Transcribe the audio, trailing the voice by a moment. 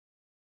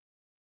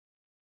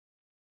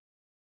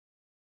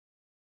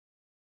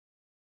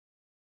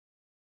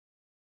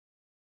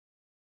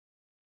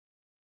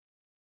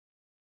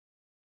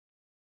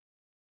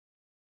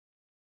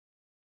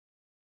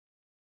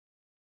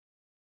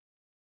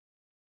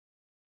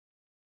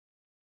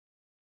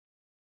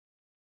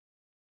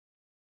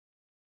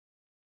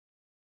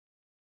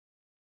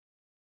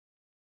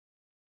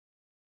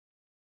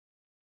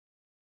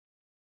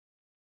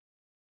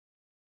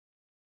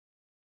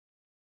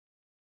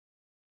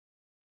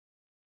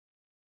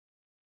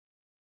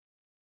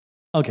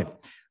Okay.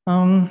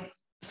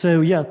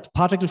 So yeah,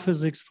 particle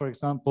physics, for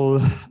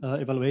example,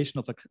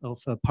 evaluation of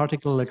a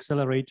particle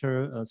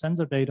accelerator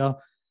sensor data,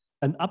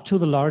 and up to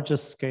the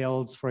largest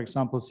scales, for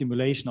example,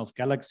 simulation of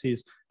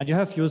galaxies. And you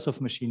have use of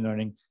machine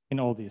learning in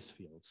all these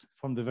fields,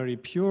 from the very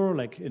pure,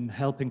 like in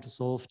helping to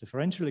solve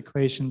differential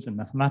equations in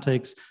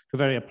mathematics, to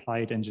very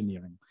applied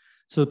engineering.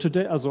 So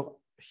today, also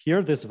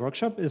here, this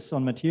workshop is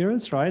on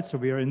materials, right? So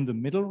we are in the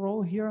middle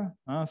row here,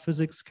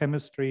 physics,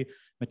 chemistry,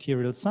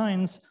 material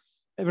science,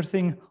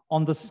 everything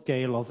on the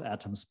scale of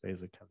atoms,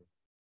 basically.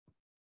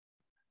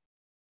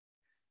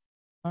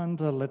 And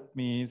let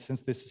me,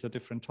 since this is a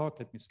different talk,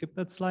 let me skip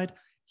that slide.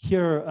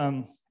 Here,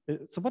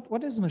 so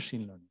what is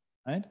machine learning,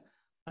 right?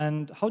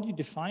 And how do you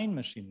define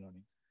machine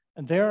learning?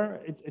 And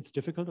there, it's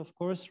difficult, of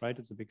course, right?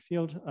 It's a big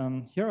field.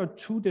 Here are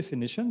two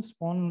definitions,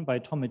 one by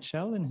Tom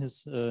Mitchell in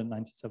his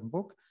 97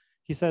 book.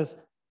 He says,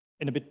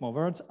 in a bit more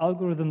words,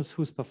 algorithms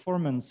whose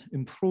performance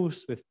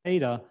improves with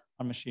data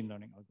are machine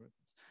learning algorithms.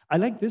 I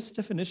like this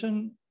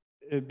definition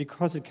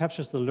because it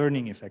captures the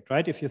learning effect,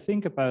 right? If you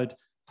think about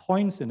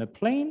points in a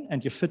plane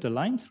and you fit a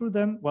line through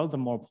them, well, the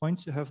more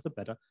points you have, the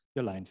better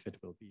your line fit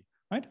will be,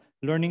 right?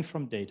 Learning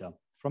from data,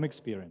 from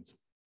experience.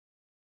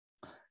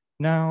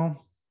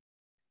 Now,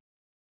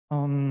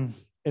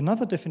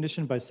 another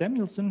definition by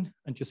Samuelson,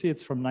 and you see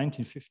it's from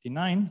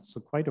 1959, so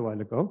quite a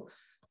while ago,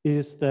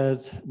 is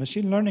that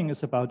machine learning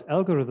is about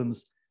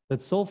algorithms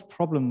that solve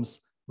problems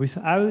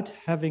without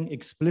having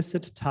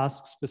explicit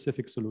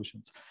task-specific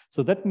solutions.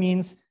 So that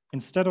means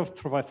instead of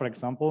for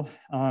example,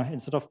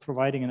 instead of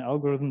providing an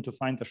algorithm to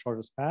find the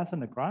shortest path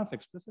in a graph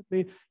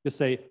explicitly, you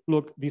say,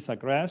 look, these are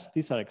graphs,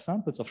 these are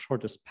examples of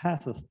shortest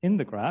paths in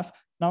the graph.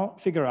 Now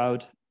figure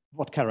out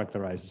what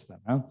characterizes them.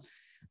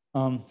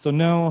 Huh? So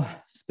no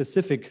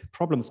specific,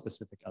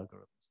 problem-specific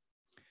algorithms.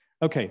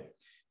 Okay,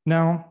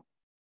 now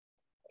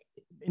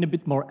in a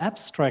bit more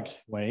abstract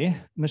way,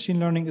 machine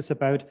learning is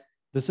about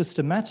the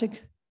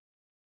systematic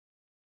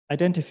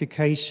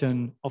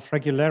identification of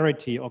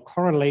regularity or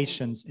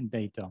correlations in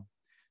data.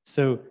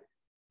 So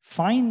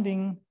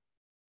finding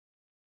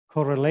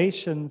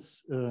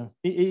correlations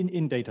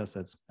in data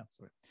sets.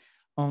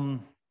 Oh,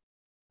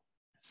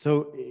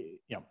 sorry.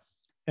 Yeah,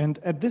 and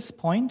at this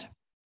point,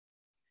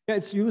 yeah,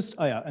 it's used,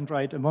 oh yeah, and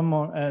right, and one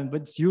more,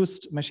 but it's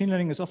used, machine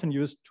learning is often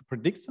used to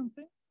predict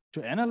something,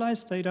 to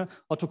analyze data,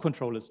 or to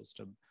control a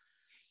system.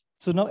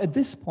 So now at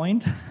this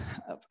point,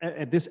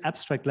 at this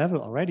abstract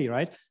level already,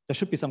 right, there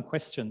should be some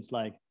questions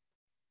like,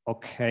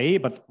 okay,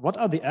 but what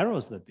are the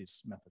errors that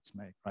these methods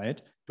make,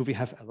 right? Do we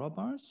have error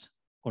bars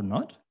or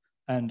not?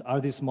 And are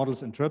these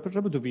models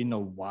interpretable? Do we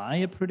know why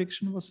a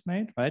prediction was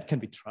made, right? Can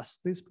we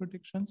trust these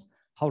predictions?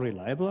 How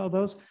reliable are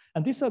those?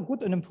 And these are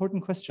good and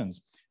important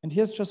questions. And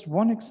here's just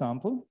one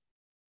example.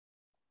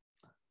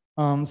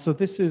 So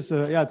this is,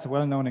 yeah, it's a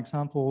well-known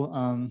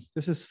example.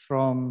 This is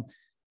from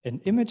an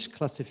image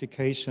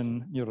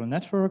classification neural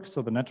network.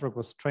 So the network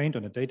was trained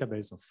on a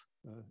database of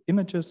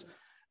images.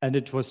 And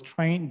it was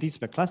trained,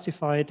 these were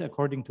classified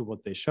according to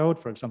what they showed.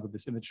 For example,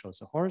 this image shows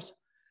a horse.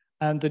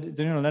 And the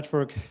neural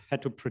network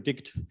had to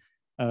predict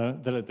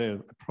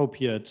the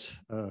appropriate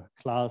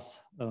class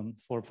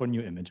for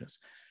new images.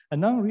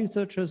 And now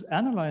researchers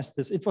analyzed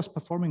this. It was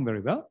performing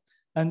very well.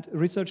 And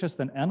researchers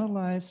then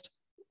analyzed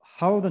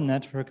how the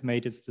network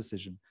made its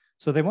decision.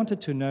 So they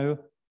wanted to know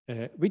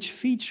which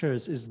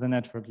features is the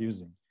network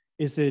using.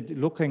 Is it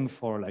looking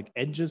for like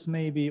edges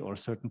maybe, or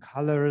certain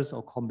colors,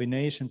 or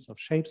combinations of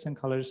shapes and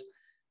colors?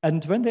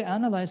 And when they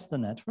analyzed the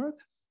network,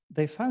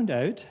 they found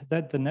out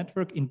that the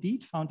network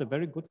indeed found a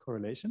very good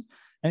correlation.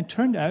 And it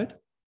turned out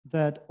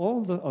that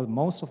all the, or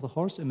most of the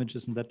horse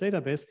images in that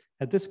database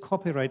had this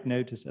copyright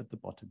notice at the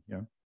bottom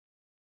here.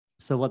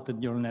 So what the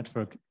neural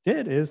network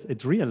did is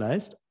it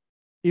realized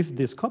if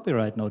this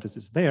copyright notice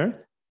is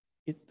there,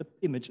 the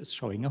image is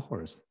showing a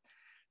horse.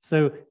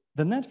 So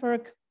the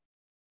network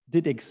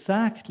did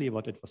exactly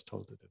what it was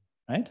told to do.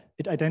 Right?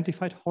 It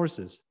identified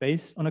horses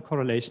based on a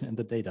correlation in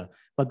the data.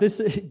 But this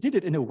did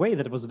it in a way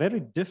that was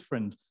very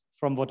different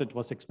from what it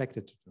was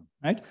expected to do,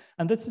 right?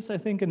 And this is, I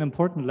think, an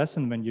important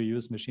lesson when you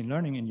use machine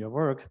learning in your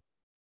work,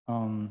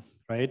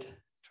 right?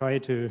 Try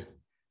to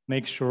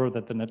make sure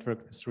that the network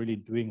is really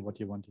doing what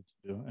you want it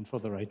to do and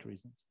for the right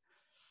reasons.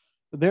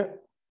 But there are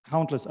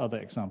countless other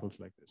examples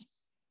like this.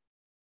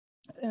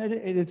 And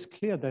it's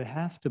clear they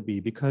have to be,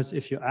 because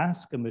if you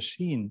ask a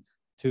machine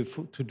to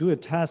do a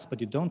task, but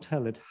you don't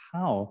tell it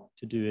how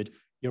to do it,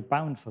 you're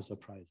bound for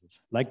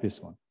surprises, like this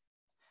one.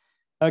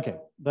 Okay,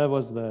 that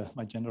was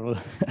my general,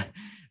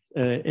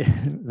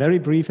 very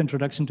brief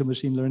introduction to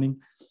machine learning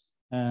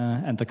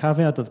and the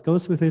caveat that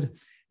goes with it.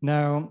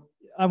 Now,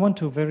 I want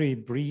to very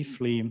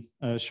briefly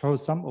show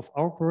some of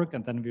our work,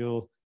 and then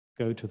we'll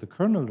go to the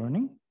kernel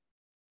learning.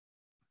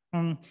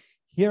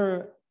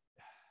 Here,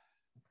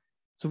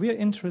 so we are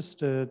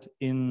interested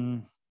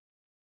in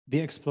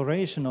the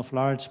exploration of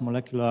large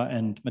molecular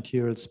and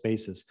material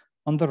spaces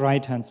on the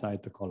right-hand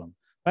side, the column.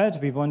 Right?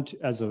 We want,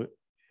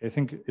 I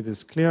think it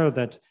is clear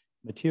that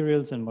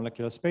materials and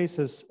molecular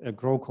spaces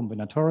grow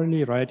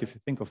combinatorially, right? If you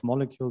think of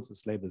molecules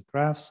as labeled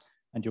graphs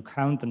and you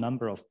count the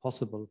number of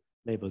possible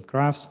labeled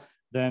graphs,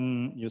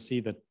 then you see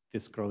that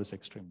this grows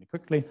extremely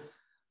quickly.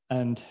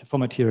 And for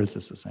materials,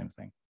 it's the same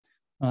thing.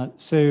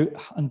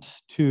 And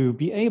to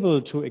be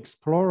able to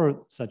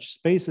explore such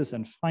spaces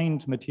and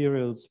find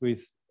materials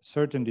with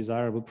certain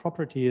desirable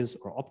properties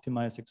or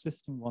optimize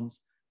existing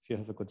ones, if you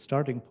have a good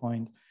starting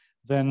point,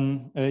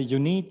 then you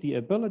need the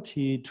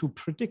ability to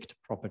predict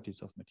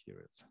properties of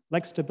materials,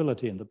 like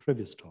stability in the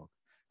previous talk.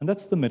 And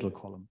that's the middle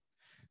column.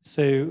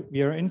 So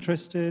we are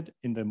interested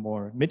in the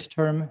more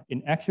midterm,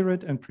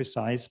 inaccurate and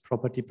precise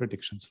property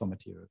predictions for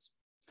materials.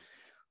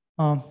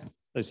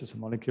 This is a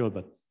molecule,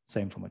 but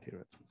same for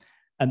materials.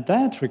 And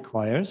that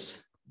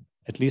requires,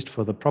 at least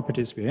for the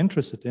properties we're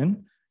interested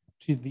in,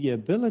 to the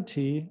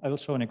ability, I will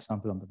show an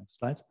example on the next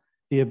slides,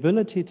 the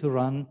ability to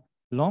run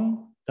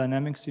long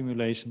dynamic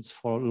simulations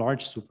for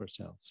large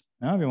supercells.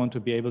 Now we want to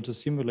be able to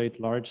simulate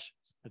large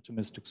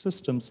atomistic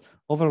systems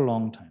over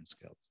long time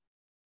scales.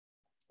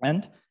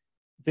 And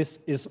this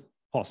is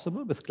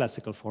possible with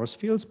classical force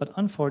fields, but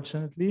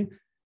unfortunately,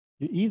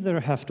 you either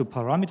have to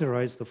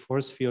parameterize the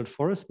force field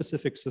for a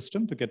specific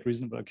system to get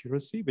reasonable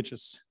accuracy, which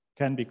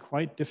can be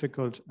quite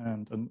difficult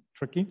and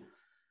tricky.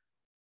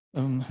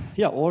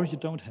 Or you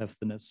don't have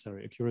the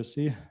necessary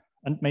accuracy.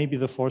 And maybe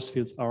the force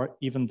fields are,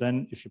 even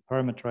then, if you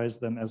parameterize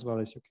them as well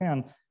as you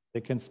can, they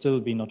can still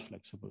be not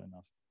flexible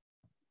enough.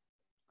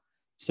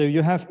 So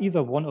you have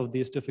either one of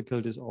these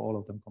difficulties or all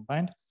of them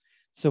combined.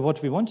 So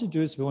what we want to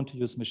do is we want to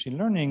use machine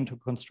learning to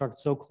construct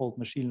so-called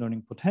machine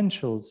learning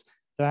potentials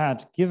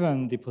that,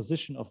 given the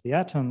position of the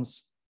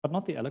atoms, but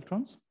not the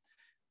electrons,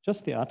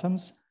 just the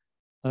atoms,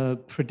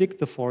 predict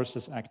the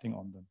forces acting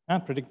on them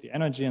and predict the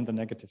energy, and the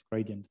negative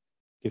gradient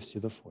gives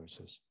you the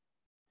forces.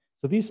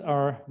 So these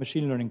are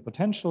machine learning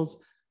potentials.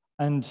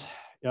 And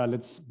yeah,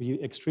 let's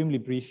be extremely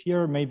brief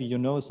here. Maybe you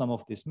know some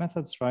of these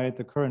methods, right?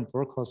 The current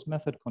workhorse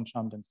method,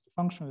 conjunct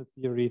functional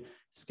theory,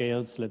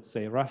 scales, let's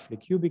say, roughly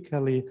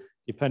cubically,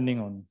 depending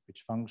on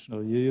which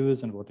functional you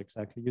use and what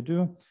exactly you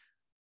do.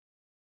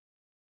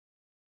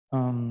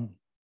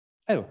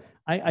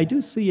 I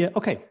do see,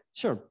 okay,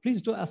 sure,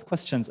 please do ask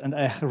questions. And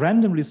I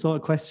randomly saw a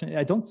question.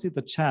 I don't see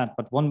the chat,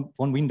 but one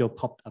window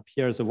popped up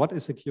here. So what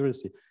is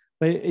accuracy?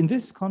 But in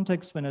this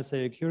context, when I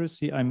say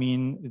accuracy, I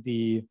mean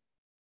the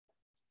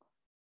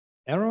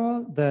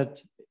error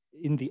that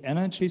in the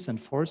energies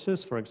and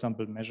forces, for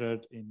example,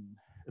 measured in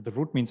the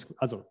root mean,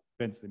 also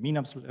the mean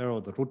absolute error,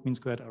 or the root mean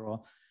squared error,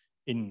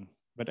 in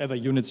whatever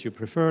units you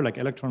prefer, like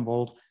electron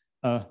volt,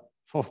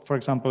 for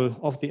example,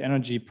 of the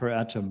energy per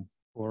atom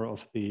or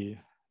of the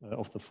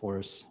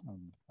force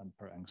and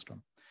per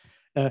angstrom.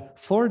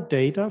 For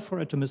data for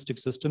atomistic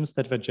systems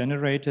that were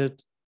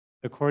generated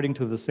according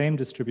to the same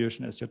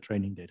distribution as your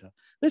training data.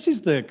 This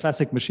is the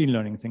classic machine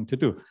learning thing to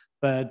do,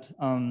 but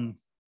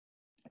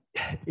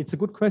it's a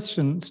good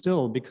question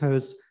still,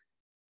 because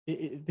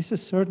this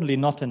is certainly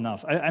not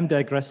enough. I'm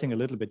digressing a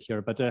little bit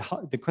here, but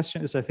the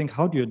question is, I think,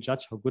 how do you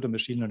judge how good a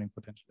machine learning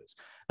potential is?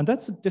 And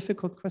that's a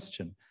difficult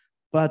question.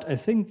 But I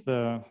think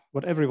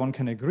what everyone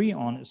can agree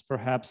on is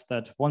perhaps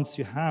that once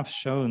you have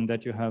shown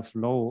that you have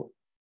low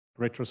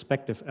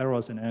retrospective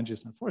errors in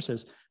energies and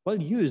forces,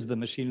 well, use the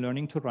machine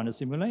learning to run a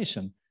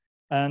simulation.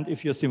 And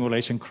if your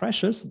simulation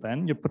crashes,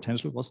 then your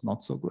potential was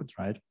not so good,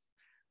 right?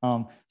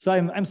 So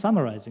I'm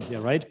summarizing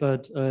here, right?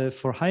 But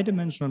for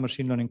high-dimensional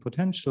machine learning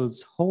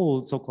potentials,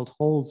 so-called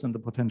holes in the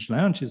potential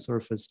energy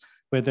surface,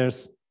 where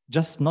there's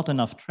just not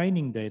enough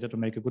training data to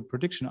make a good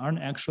prediction, are an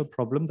actual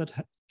problem that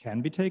can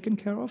be taken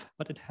care of,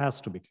 but it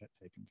has to be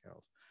taken care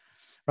of,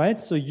 right?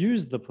 So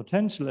use the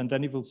potential, and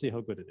then you will see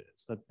how good it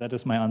is. That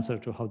is my answer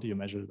to how do you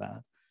measure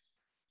that.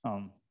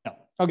 Yeah.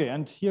 Okay,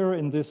 and here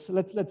in this,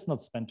 let's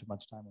not spend too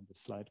much time on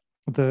this slide.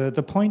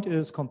 The point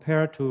is,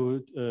 compared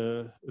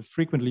to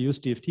frequently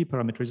used DFT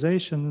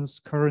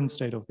parameterizations, current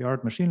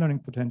state-of-the-art machine learning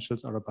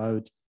potentials are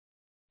about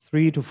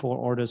 3 to 4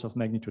 orders of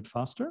magnitude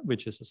faster,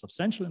 which is a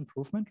substantial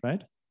improvement,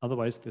 right?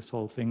 Otherwise, this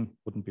whole thing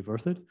wouldn't be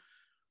worth it.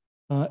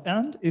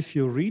 And if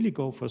you really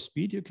go for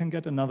speed, you can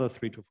get another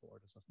 3 to 4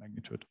 orders of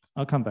magnitude.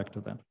 I'll come back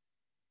to that.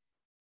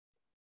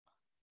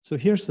 So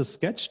here's a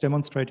sketch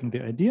demonstrating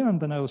the idea, and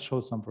then I will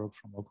show some work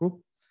from our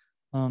group.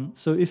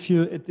 So if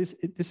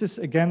this is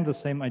again the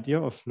same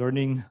idea of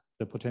learning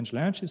the potential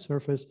energy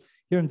surface.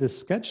 Here in this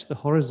sketch, the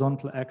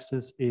horizontal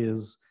axis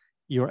is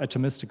your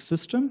atomistic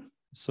system.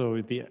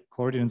 So the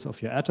coordinates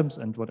of your atoms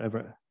and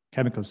whatever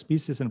chemical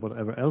species and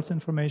whatever else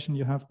information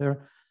you have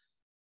there,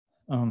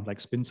 like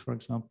spins, for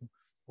example,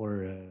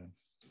 or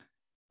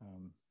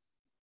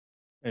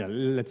yeah,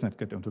 let's not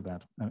get into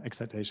that.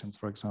 Excitations,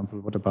 for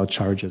example. What about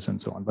charges and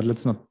so on? But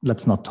let's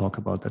not talk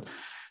about that.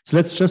 So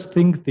let's just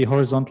think the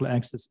horizontal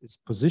axis is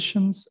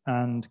positions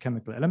and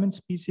chemical element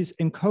species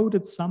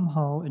encoded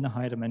somehow in a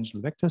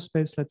high-dimensional vector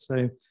space, let's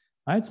say.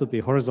 Right? So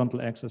the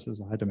horizontal axis is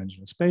a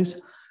high-dimensional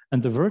space,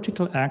 and the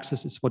vertical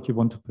axis is what you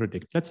want to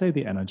predict. Let's say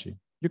the energy.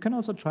 You can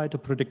also try to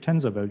predict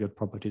tensor-valued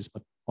properties,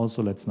 but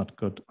also let's not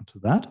go into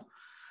that.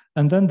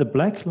 And then the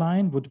black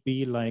line would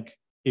be like,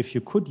 if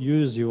you could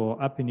use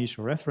your ab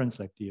initio reference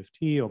like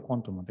DFT or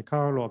quantum Monte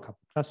Carlo or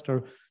coupled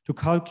cluster to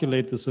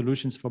calculate the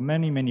solutions for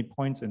many, many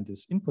points in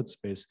this input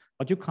space,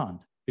 but you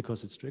can't.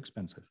 because it's too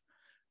expensive.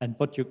 And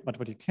what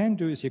you can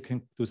do is you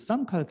can do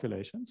some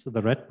calculations, so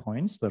the red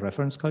points, the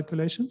reference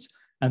calculations,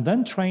 and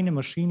then train a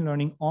machine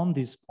learning on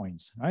these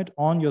points, right?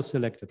 On your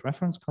selected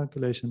reference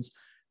calculations.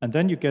 And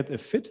then you get a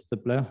fit,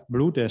 the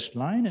blue dashed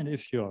line. And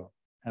if you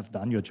have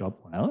done your job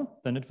well,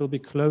 then it will be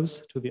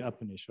close to the ab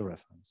initio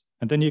reference.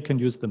 And then you can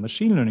use the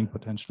machine learning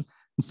potential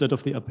instead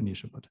of the ab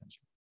initio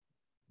potential,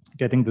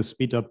 getting the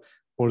speed up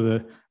for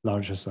the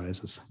larger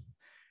sizes.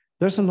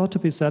 There's a lot to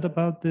be said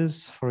about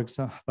this, for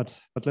example,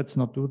 but let's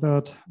not do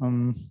that.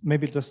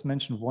 Maybe just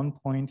mention one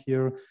point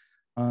here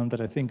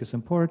that I think is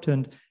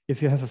important.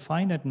 If you have a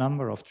finite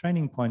number of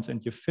training points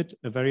and you fit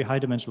a very high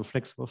dimensional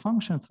flexible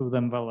function through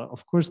them, well,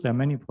 of course, there are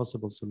many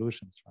possible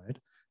solutions, right?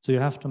 So you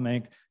have to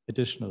make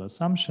additional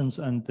assumptions.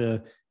 And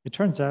it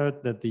turns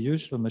out that the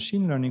usual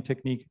machine learning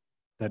technique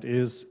that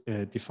is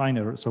define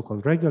a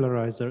so-called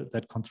regularizer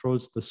that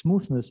controls the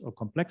smoothness or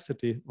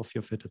complexity of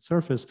your fitted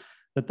surface,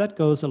 that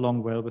goes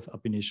along well with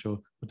ab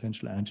initio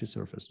potential energy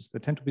surfaces. They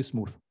tend to be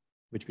smooth,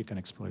 which we can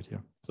exploit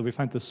here. So we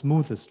find the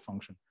smoothest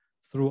function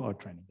through our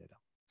training data.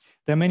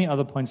 There are many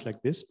other points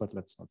like this, but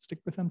let's not stick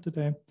with them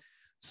today.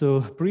 So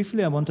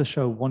briefly, I want to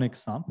show one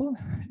example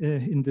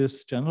in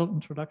this general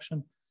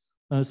introduction.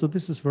 So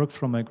this is work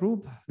from my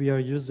group. We are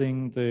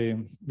using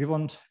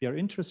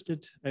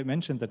I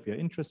mentioned that we are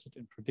interested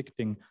in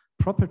predicting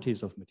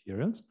properties of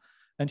materials.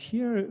 And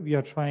here we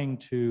are trying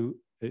to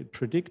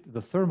predict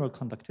the thermal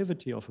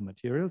conductivity of a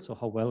material, so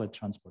how well it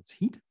transports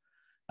heat.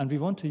 And we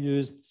want to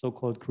use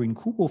so-called green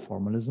Kubo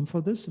formalism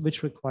for this,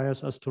 which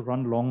requires us to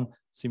run long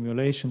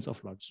simulations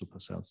of large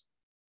supercells.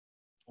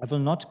 I will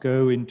not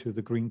go into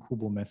the green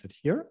Kubo method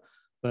here,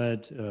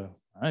 but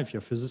if you're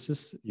a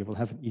physicist, you will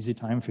have an easy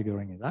time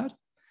figuring it out.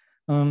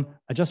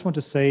 I just want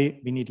to say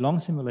we need long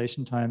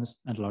simulation times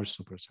and large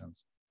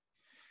supercells.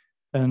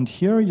 And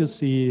here you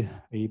see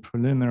a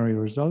preliminary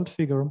result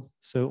figure.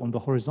 So on the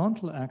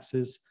horizontal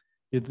axis,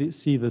 you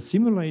see the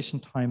simulation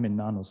time in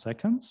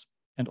nanoseconds.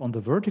 And on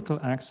the vertical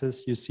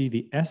axis, you see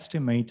the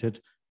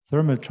estimated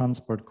thermal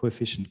transport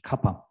coefficient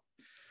kappa.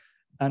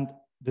 And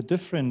the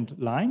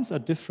different lines are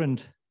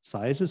different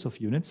sizes of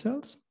unit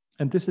cells.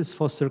 And this is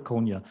for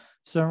zirconia.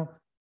 So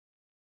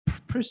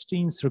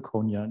pristine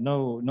zirconia,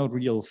 no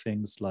real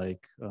things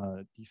like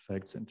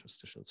defects,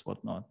 interstitials,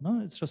 whatnot.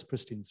 No, it's just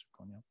pristine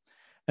zirconia.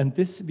 And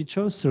this, we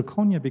chose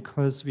zirconia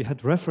because we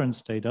had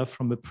reference data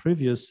from a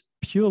previous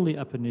purely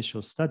ab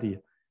initio study.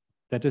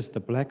 That is the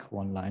black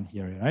one line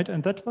here, right?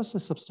 And that was a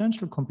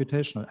substantial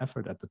computational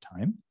effort at the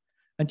time.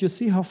 And you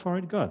see how far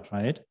it got,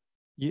 right?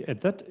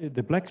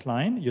 The black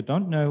line, you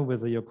don't know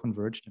whether you're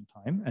converged in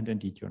time, and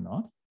indeed you're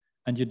not.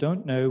 And you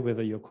don't know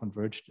whether you're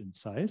converged in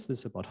size. This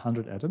is about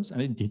 100 atoms, and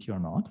indeed you're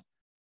not.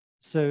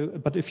 So,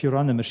 but if you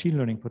run a machine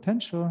learning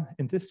potential,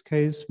 in this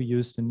case, we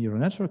used a neural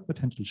network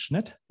potential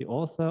Schnitt, the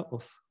author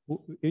of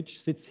which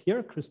sits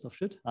here, Christoph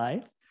Schnitt,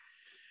 hi.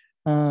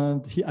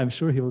 And I'm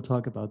sure he will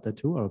talk about that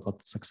too, or about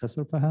the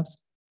successor perhaps,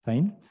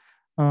 Payne.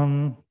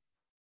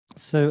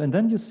 And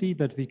then you see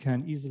that we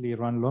can easily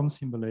run long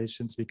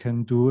simulations. We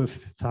can do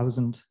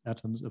 1,000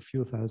 atoms, a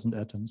few thousand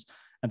atoms.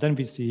 And then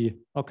we see,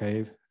 okay,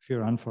 if you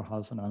run for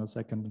half a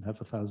nanosecond and have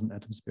 1,000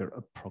 atoms, we're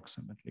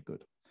approximately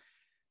good.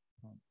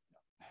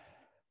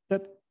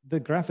 That the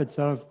graph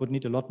itself would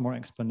need a lot more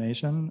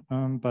explanation,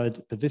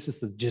 but this is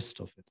the gist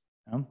of it.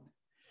 Yeah?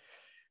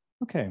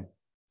 Okay.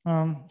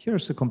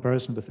 Here's a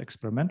comparison with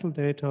experimental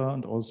data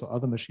and also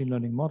other machine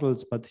learning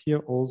models. But here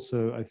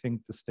also, I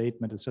think the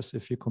statement is just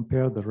if you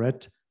compare the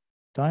red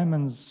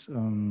diamonds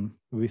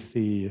with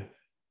the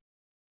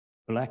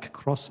black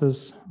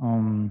crosses,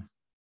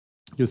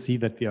 you see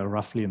that we are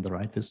roughly in the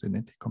right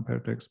vicinity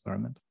compared to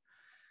experiment.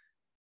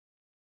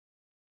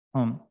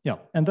 Yeah,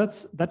 and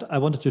that I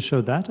wanted to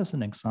show that as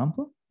an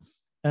example.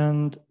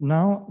 And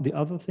now the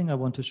other thing I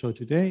want to show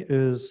today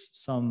is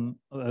some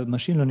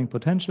machine learning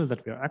potential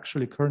that we are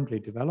actually currently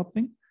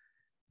developing.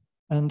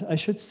 And I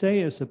should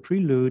say as a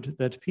prelude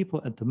that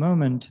people at the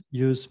moment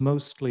use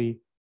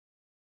mostly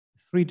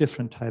 3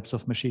 different types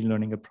of machine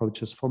learning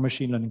approaches for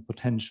machine learning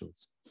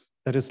potentials.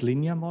 That is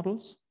linear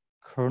models,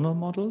 kernel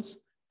models,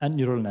 and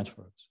neural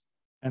networks.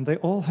 And they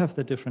all have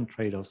the different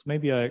trade-offs.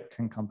 Maybe I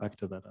can come back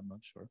to that, I'm not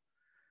sure.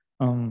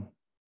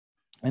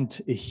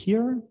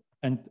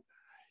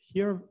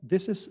 Here,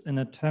 this is an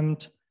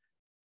attempt,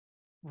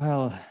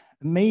 well,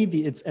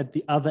 maybe it's at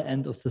the other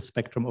end of the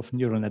spectrum of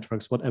neural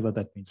networks, whatever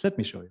that means. Let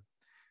me show you.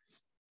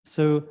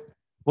 So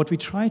what we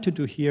try to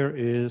do here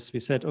is we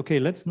said, okay,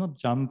 let's not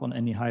jump on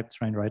any hype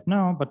train right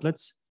now, but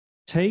let's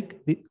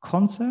take the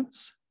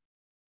concepts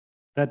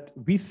that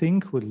we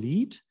think will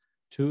lead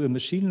to a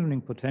machine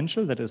learning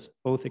potential that is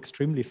both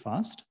extremely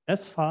fast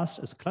as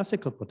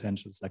classical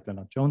potentials like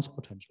Leonard-Jones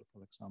potential,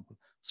 for example,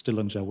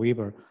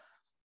 Stillinger-Weber,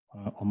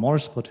 or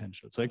Morse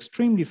potential. So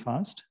extremely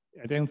fast.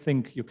 I don't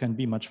think you can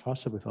be much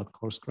faster without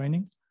coarse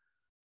graining.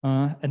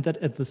 And that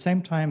at the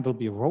same time will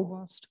be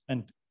robust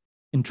and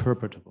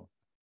interpretable.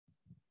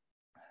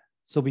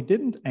 So we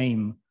didn't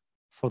aim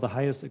for the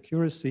highest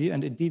accuracy.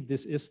 And indeed,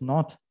 this is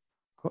not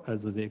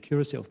the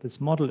accuracy of this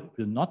model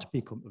will not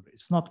be,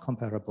 it's not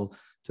comparable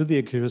to the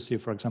accuracy,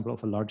 for example,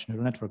 of a large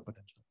neural network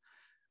potential.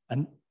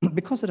 And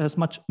because it has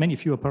many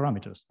fewer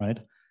parameters, right?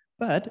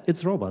 But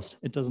it's robust,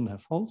 it doesn't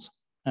have holes,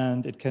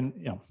 and it can,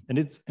 and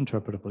it's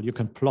interpretable. You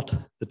can plot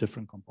the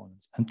different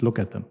components and look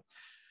at them.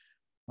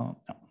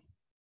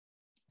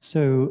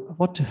 So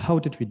how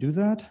did we do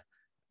that?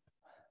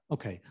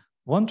 Okay,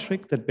 one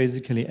trick that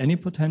basically any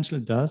potential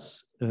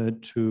does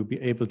to be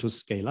able to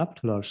scale up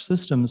to large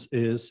systems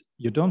is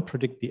you don't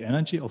predict the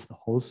energy of the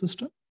whole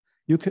system.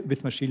 You can,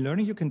 with machine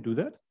learning, you can do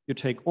that. You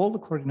take all the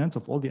coordinates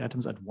of all the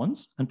atoms at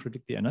once and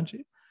predict the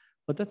energy,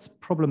 but that's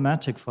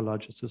problematic for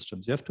larger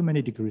systems. You have too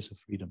many degrees of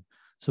freedom.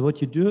 So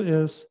what you do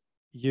is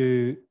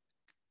you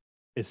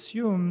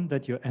assume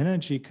that your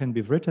energy can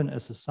be written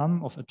as a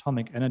sum of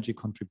atomic energy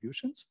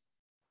contributions.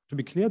 To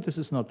be clear, this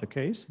is not the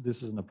case.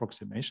 This is an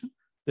approximation.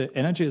 The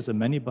energy is a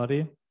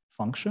many-body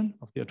function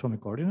of the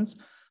atomic coordinates,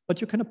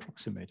 but you can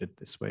approximate it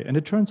this way. And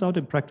it turns out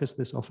in practice,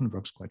 this often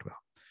works quite well.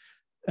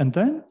 And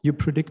then you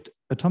predict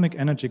atomic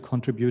energy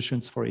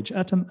contributions for each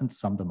atom and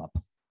sum them up.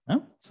 Yeah?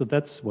 So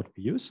that's what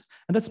we use.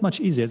 And that's much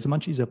easier. It's a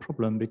much easier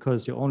problem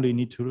because you only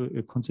need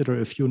to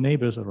consider a few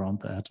neighbors around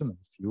the atom,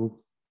 a few,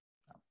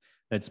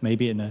 that's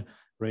maybe in a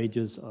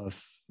radius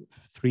of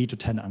 3 to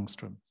 10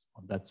 angstroms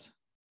on that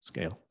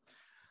scale.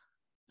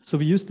 So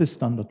we use this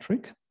standard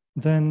trick.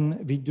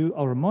 Then we do,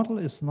 our model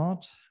is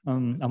not, our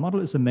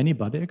model is a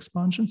many-body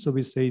expansion. So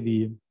we say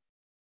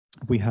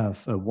we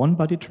have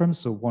one-body terms,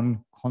 so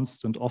one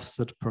constant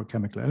offset per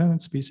chemical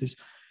element species.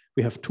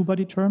 We have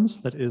two-body terms,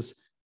 that is,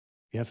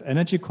 we have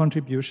energy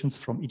contributions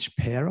from each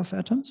pair of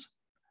atoms.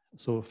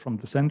 So from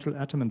the central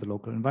atom in the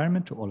local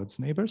environment to all its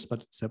neighbors,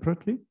 but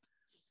separately.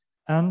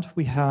 And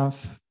we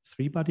have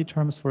three-body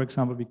terms, for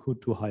example, we could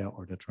do higher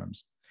order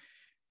terms.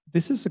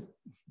 This is a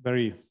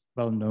very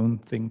well-known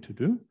thing to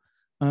do.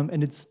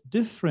 And it's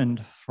different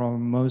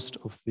from most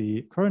of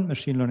the current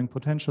machine learning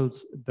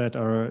potentials that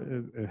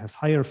have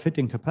higher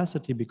fitting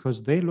capacity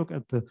because they look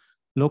at the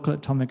local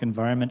atomic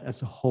environment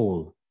as a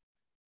whole,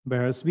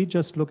 whereas we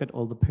just look at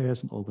all the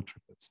pairs and all the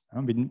triplets.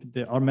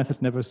 Our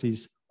method never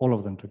sees all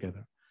of them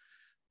together.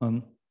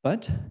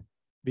 But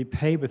we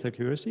pay with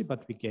accuracy,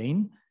 but we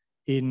gain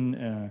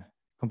in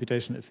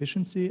computational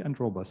efficiency and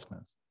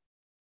robustness.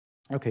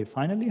 Okay,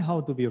 finally, how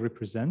do we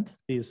represent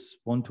these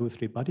 1, 2,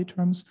 3 body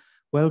terms?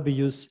 Well, we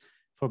use,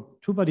 for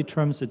two-body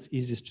terms, it's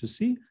easiest to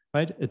see,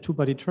 right? A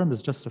two-body term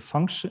is just a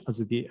function,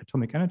 also the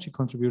atomic energy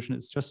contribution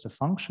is just a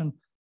function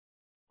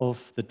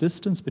of the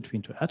distance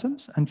between two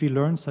atoms, and we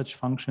learn such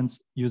functions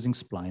using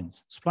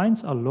splines.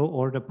 Splines are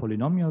low-order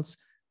polynomials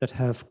that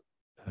have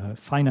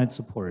finite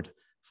support.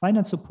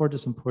 Finite support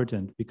is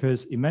important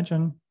because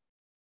imagine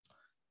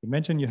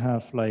you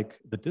have like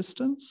the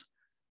distance,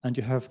 and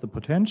you have the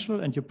potential,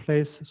 and you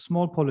place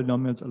small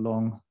polynomials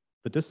along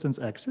the distance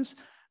axis.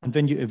 And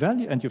when you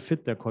evaluate and you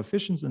fit their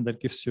coefficients, and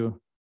that gives you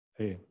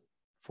a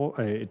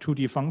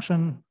 2D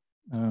function,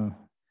 a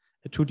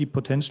 2D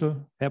potential,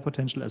 pair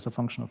potential as a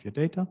function of your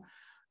data.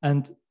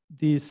 And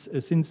these,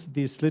 since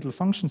these little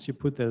functions you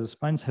put there, the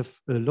splines have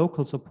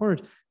local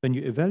support, when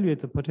you evaluate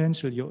the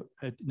potential,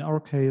 in our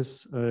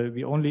case,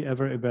 we only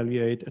ever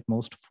evaluate at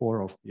most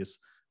 4 of these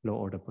low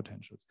order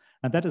potentials.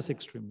 And that is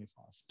extremely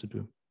fast to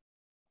do.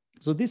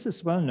 So this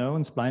is well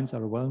known. Splines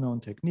are a well-known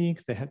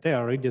technique. They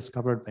are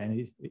rediscovered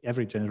by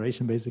every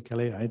generation,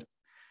 basically, right?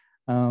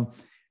 And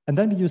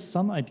then we use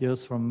some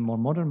ideas from more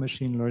modern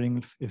machine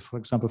learning. If, for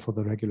example, for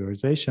the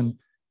regularization,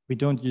 we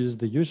don't use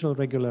the usual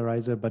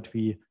regularizer, but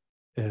we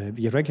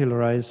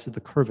regularize the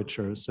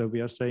curvature. So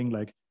we are saying,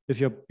 like, if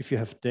you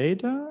have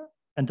data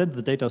and then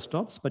the data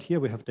stops, but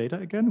here we have data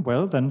again,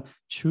 well, then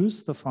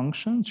choose the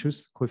function,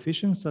 choose the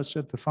coefficient such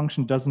that the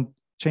function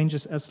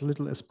changes as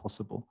little as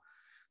possible.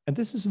 And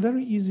this is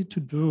very easy to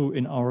do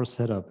in our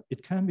setup.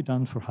 It can be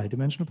done for high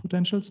dimensional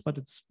potentials, but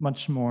it's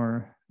much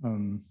more,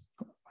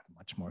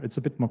 it's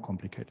a bit more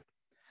complicated.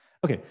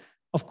 Okay,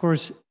 of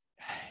course,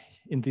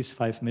 in these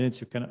 5 minutes,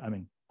 you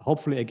can,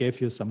 hopefully I gave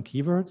you some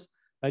keywords,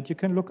 right? You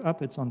can look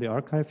up, it's on the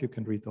archive. You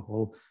can read the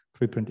whole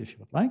preprint if you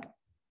would like.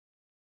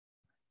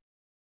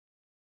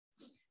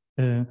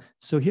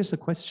 So here's a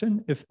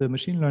question. If the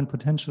machine learned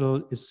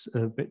potential is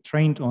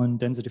trained on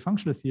density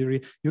functional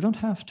theory, you don't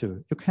have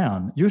to. You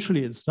can.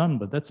 Usually it's done,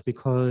 but that's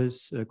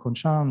because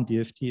Konstanz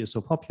DFT is so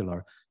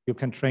popular. You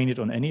can train it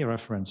on any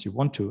reference you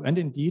want to. And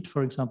indeed,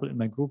 for example, in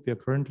my group, we are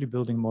currently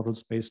building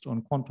models based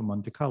on quantum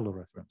Monte Carlo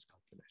reference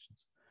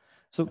calculations.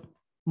 So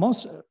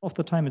most of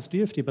the time it's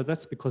DFT, but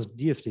that's because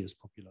DFT is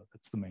popular.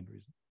 That's the main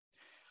reason.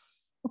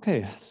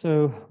 Okay,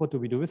 so what do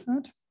we do with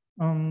that?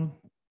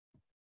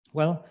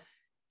 Well,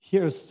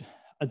 here's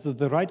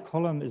the right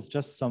column is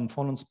just some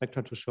phonon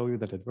spectra to show you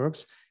that it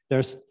works.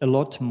 There's a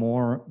lot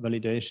more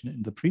validation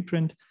in the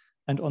preprint.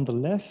 And on the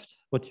left,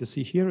 what you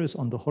see here is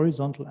on the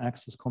horizontal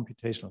axis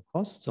computational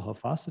cost, so how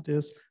fast it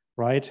is.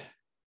 Right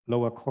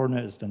lower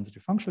corner is density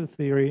functional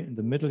theory. In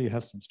the middle, you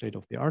have some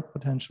state-of-the-art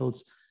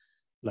potentials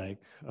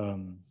like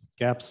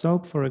gap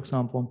soap, for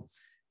example.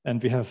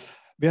 And we have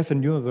a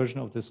newer version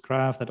of this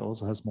graph that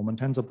also has moment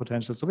tensor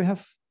potential. So we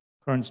have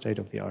current state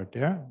of the art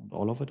there, not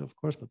all of it, of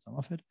course, but some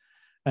of it.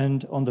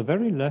 And on the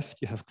very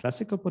left, you have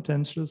classical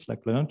potentials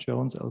like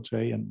Leonard-Jones,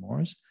 LJ, and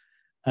Morse,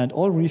 and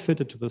all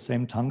refitted to the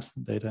same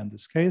tungsten data in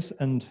this case.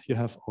 And you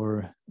have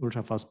our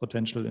ultra-fast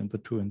potential in the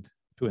 2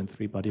 and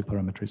 3 body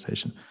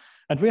parameterization.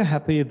 And we're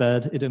happy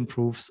that it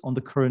improves on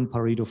the current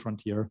Pareto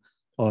frontier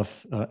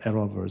of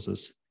error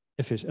versus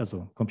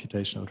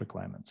computational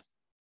requirements.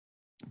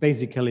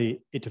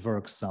 Basically, it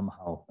works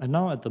somehow. And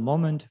now at the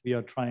moment, we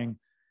are trying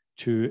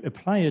to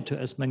apply it to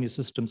as many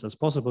systems as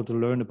possible to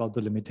learn about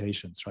the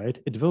limitations, right?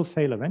 It will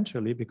fail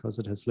eventually because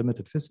it has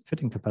limited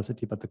fitting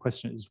capacity, but the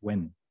question is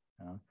when.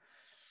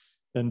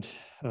 And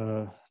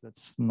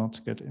let's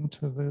not get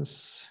into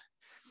this.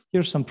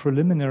 Here's some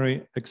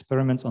preliminary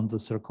experiments on the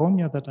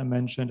zirconia that I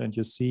mentioned, and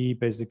you see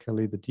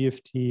basically the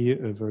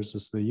DFT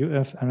versus the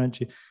UF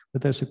energy.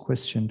 But there's a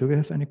question, do we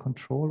have any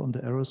control on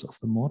the errors of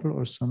the model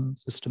or some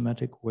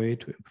systematic way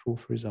to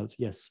improve results?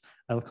 Yes,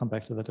 I'll come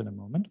back to that in a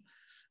moment.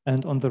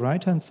 And on the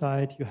right-hand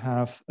side, you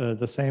have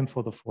the same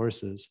for the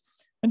forces.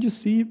 And you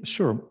see,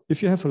 sure,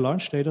 if you have a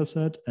large data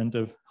set and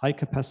a high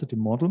capacity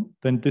model,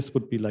 then this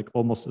would be like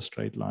almost a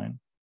straight line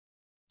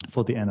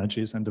for the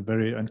energies and a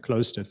very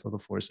close state for the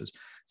forces.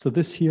 So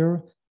this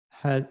here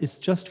is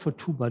just for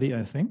 2 body,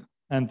 I think.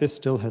 And this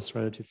still has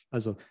relative,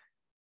 also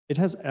it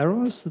has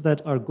errors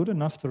that are good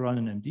enough to run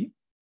in MD,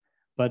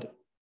 but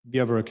we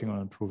are working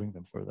on improving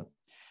them further.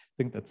 I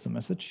think that's the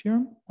message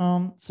here.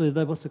 So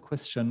there was a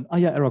question. Oh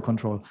yeah, error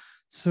control.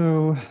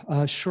 So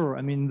sure,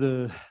 I mean,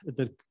 the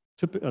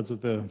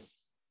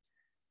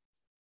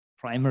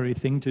primary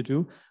thing to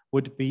do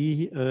would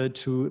be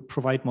to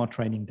provide more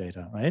training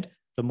data, right?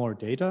 The more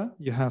data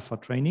you have for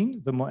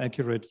training, the more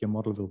accurate your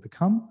model will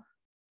become.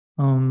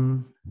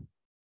 And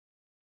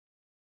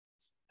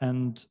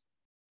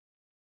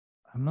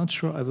I'm not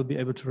sure I will be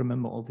able to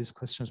remember all these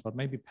questions, but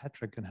maybe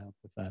Patrick can help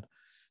with that.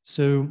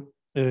 So,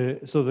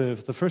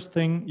 the first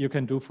thing you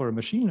can do for a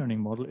machine learning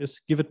model is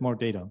give it more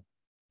data.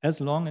 As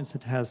long as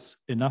it has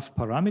enough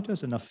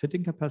parameters, enough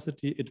fitting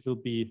capacity, it will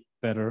be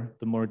better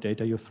the more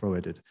data you throw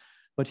at it.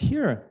 But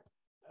here,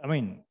 I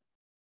mean,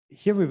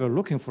 here we were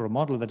looking for a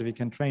model that we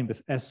can train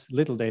with as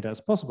little data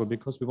as possible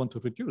because we want to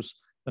reduce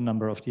the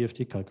number of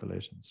DFT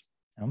calculations.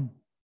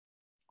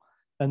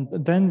 And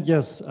then,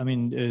 yes, I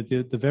mean,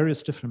 the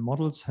various different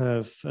models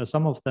have,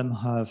 some of them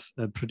have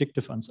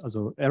predictive,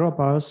 also error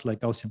bars, like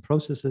Gaussian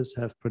processes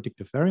have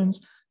predictive variance.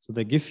 So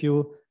they give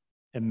you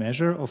a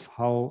measure of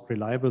how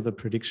reliable the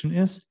prediction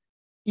is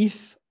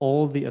if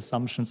all the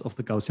assumptions of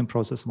the Gaussian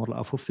process model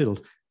are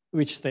fulfilled,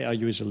 which they are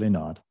usually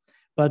not.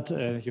 But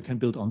you can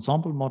build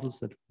ensemble models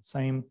that are the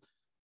same.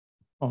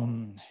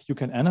 You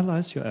can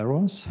analyze your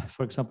errors.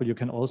 For example, you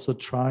can also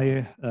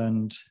try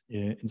and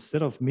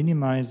instead of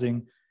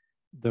minimizing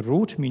the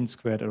root mean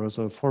squared error,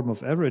 so a form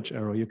of average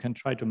error, you can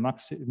try to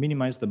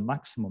minimize the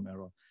maximum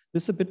error.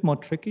 This is a bit more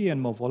tricky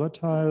and more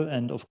volatile.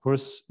 And of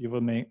course, you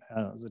will make,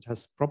 it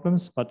has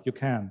problems, but you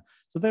can.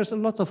 So there's a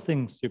lot of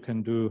things you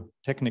can do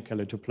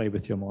technically to play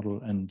with your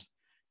model and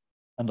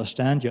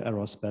understand your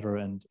errors better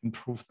and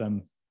improve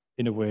them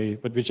in a way,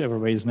 but whichever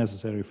way is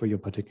necessary for your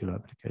particular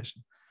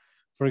application.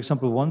 For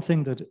example, one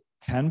thing that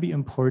can be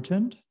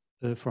important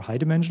for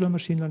high-dimensional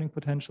machine learning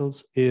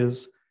potentials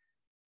is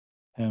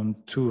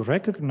to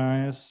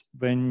recognize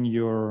when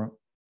your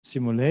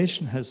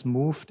simulation has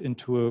moved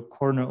into a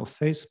corner of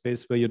phase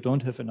space where you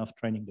don't have enough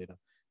training data,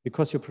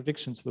 because your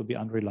predictions will be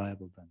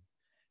unreliable then.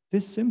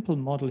 This simple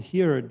model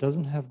here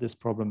doesn't have this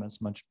problem as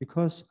much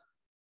because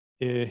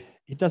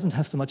it doesn't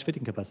have so much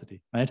fitting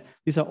capacity, right?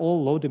 These are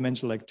all low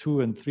dimensional, like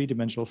 2- and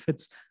 3-dimensional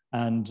fits,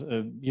 and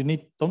you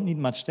don't need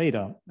much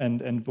data.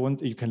 And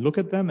you can look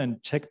at them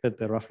and check that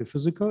they're roughly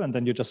physical, and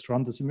then you just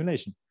run the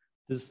simulation.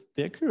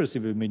 The accuracy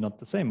will be not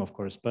the same, of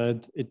course,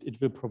 but it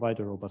will provide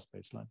a robust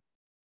baseline.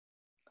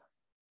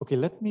 Okay,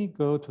 let me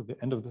go to the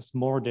end of this.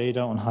 More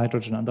data on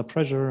hydrogen under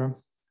pressure.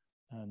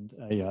 And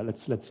yeah,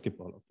 let's skip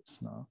all of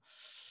this now.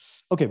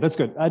 Okay, that's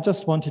good. I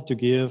just wanted to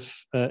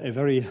give a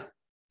very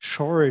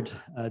short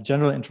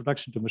general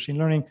introduction to machine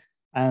learning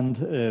and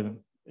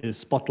a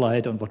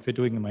spotlight on what we're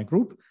doing in my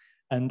group.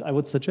 And I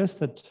would suggest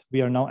that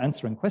we are now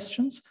answering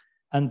questions,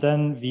 and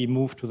then we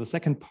move to the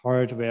second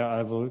part where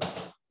I will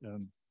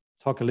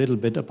talk a little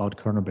bit about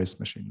kernel-based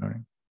machine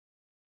learning.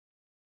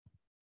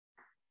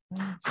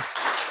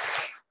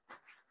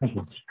 Thank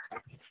you.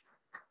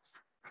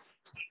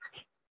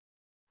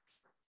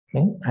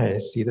 Okay, I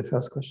see the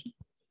first question.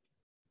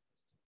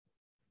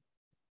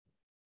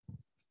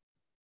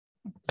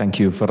 Thank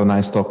you for a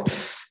nice talk.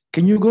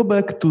 Can you go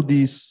back to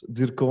these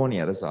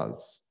zirconia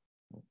results?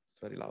 It's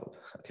very loud.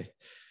 Okay.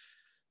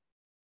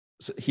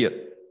 So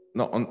here,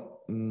 no,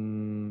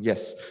 on,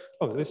 yes.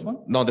 Oh, this one?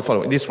 No, the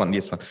following, this one.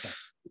 Yeah.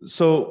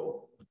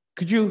 So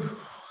could you,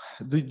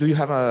 do you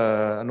have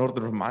an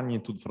order of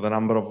magnitude for the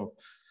number of,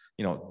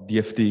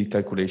 DFT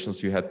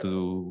calculations you had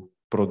to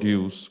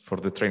produce for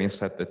the training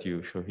set that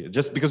you show here?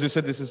 Just because you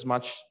said this is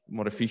much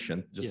more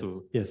efficient. Just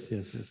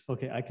yes.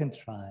 Okay, I can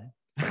try.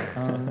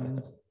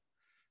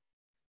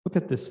 Look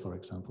at this, for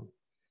example.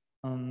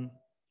 On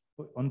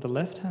the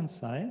left-hand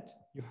side,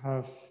 you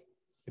have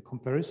a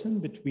comparison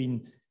between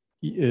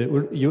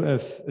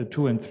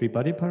UF2 and 3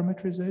 body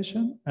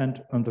parameterization, and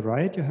on the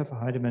right you have a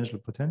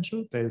high-dimensional potential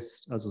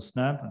based, also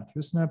SNAP and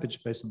QSNAP, which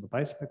is based on the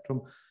bispectrum.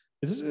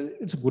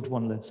 It's a good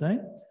one, let's say.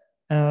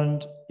 And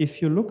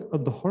if you look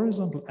at the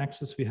horizontal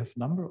axis, we have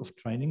number of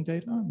training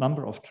data,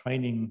 number of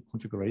training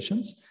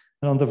configurations,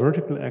 and on the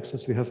vertical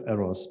axis we have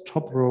errors,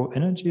 top row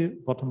energy,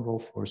 bottom row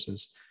forces.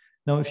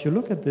 Now, if you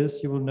look at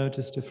this, you will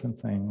notice different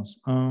things.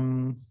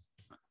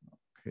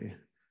 Okay.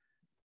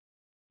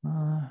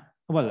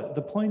 Well,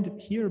 the point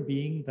here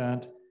being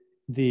that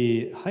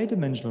the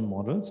high-dimensional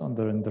models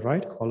in the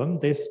right column,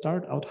 they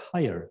start out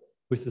higher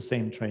with the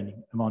same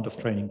amount of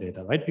training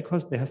data, right?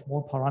 Because they have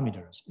more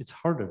parameters. It's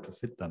harder to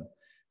fit them.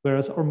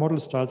 Whereas our model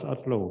starts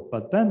out low,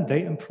 but then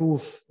they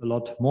improve a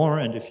lot more.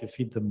 And if you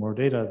feed them more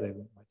data, they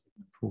might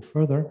improve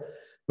further.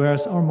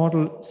 Whereas our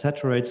model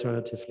saturates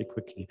relatively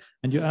quickly.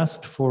 And you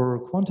asked for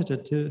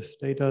quantitative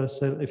data.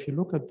 So if you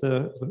look at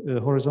the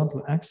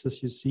horizontal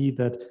axis, you see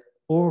that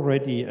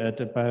already at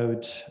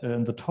about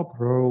in the top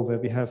row where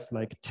we have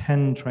like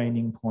 10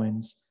 training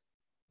points,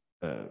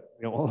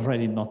 we're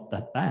already not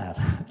that bad.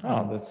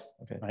 Oh, that's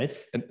okay. Right.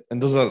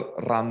 And those are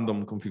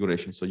random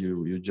configurations. So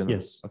you generate.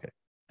 Yes. Okay.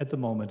 At the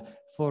moment,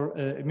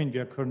 I mean, we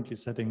are currently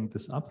setting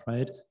this up,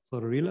 right? For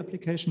a real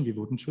application, we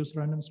wouldn't choose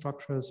random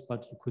structures,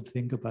 but you could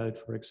think about,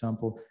 for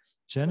example,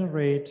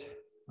 generate.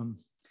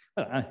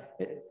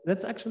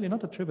 That's actually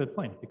not a trivial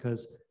point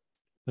because.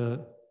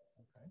 For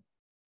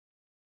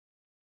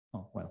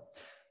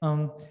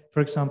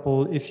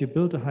example, if you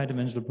build a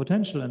high-dimensional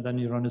potential and then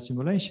you run a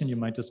simulation, you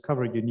might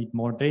discover you need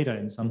more data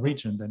in some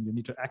region, then you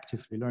need to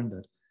actively learn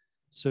that.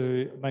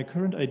 So my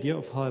current idea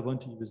of how I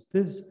want to use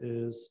this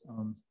is,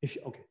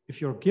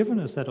 if you're given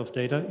a set of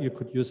data, you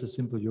could use a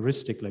simple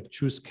heuristic, like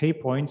choose k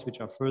points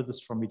which are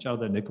furthest from each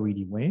other in a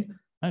greedy way.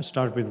 And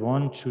start with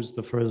one, choose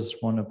the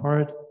furthest one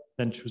apart,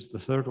 then choose the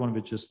third one,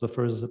 which is the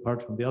furthest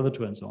apart from the other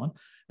two, and so on.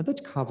 And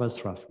that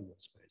covers roughly your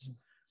space,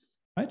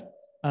 right?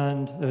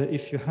 And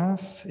if you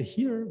have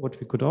here, what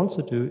we could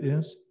also do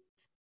is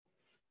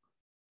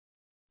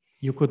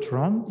you could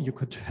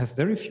have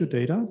very few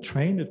data,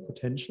 train at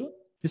potential,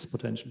 this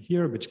potential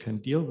here, which can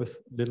deal with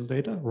little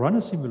data, run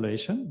a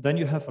simulation, then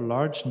you have a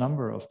large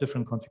number of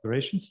different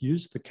configurations,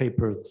 use the k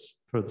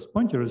furthest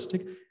point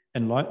heuristic,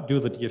 and do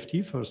the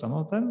DFT for some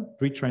of them,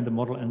 retrain the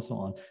model, and so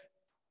on.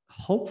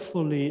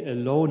 Hopefully a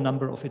low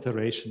number of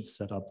iterations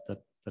set up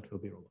that will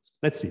be robust.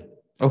 Let's see.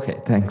 Okay,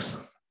 thanks.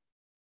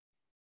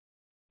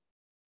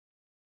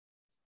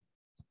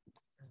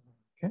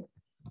 Okay,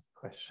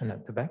 question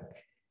at the back.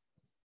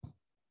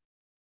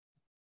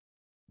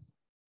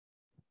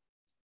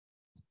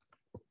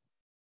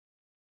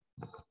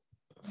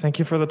 Thank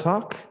you for the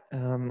talk.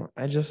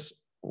 I just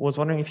was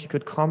wondering if you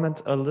could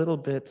comment a little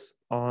bit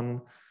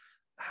on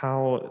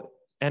how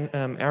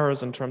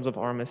errors in terms of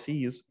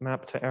RMSEs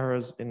map to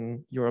errors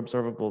in your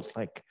observables,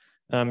 like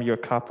your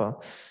kappa.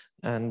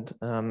 And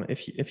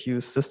if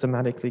you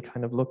systematically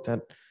kind of looked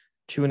at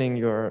tuning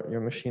your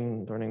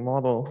machine learning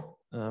model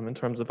in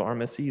terms of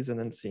RMSEs and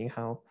then seeing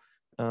how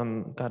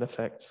that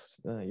affects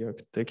the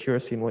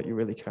accuracy and what you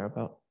really care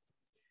about.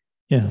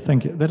 Yeah,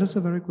 thank you. That is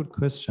a very good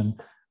question.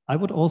 I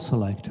would also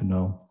like to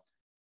know.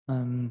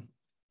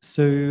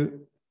 So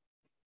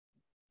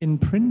in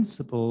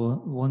principle,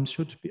 one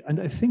should be,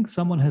 and I think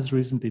someone has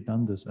recently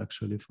done this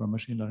actually for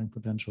machine learning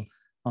potential.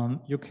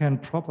 You can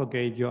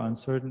propagate your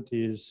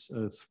uncertainties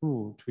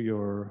through to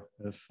your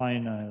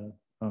final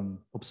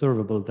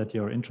observable that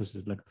you're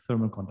interested, like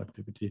thermal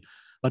conductivity,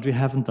 but we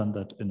haven't done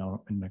that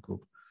in my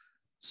group.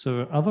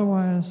 So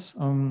otherwise,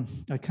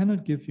 I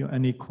cannot give you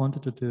any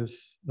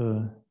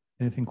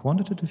anything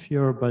quantitative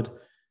here, but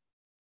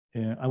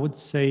I would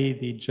say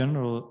the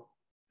general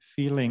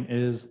feeling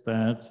is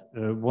that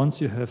once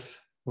you have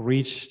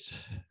reached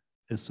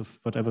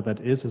whatever that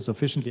is, a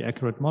sufficiently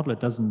accurate model,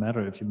 it doesn't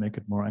matter if you make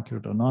it more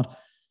accurate or not,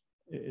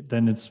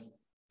 then it's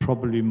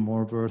probably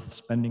more worth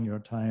spending your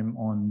time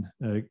on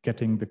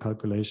getting the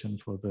calculation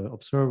for the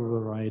observable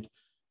right,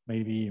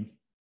 maybe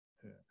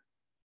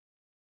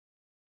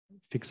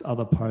fix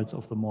other parts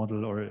of the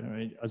model, or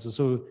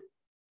so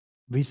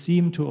we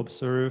seem to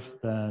observe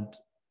that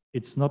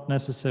it's not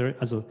necessary,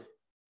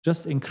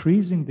 just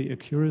increasing the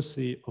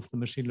accuracy of the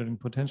machine learning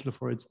potential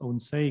for its own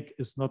sake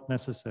is not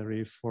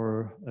necessary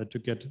to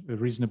get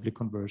reasonably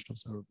converged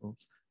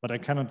observables. But I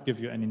cannot give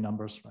you any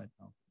numbers right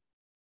now.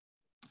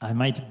 I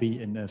might be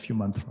in a few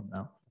months from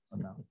now.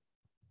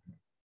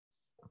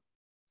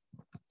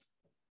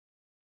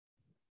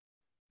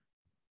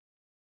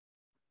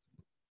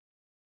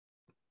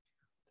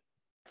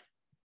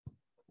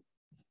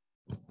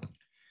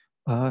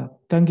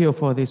 Thank you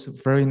for this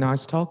very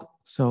nice talk.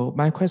 So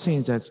my question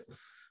is that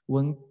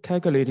when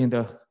calculating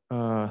the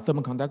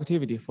thermal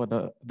conductivity for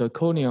the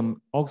zirconium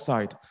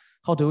oxide,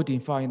 how do you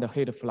define the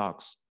heat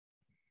flux?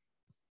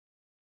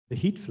 The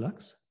heat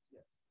flux?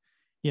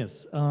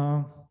 Yes.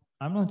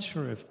 I'm not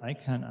sure if I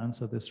can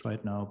answer this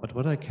right now, but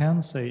what I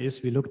can say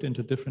is we looked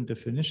into different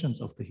definitions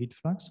of the heat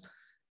flux,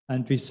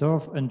 and we saw,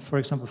 and for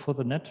example, for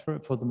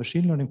the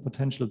machine learning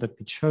potential that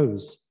we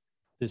chose,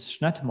 this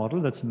SNET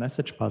model, that's a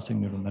message passing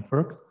neural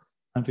network.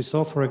 And we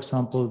saw, for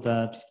example,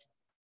 that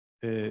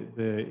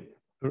the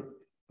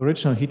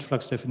original heat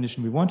flux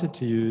definition we wanted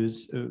to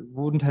use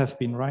wouldn't have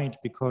been right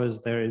because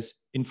there is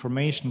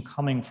information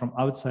coming from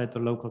outside the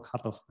local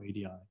cutoff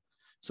radii.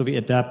 So we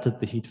adapted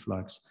the heat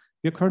flux.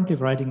 We're currently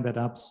writing that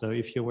up. So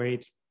if you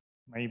wait,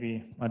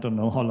 maybe, I don't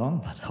know how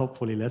long, but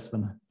hopefully less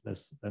than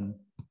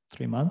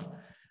 3 months,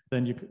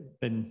 then you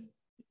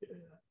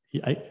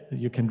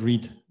can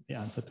read the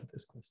answer to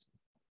this question.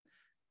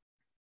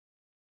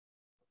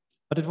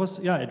 But it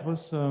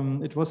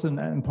was an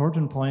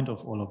important point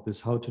of all of this,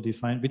 how to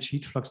define which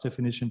heat flux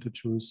definition to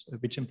choose,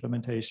 which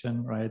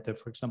implementation, right? There,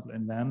 for example,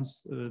 in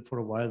LAMS, for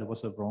a while there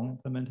was a wrong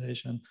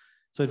implementation.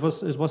 So it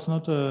was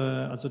not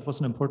it was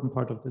an important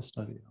part of this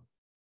study.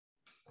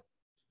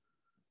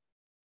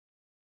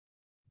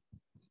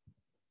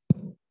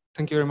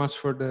 Thank you very much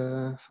for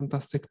the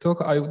fantastic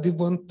talk. I did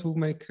want to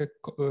make a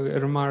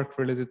remark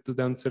related to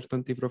the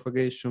uncertainty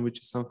propagation, which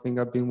is something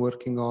I've been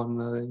working on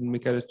in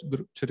Michele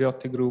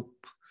Ceriotti group.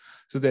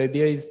 So the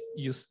idea is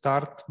you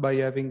start by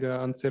having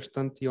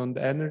uncertainty on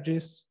the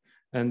energies,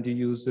 and you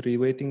use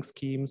reweighting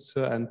schemes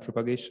and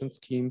propagation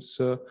schemes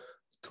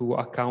to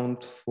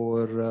account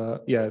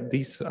for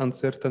this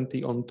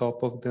uncertainty on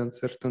top of the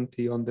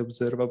uncertainty on the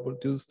observable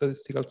due to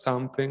statistical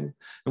sampling.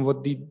 And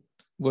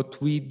what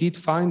we did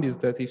find is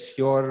that if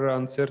your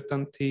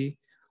uncertainty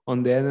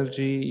on the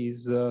energy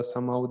is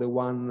somehow the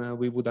one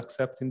we would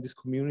accept in this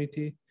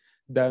community,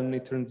 then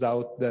it turns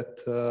out that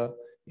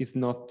it's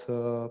not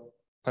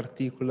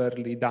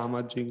particularly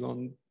damaging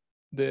on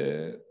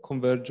the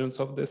convergence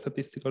of the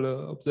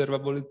statistical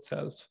observable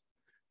itself.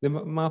 The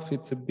math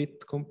is a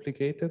bit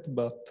complicated,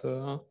 but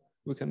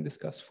we can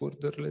discuss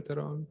further later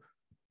on.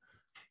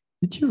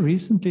 Did you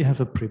recently have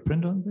a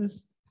preprint on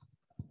this?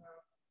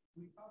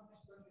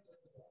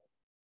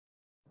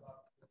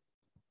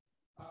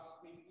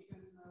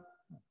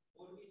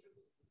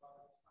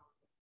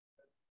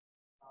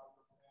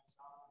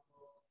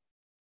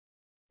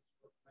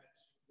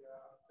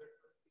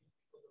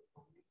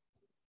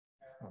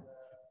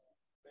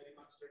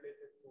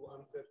 Related to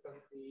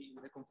uncertainty in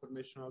the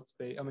conformational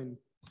space. I mean,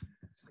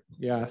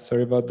 yeah,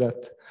 sorry about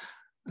that.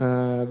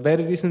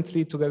 Very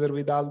recently, together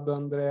with Aldo,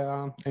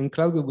 Andrea, and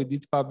Claudio, we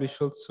did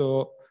publish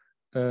also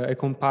a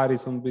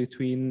comparison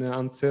between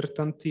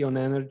uncertainty on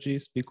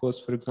energies, because,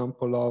 for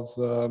example,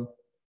 of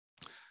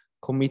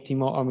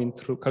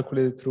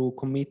calculated through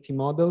committee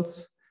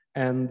models,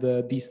 and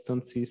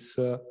distances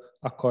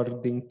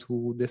according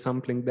to the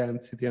sampling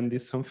density. And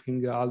this is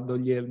something Aldo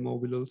Guglielmo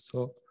will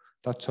also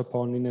touch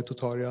upon in a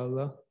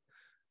tutorial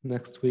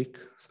next week.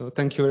 So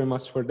thank you very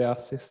much for the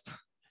assist.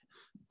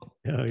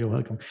 Yeah, you're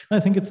welcome. I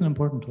think it's an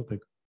important topic.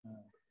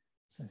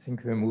 So I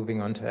think we're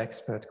moving on to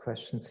expert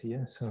questions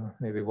here. So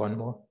maybe one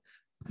more.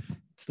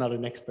 It's not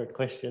an expert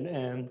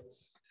question.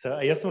 So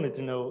I just wanted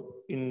to know,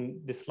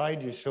 in the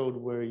slide you showed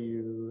where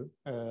you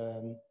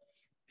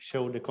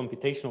showed the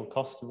computational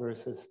cost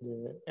versus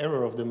the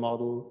error of the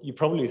model, you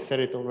probably said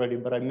it already,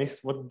 but I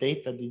missed what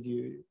data did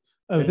you?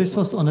 This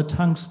was on a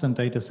tungsten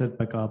data set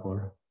by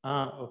Gabor.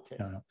 Ah, okay.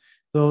 Yeah.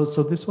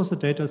 So this was a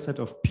data set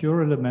of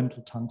pure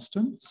elemental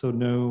tungsten.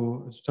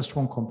 So it's just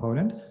one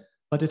component,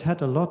 but it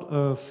had a lot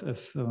of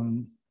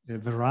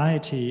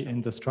variety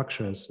in the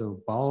structures.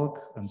 So bulk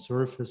and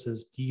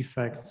surfaces,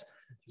 defects.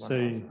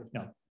 So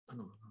yeah.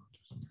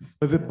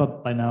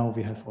 But by now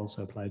we have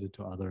also applied it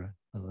to other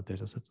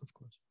data sets, of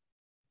course.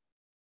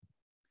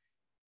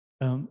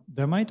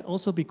 There might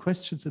also be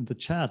questions in the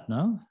chat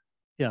now.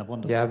 Yeah,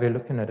 wonderful. Yeah, we're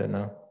looking at it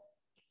now.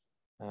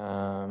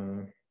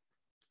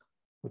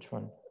 Which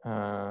one?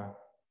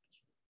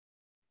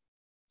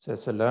 So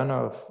as a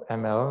learner of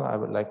ML, I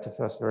would like to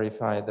first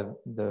verify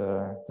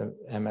the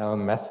ML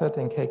method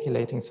in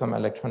calculating some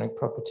electronic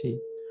property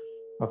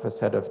of a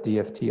set of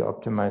DFT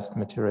optimized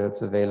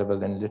materials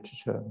available in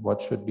literature.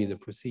 What should be the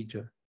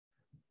procedure?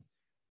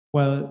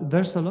 Well,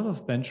 there's a lot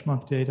of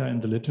benchmark data in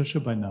the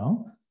literature by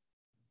now,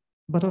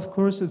 but of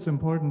course it's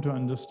important to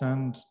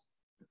understand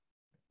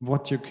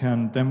what you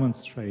can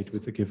demonstrate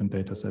with a given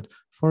data set.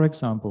 For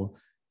example,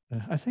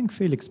 I think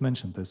Felix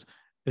mentioned this.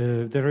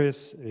 There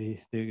is the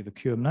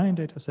QM9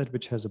 dataset,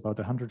 which has about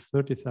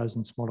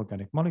 130,000 small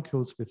organic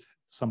molecules with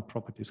some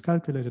properties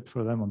calculated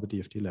for them on the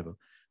DFT level.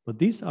 But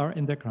these are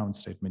in their ground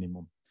state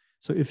minimum.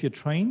 So if you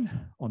train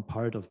on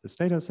part of this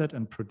dataset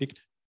and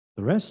predict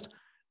the rest,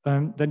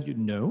 then you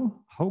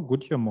know how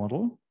good your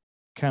model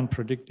can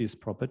predict these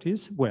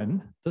properties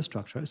when the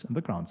structure is in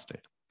the ground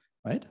state,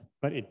 right?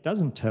 But it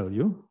doesn't tell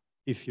you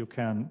if you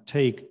can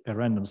take a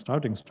random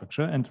starting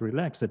structure and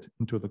relax it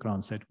into the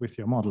ground state with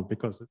your model,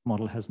 because the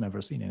model has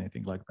never seen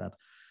anything like that.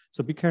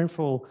 So be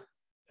careful,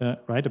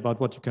 right,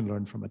 about what you can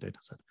learn from a data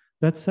set.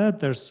 That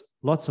said, there's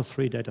lots of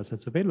free data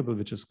sets available,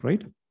 which is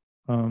great.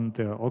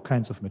 There are all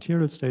kinds of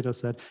materials data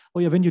set. Oh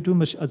yeah, when you do,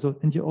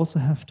 and you also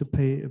have to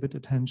pay a bit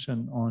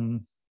attention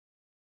on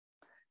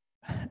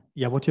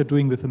what you're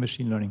doing with the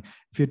machine learning.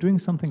 If you're doing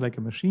something like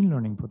a machine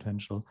learning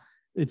potential,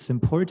 it's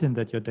important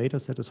that your data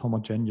set is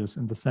homogeneous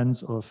in the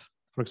sense of,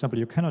 for example,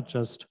 you cannot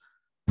just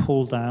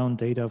pull down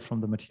data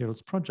from the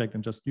materials project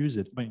and just use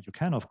it. I mean, you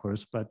can, of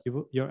course, but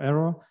your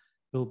error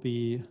will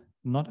be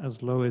not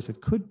as low as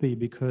it could be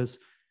because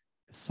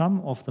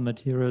some of the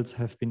materials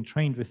have been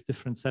trained with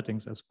different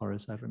settings, as far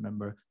as I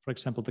remember. For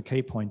example, the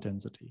K-point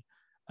density.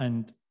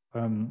 And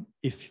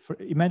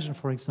imagine,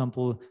 for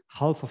example,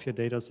 half of your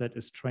data set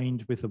is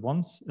trained with the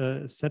one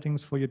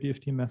settings for your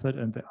DFT method,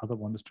 and the other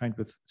one is trained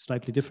with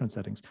slightly different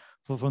settings.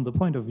 So from the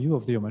point of view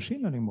of your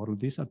machine learning model,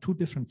 these are two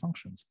different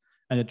functions.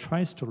 And it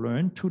tries to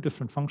learn two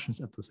different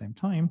functions at the same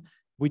time,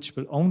 which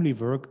will only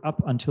work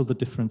up until the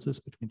differences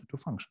between the two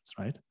functions,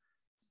 right?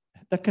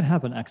 That can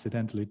happen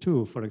accidentally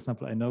too. For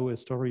example, I know a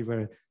story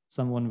where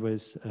someone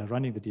was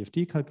running the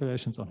DFT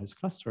calculations on his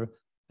cluster,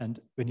 and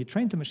when he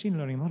trained the machine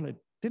learning model, it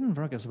didn't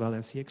work as well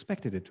as he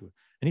expected it to.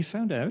 And he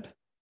found out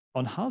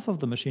on half of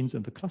the machines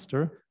in the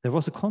cluster, there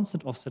was a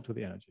constant offset to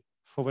the energy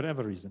for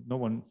whatever reason. No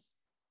one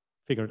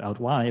figured out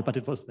why, but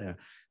it was there,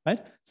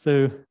 right?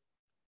 So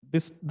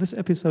this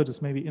episode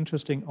is maybe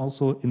interesting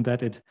also in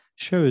that it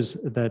shows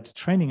that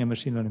training a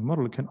machine learning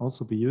model can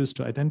also be used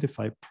to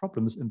identify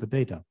problems in the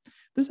data.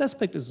 This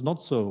aspect is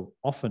not so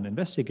often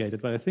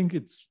investigated, but I think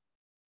it's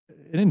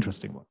an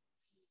interesting one.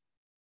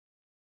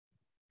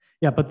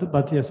 Yeah,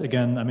 but yes,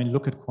 again, I mean,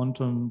 look at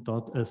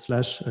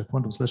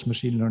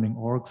quantum/machine learning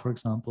org, for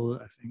example,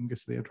 I think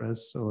is the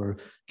address, or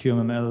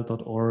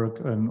qmml.org,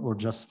 or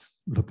just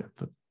look at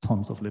the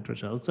tons of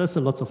literature. There's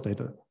lots of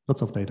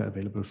data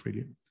available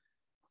freely.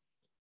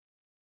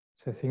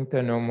 So I think there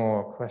are no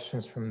more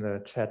questions from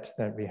the chat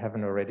that we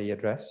haven't already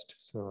addressed.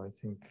 So I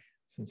think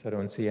since I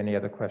don't see any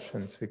other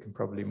questions, we can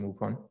probably move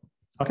on.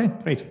 Okay,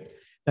 great.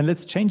 Then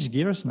let's change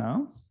gears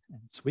now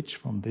and switch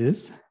from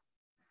this.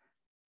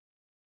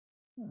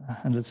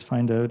 And let's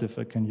find out if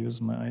I can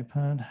use my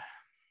iPad.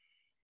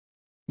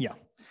 Yeah,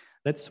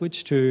 let's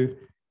switch to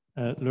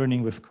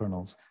learning with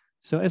kernels.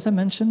 So as I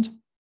mentioned,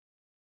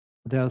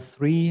 there are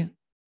three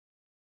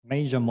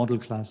major model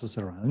classes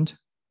around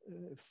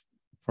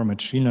for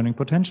machine learning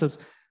potentials,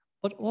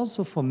 but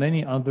also for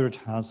many other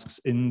tasks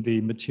in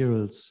the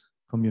materials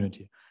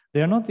community.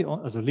 They are not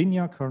as a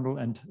linear kernel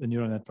and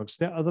neural networks.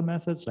 There are other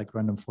methods like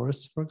random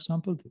forests, for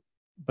example,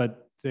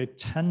 but they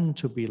tend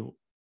to be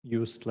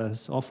used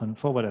less often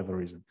for whatever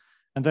reason.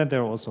 And then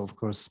there are also, of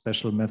course,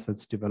 special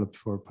methods developed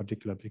for a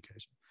particular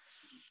application.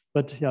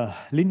 But yeah,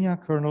 linear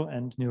kernel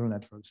and neural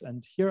networks.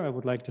 And here I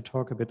would like to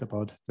talk a bit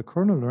about the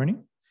kernel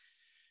learning.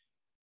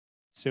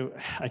 So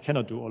I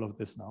cannot do all of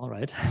this now,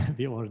 right?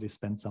 We already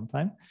spent some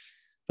time.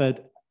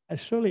 But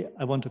surely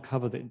I want to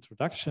cover the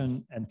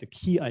introduction and the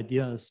key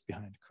ideas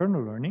behind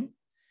kernel learning.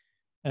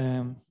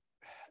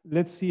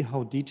 Let's see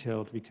how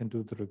detailed we can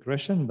do the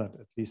regression, but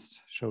at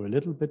least show a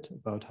little bit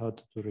about how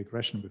to do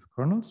regression with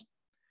kernels.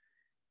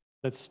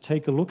 Let's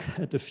take a look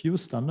at a few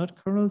standard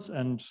kernels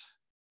and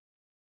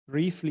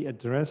briefly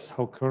address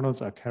how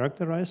kernels are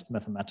characterized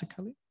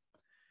mathematically.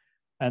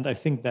 And I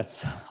think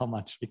that's how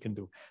much we can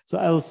do. So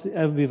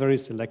I'll be very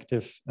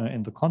selective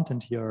in the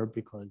content here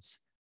because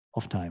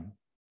of time.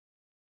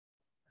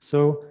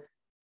 So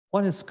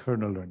what is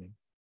kernel learning?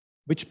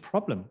 Which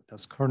problem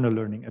does kernel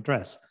learning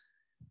address?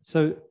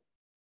 So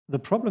the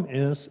problem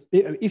is,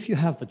 if you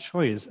have the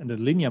choice and a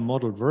linear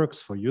model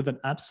works for you, then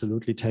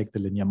absolutely take the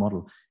linear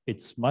model.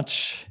 It's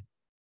much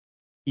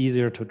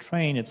easier to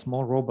train, it's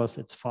more robust,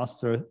 it's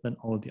faster than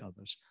all the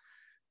others.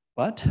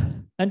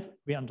 And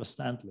we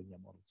understand linear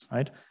models,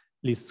 right?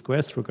 Least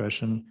squares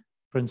regression,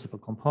 principal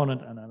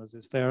component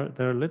analysis. There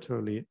are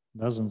literally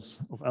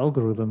dozens of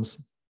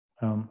algorithms,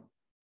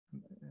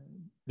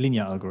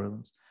 linear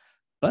algorithms.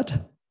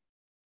 But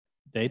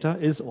data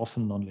is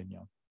often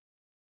nonlinear.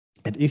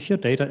 And if your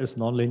data is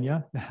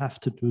nonlinear, you have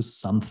to do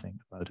something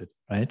about it,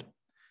 right?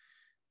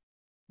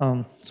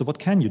 So what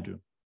can you do?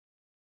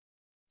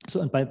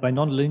 So and by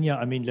nonlinear,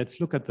 I mean,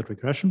 let's look at the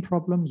regression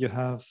problem. You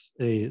have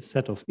a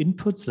set of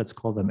inputs, let's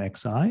call them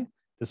xi.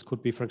 This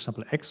could be, for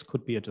example, x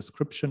could be a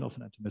description of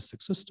an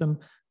atomistic system.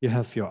 You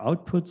have your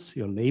outputs,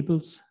 your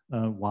labels,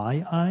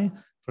 yi,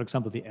 for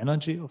example, the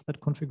energy of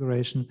that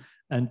configuration,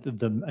 and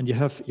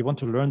you want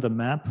to learn the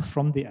map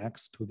from the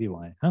x to the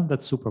y.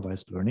 That's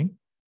supervised learning.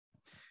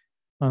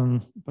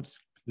 But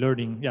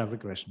learning, yeah,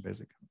 regression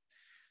basically.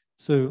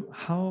 So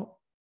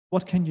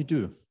what can you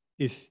do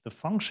if the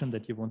function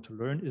that you want to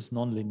learn is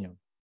nonlinear?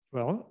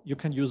 Well, you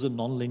can use a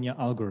nonlinear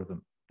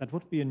algorithm. That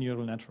would be a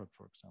neural network,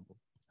 for example.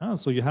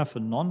 So you have a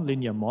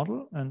nonlinear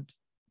model and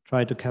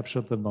try to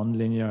capture the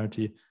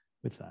nonlinearity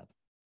with that.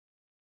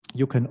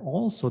 You can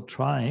also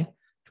try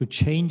to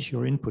change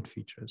your input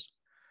features.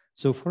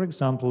 So for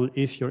example,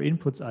 if your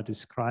inputs are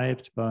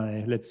described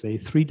by, let's say,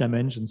 3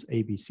 dimensions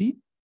ABC,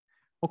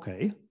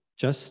 okay,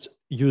 just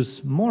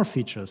use more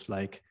features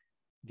like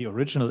the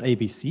original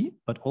ABC,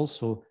 but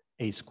also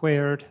A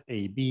squared,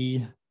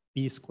 AB,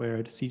 B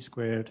squared, C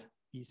squared,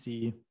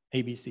 BC,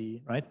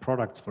 ABC, right?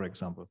 Products, for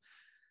example.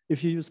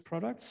 If you use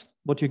products,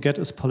 what you get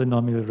is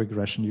polynomial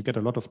regression. You get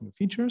a lot of new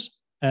features.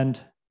 And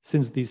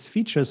since these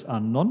features are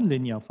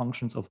nonlinear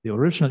functions of the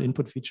original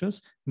input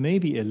features,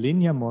 maybe a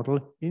linear model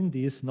in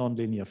these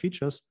nonlinear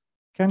features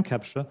can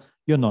capture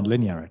your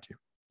nonlinearity.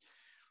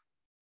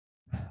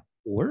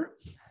 Or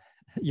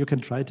you can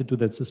try to do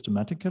that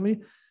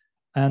systematically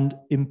and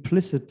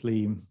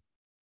implicitly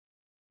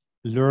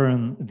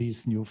learn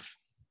these new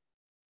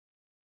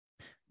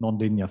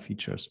nonlinear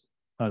features.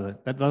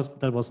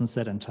 That wasn't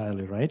said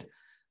entirely, right?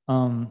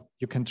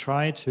 You can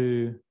try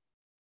to,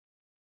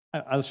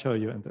 I'll show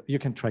you, you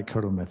can try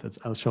kernel methods.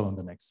 I'll show on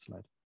the next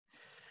slide.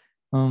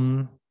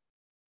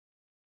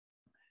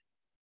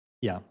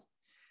 Yeah,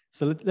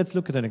 so let's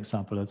look at an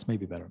example that's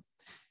maybe better.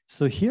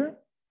 So here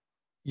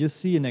you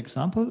see an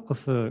example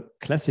of a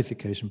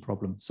classification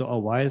problem. So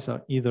our Ys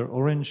are either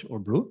orange or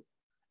blue,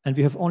 and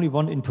we have only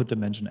one input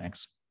dimension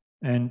X.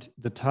 And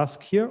the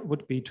task here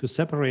would be to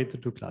separate the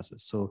two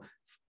classes. So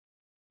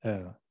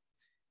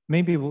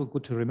maybe we're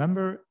good to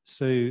remember.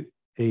 So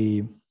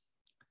if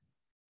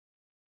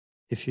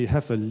you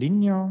have a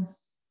linear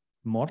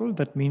model,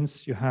 that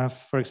means you have,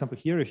 for example,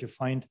 here, if you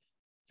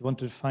want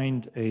to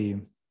find a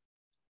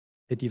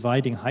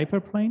dividing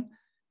hyperplane.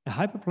 A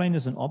hyperplane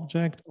is an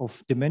object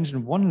of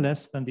dimension 1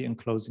 less than the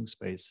enclosing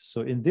space.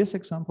 So in this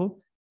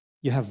example,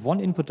 you have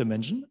one input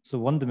dimension. So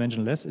 1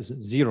 dimension less is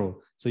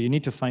 0. So you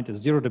need to find a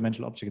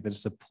 0-dimensional object that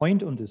is a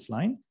point on this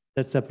line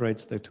that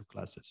separates the two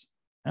classes.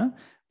 Yeah?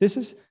 This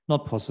is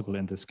not possible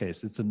in this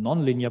case. It's a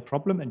non-linear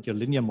problem and your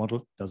linear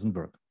model doesn't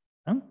work.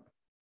 Yeah?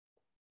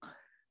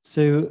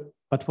 So,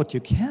 but what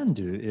you can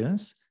do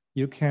is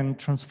you can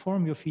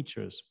transform your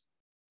features.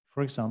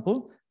 For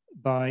example,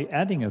 by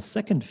adding a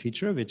second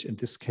feature, which in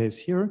this case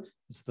here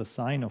is the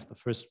sign of the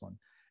first one.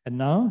 And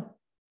now,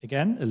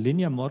 again, a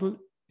linear model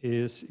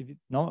is,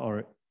 now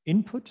our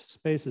input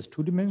space is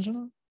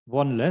 2-dimensional,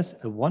 1 less,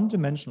 a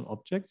 1-dimensional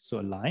object,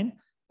 so a line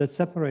that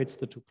separates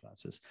the two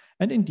classes.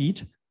 And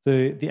indeed,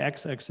 the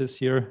x-axis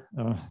here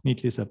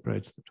neatly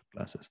separates the two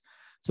classes.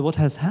 So what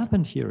has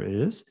happened here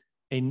is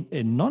a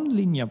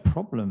non-linear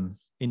problem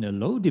in a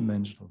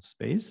low-dimensional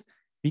space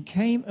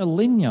became a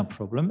linear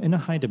problem in a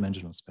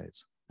high-dimensional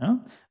space.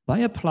 By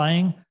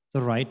applying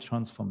the right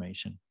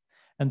transformation.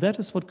 And that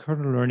is what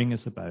kernel learning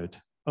is about,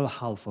 or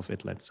half of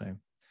it, let's say.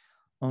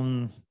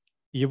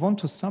 You want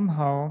to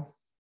somehow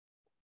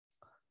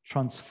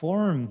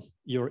transform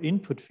your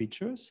input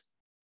features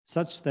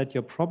such that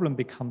your problem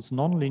becomes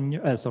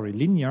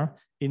linear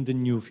in the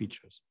new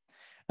features.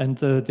 And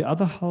the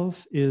other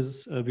half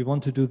is we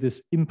want to do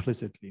this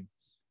implicitly.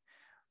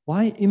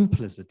 Why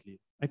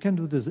implicitly? I can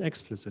do this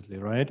explicitly,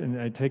 right? And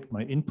I take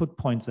my input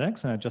points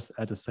X and I just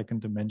add a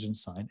second dimension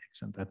sign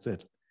X and that's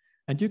it.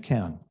 And you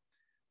can.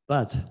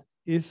 But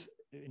if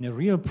in a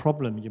real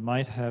problem, you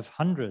might have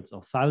hundreds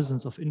or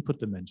thousands of input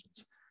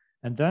dimensions.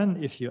 And then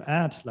if you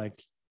add like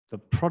the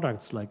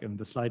products like in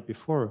the slide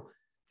before,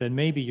 then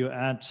maybe you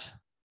add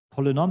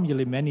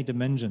polynomially many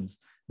dimensions.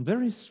 And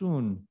very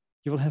soon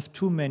you will have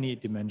too many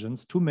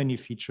dimensions, too many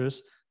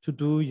features to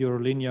do your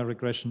linear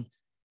regression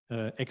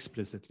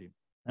explicitly.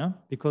 Yeah?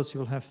 Because you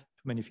will have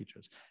too many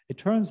features. It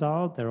turns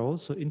out there are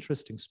also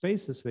interesting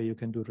spaces where you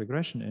can do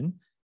regression in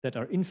that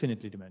are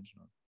infinitely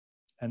dimensional.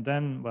 And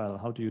then, well,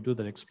 how do you do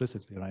that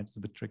explicitly, right? It's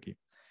a bit tricky.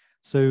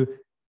 So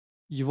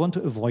you want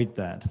to avoid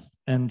that.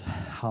 And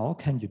how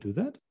can you do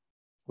that?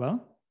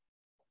 Well,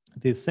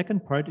 the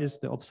second part is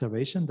the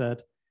observation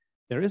that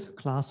there is a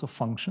class of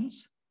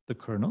functions, the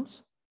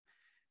kernels,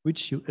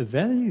 which you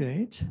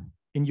evaluate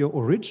in your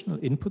original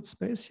input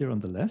space here on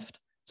the left.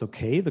 So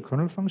K, the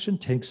kernel function,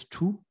 takes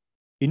 2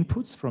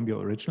 inputs from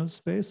your original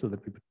space, so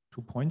that we put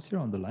 2 points here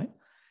on the line,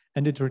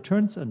 and it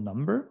returns a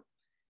number.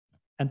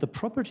 And the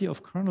property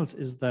of kernels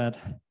is that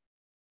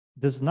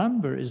this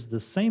number is the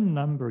same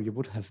number you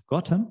would have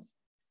gotten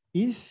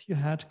if you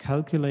had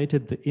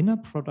calculated the inner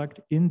product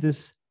in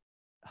this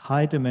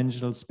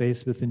high-dimensional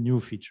space with the new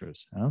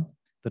features,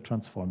 the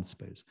transformed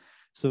space.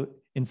 So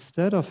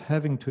instead of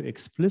having to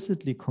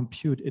explicitly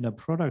compute inner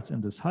products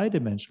in this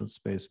high-dimensional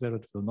space where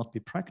it will not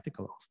be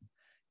practical often,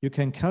 you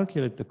can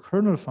calculate the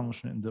kernel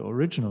function in the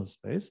original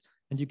space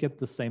and you get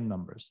the same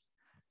numbers.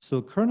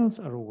 So kernels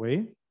are a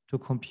way to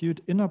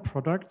compute inner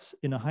products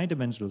in a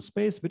high-dimensional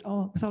space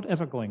without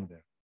ever going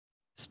there,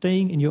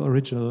 staying in your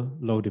original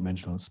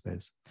low-dimensional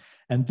space.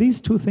 And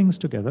these two things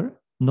together,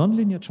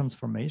 nonlinear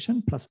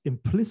transformation plus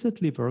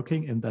implicitly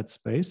working in that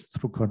space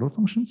through kernel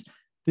functions,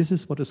 this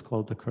is what is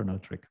called the kernel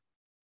trick.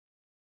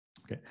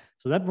 Okay,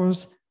 so that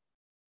was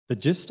the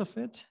gist of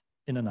it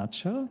in a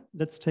nutshell.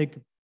 Let's take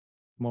a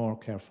more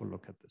careful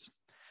look at this.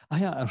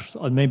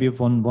 Maybe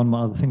one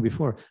more other thing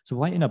before. So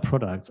why inner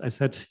products? I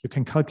said you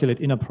can calculate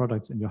inner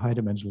products in your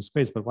high-dimensional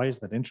space, but why is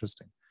that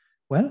interesting?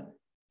 Well,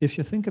 if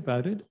you think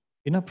about it,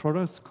 inner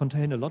products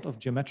contain a lot of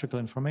geometrical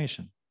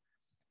information.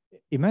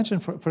 Imagine,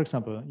 for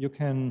example, you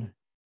can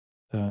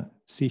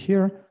see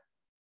here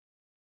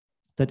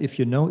that if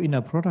you know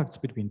inner products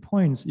between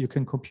points, you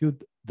can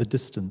compute the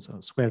distance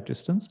or square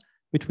distance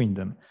between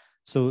them.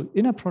 So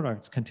inner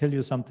products can tell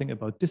you something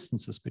about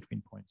distances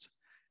between points.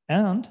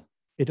 And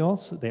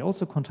they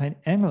also contain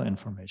angle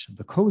information.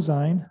 The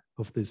cosine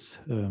of this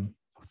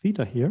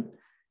theta here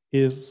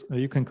is,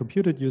 you can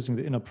compute it using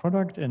the inner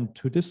product and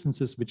 2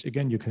 distances, which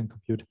again, you can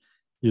compute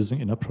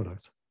using inner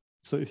products.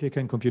 So if you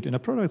can compute inner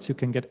products, you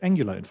can get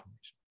angular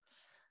information.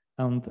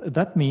 And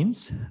that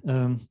means,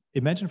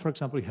 imagine, for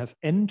example, you have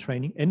n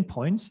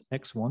points,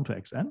 x1 to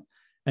xn,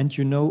 and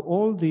you know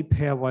all the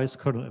pairwise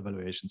kernel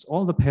evaluations,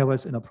 all the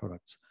pairwise inner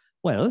products.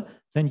 Well,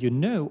 then you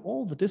know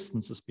all the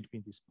distances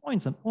between these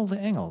points and all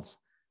the angles,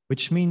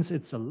 which means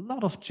it's a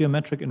lot of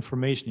geometric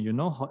information. You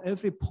know how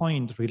every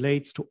point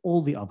relates to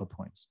all the other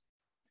points.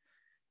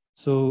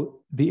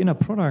 So the inner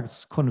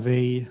products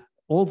convey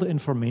all the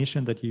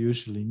information that you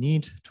usually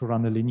need to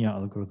run a linear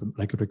algorithm,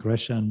 like a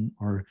regression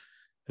or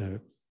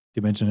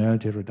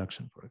dimensionality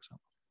reduction, for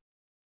example.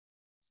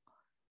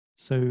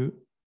 So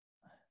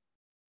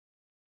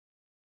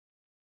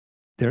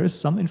there is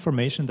some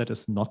information that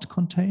is not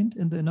contained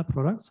in the inner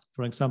products.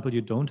 For example,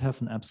 you don't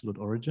have an absolute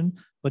origin,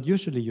 but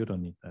usually you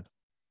don't need that.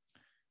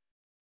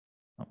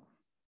 Oh.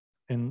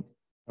 And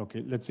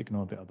okay, let's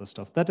ignore the other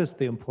stuff. That is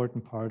the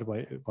important part,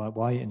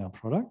 why inner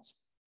products.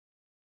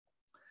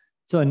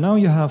 So and now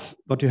you have,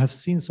 what you have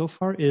seen so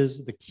far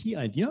is the key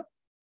idea.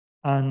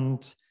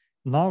 And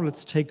now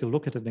let's take a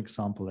look at an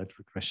example at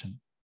regression.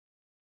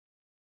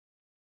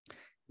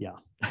 Yeah,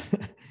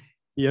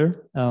 here,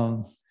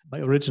 my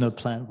original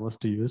plan was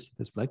to use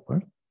this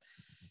blackboard,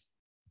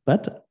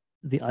 but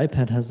the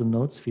iPad has a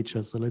notes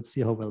feature, so let's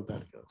see how well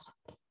that goes.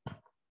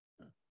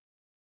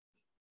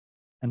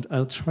 And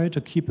I'll try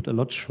to keep it a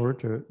lot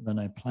shorter than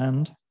I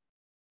planned.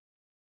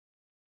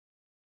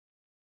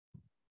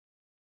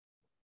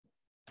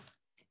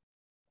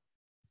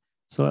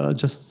 So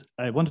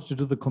I wanted to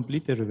do the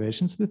complete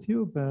derivations with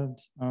you, but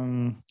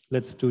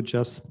let's do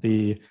just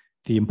the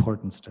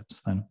important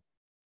steps then.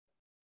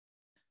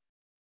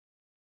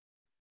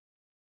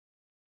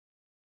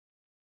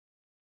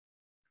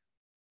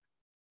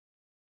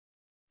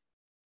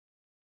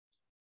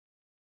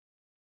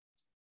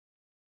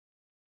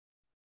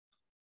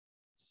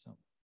 So,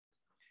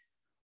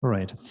 all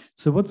right.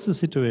 So what's the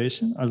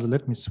situation? Also,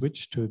 let me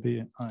switch to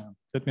the,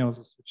 let me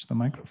also switch the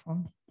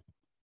microphone.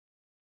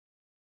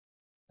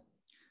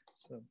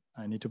 So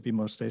I need to be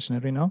more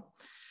stationary now.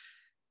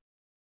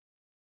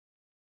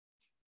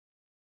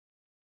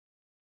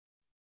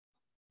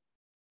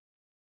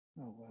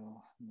 Oh,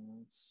 well, no,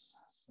 it's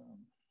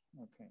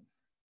okay.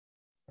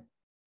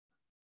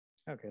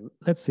 Okay,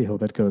 let's see how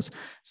that goes.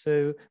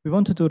 So we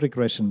want to do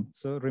regression.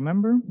 So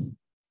remember,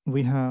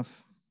 we have,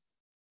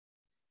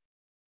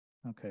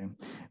 okay,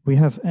 we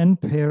have n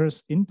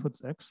pairs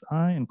inputs xi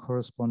and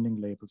corresponding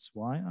labels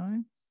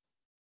yi.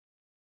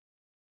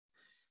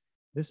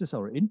 This is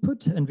our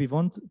input, and we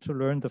want to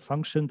learn the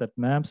function that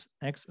maps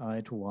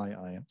xi to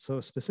yi. So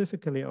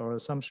specifically, our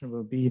assumption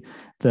will be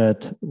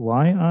that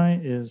yi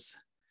is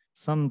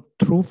some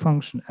true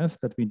function f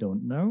that we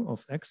don't know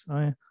of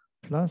xi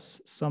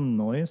plus some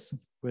noise,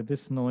 where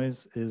this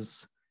noise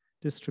is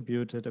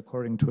distributed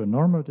according to a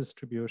normal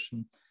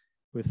distribution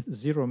with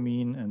zero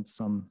mean and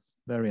some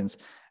variance.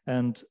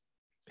 And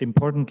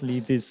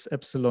importantly, this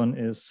epsilon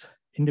is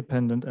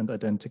independent and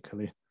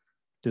identically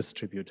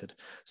distributed.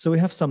 So we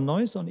have some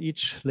noise on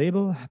each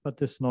label, but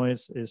this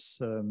noise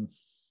is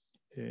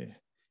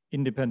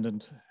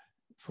independent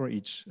for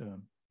each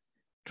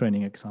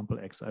training example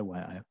xi,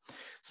 yi.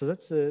 So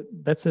that's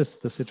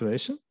the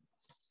situation.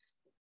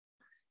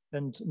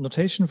 And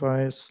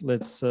notation-wise,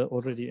 let's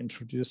already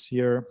introduce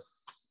here.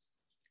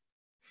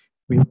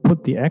 We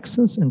put the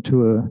x's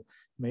into a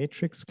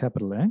matrix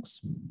capital X.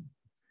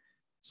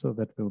 So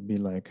that will be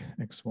like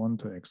x1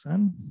 to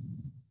xn.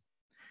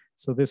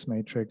 So this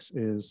matrix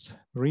is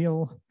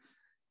real.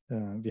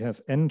 We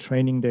have n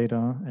training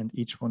data, and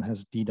each one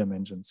has d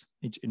dimensions,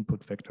 each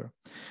input vector.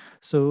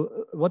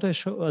 So what I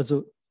show,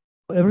 also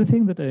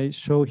everything that I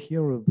show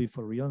here will be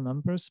for real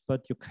numbers,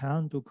 but you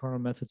can do kernel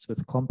methods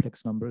with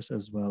complex numbers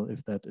as well,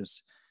 if that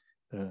is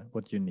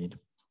what you need.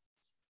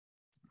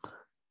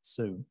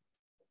 So,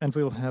 and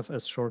we'll have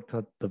as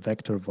shortcut the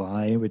vector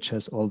y, which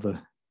has all the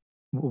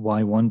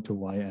y1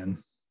 to yn.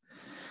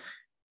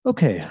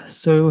 Okay,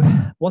 so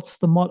what's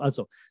the model?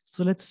 Also,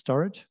 so let's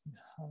start.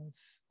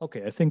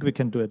 Okay, I think we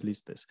can do at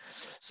least this.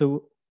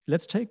 So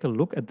let's take a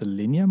look at the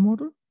linear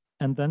model,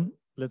 and then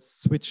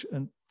let's switch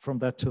from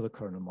that to the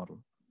kernel model.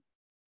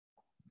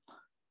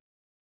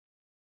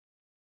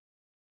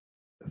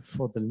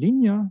 For the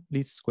linear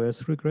least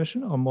squares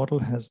regression, our model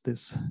has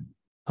this,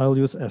 I'll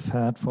use f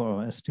hat for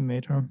our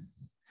estimator.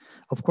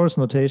 Of course,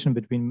 notation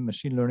between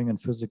machine learning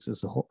and physics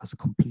is a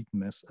complete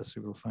mess, as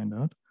you will find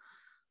out.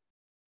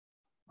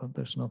 But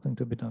there's nothing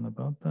to be done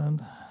about that.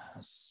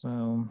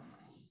 So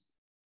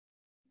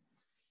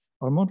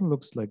our model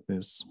looks like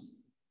this.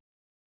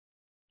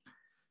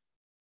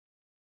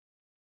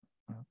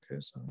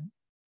 Okay, sorry.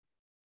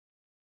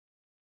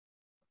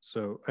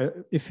 So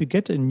if we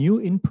get a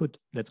new input,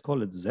 let's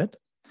call it Z,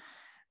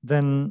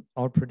 then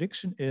our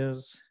prediction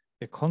is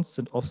a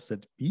constant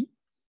offset B.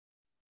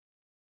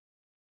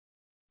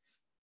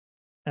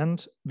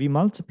 And we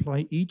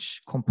multiply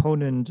each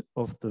component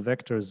of the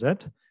vector Z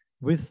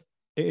with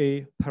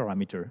a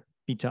parameter,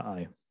 beta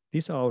I.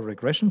 These are our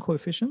regression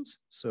coefficients.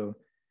 So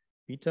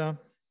beta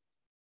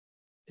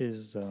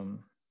is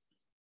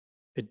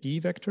a D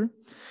vector.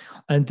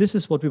 And this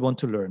is what we want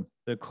to learn,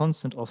 the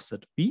constant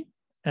offset B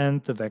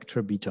and the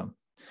vector beta.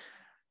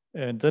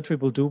 And that we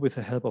will do with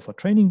the help of our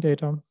training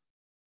data.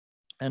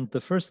 And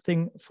the first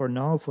thing for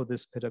now, for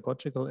this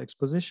pedagogical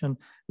exposition,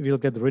 we'll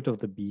get rid of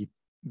the B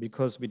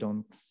because we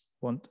don't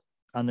want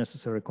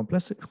unnecessary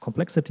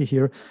complexity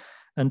here.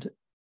 And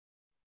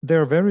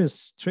there are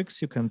various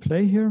tricks you can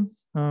play here.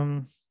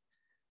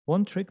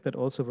 One trick that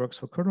also works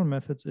for kernel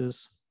methods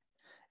is,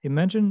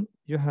 imagine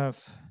you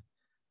have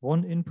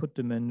one input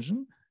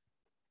dimension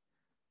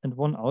and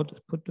one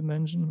output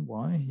dimension,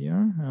 y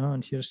here,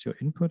 and here's your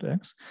input,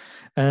 x.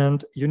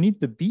 And you need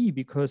the b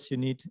because you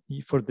need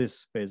for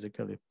this,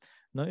 basically.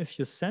 Now, if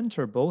you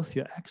center both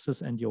your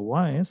x's and your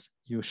y's,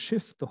 you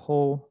shift the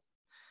whole,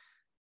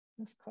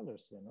 I have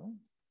colors here, no?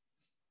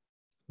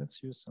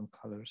 Let's use some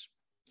colors.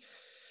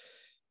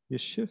 You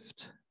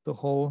shift the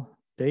whole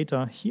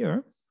data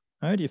here,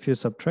 right? If you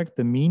subtract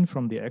the mean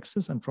from the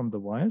x's and from the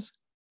y's,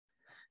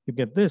 you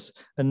get this.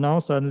 And now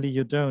suddenly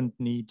you don't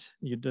need,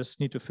 you just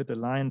need to fit a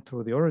line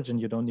through the origin.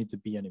 You don't need the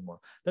b anymore.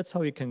 That's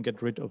how you can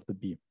get rid of the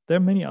b. There are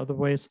many other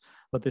ways,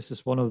 but this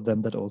is one of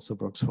them that also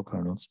works for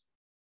kernels.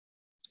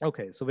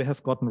 Okay, so we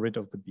have gotten rid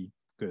of the b.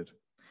 Good.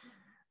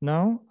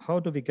 Now, how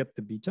do we get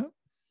the beta?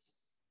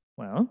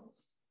 Well,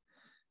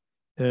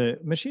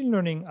 machine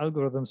learning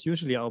algorithms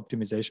usually are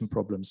optimization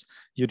problems.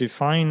 You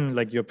define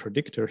like your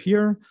predictor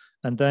here,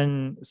 and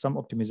then some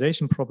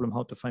optimization problem,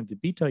 how to find the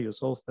beta. You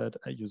solve that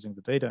using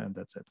the data, and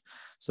that's it.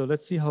 So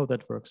let's see how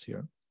that works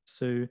here.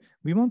 So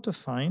we want to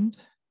find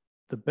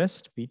the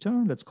best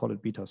beta, let's call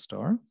it beta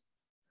star,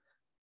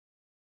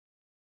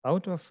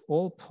 out of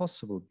all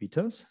possible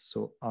betas.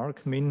 So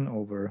argmin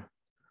over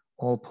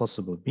all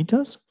possible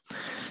betas.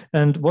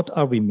 And what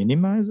are we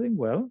minimizing?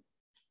 Well,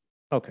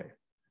 okay.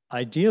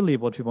 Ideally,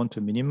 what we want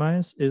to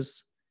minimize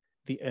is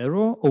the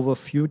error over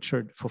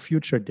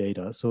future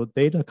data. So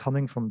data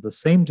coming from the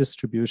same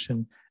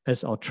distribution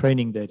as our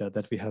training data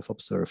that we have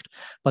observed.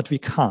 But we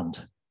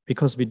can't,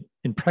 because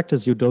in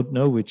practice, you don't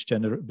know which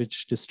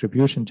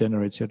distribution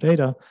generates your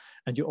data,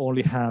 and you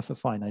only have a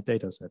finite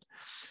data set.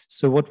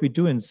 So what we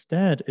do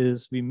instead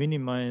is we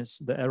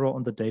minimize the error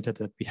on the data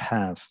that we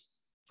have,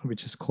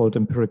 which is called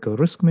empirical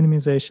risk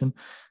minimization.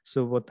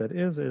 So what that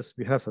is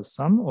we have a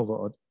sum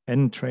over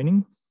n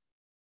training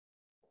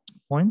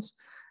points,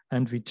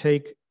 and we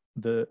take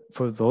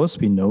for those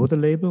we know the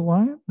label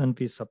y, and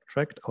we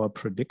subtract our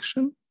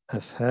prediction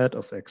f hat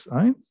of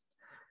xi,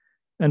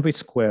 and we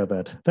square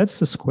that. That's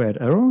the squared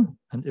error.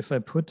 And if I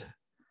put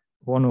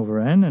 1 over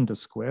n and the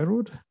square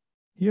root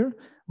here,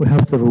 we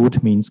have the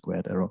root mean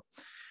squared error.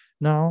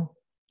 Now,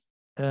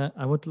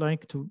 I would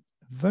like to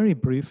very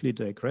briefly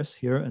digress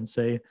here and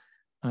say,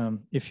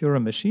 if you're a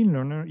machine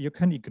learner, you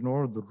can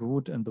ignore the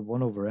root and the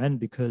 1 over n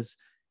because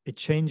it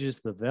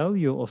changes the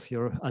value of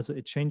your,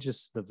 it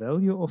changes the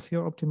value of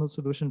your optimal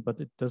solution, but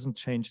it doesn't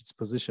change its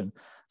position.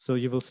 So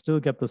you will still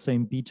get the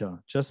same beta.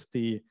 Just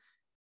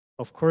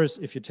of course,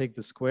 if you take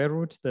the square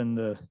root, then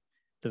the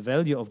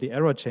value of the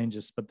error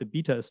changes, but the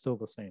beta is still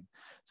the same.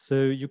 So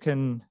you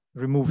can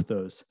remove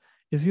those.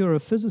 If you're a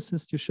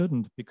physicist, you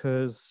shouldn't,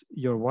 because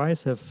your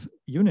y's have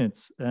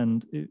units,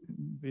 and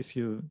if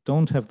you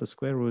don't have the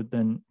square root,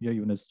 then your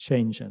units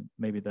change, and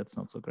maybe that's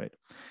not so great.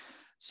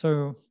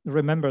 So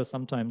remember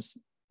sometimes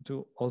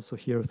to also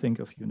here think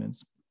of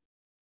units.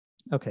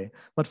 Okay,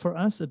 but for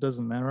us, it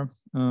doesn't matter.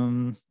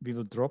 We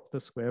will drop the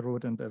square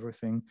root and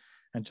everything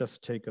and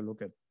just take a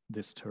look at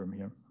this term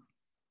here.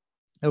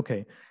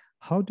 Okay,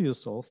 how do you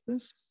solve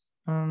this?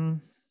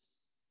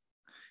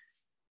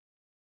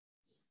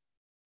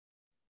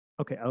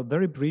 Okay, I'll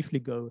very briefly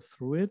go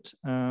through it,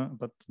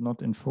 but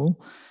not in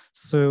full.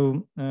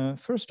 So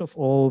first of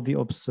all, we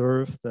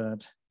observe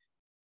that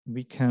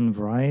we can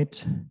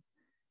write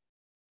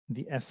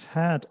the f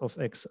hat of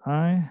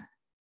xi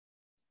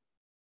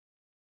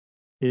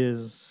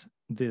is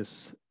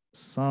this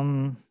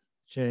sum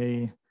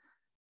j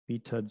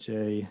beta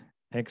j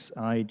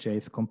xi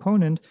jth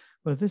component,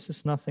 well, this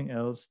is nothing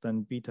else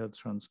than beta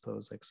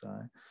transpose xi,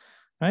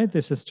 right?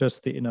 This is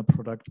just the inner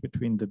product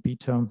between the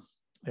beta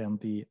and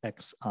the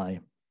xi.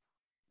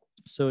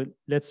 So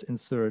let's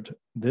insert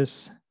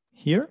this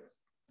here.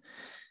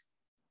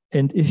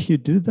 And if you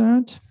do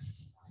that,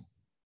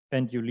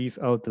 and you leave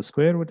out the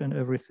square root and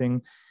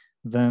everything,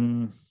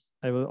 then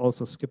I will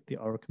also skip the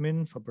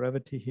argmin for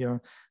brevity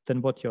here.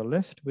 Then what you're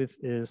left with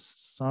is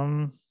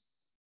sum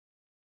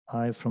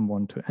I from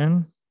 1 to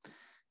n,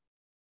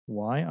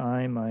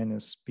 yi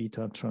minus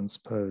beta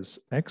transpose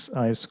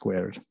xi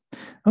squared.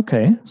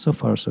 Okay, so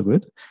far so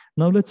good.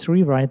 Now let's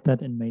rewrite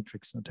that in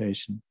matrix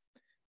notation.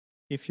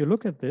 If you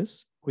look at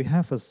this, we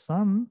have a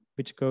sum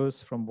which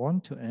goes from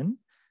 1 to n,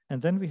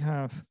 and then we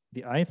have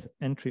the ith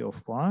entry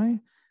of y,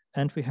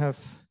 and we have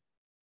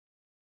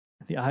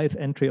the ith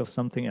entry of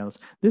something else.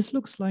 This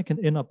looks like an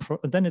inner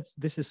product, then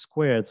this is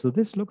squared. So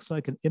this looks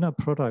like an inner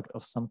product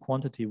of some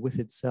quantity with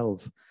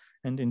itself.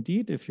 And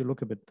indeed, if you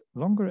look a bit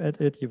longer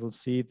at it, you will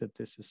see that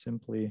this is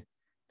simply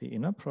the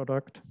inner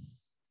product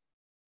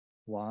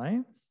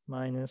y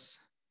minus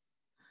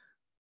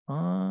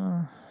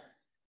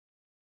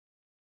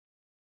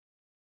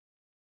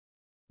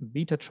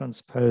beta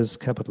transpose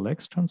capital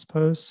X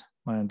transpose.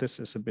 And this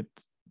is a bit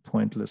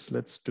pointless.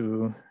 Let's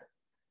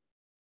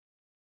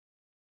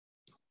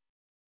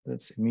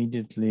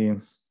immediately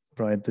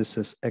write this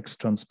as X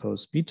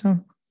transpose beta.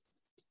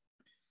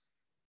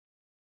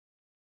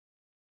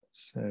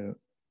 So,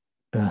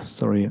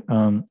 sorry,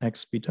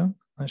 X beta,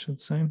 I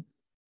should say.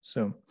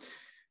 So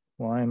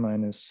Y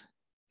minus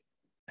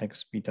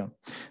X beta.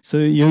 So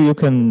you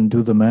can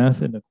do the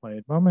math in a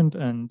quiet moment,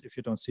 and if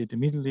you don't see it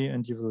immediately,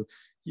 and you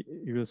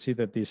will see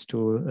that these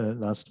two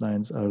last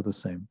lines are the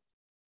same.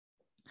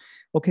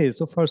 Okay,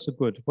 so far so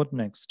good. What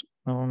next?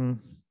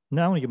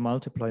 Now you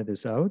multiply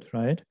this out,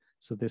 right?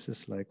 So this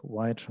is like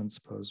Y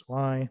transpose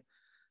Y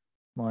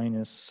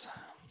minus,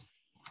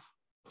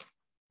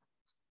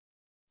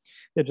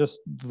 yeah,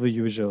 just the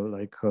usual,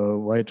 like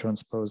Y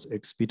transpose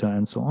X beta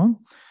and so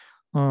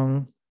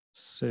on.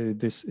 So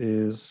this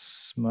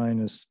is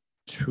minus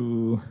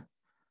 2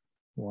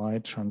 Y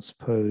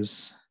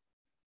transpose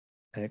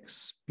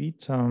X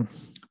beta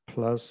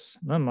plus,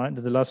 no,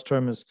 the last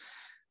term is,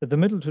 the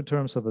middle two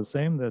terms are the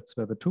same. That's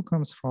where the 2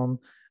 comes from.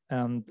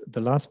 And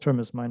the last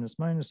term is minus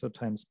minus or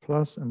times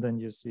plus. And then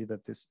you see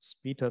that this is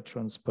beta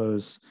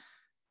transpose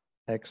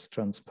X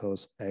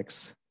transpose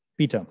X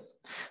beta.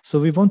 So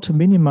we want to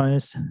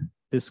minimize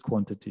this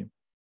quantity.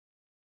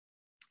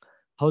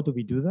 How do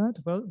we do that?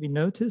 Well, we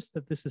notice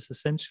that this is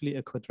essentially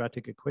a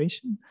quadratic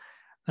equation.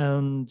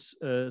 And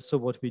so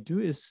what we do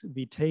is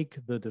we take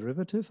the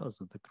derivative,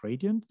 also the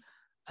gradient,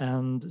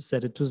 and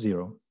set it to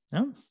 0.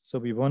 Yeah? So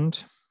we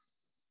want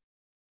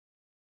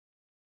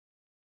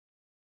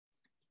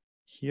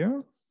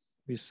here,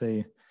 we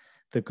say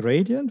the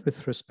gradient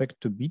with respect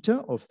to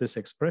beta of this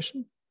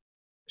expression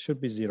should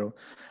be 0.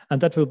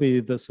 And that will be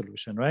the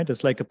solution, right?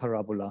 It's like a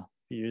parabola.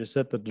 You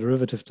set the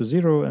derivative to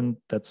 0, and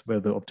that's where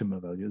the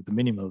optimal value, the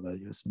minimal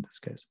value is in this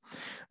case.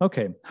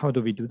 Okay, how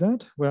do we do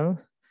that? Well,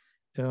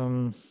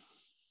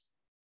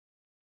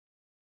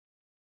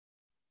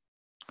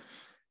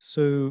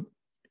 so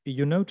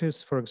you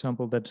notice, for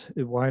example, that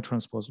Y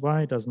transpose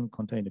Y doesn't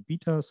contain a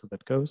beta, so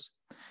that goes.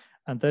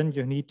 And then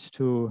you need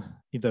to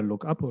either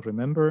look up or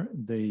remember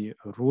the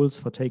rules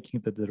for taking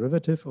the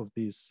derivative of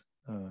these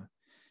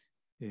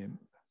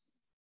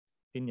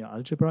linear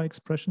algebra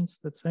expressions,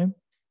 let's say.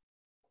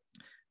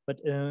 But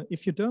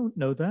if you don't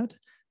know that,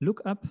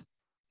 look up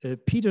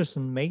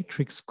Peterson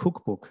Matrix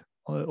Cookbook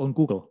on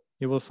Google.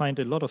 You will find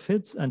a lot of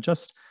hits, and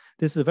just,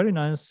 this is a very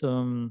nice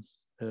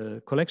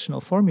collection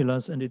of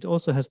formulas, and it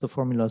also has the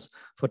formulas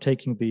for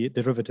taking the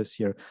derivatives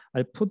here.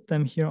 I put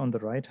them here on the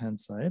right-hand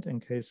side in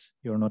case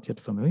you're not yet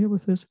familiar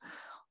with this.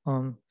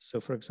 So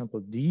for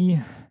example, D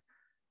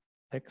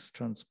X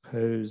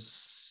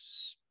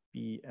transpose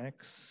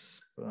BX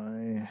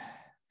by,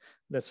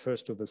 let's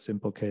first do the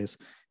simple case,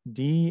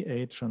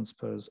 dA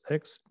transpose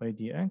X by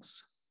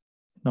dx.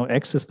 Now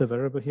X is the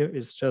variable here,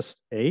 is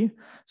just A.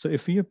 So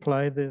if we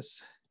apply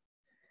this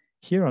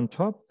here on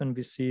top, then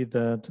we see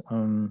that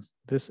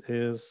this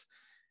is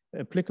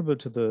applicable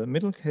to the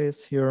middle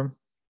case here.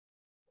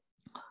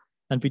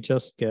 And we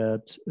just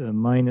get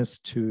minus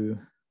 2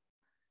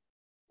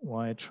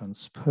 Y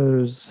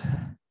transpose.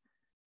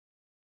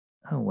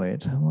 Oh,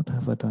 wait, what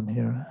have I done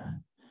here?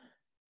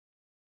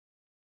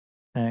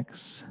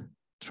 X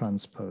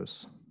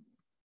transpose.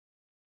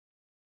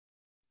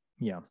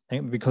 Yeah,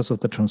 because of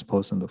the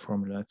transpose in the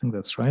formula, I think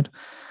that's right.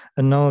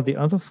 And now the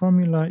other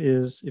formula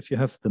is, if you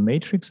have the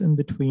matrix in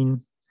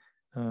between,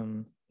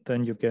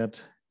 then you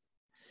get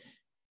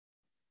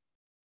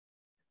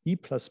B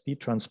plus B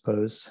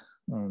transpose,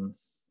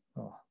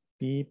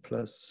 B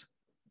plus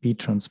B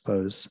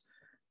transpose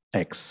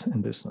X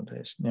in this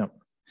notation. Yeah.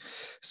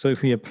 So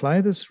if we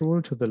apply this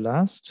rule to the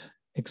last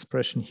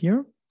expression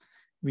here,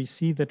 we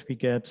see that we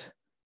get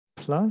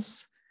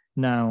plus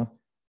now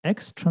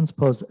X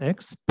transpose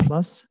X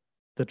plus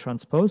the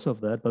transpose of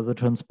that, but the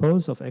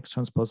transpose of X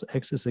transpose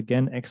X is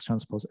again X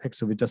transpose X.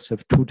 So we just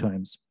have 2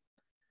 times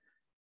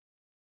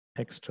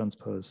X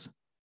transpose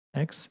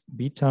X,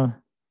 beta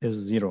is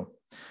 0.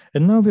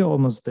 And now we're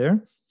almost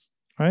there,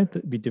 right?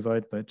 We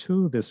divide by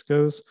 2, this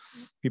goes.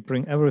 We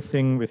bring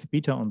everything with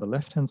beta on the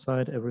left-hand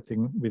side,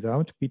 everything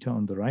without beta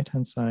on the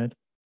right-hand side.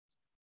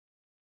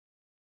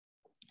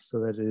 So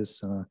that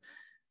is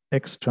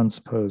X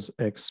transpose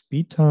X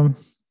beta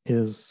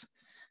is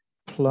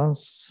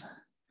plus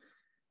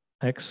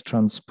X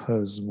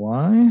transpose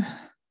Y.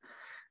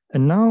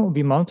 And now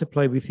we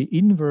multiply with the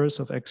inverse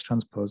of X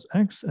transpose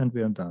X, and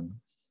we are done.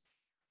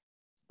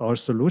 Our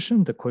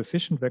solution, the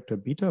coefficient vector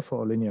beta for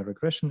our linear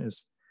regression,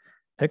 is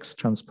X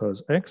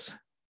transpose X,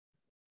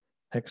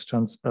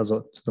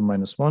 also to the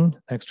minus 1,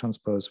 X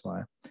transpose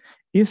Y,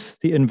 if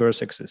the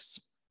inverse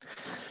exists.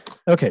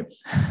 Okay,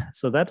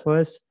 so that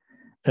was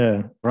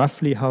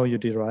roughly how you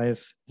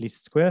derive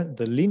least square,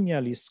 the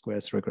linear least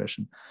squares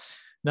regression.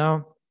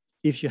 Now,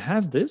 if you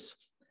have this,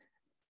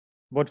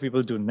 what we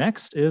will do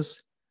next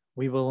is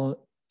we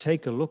will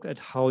take a look at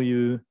how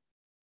you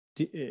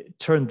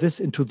turn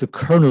this into the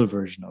kernel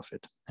version of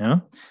it.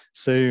 Yeah.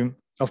 So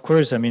of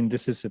course, I mean,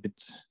 this is a bit,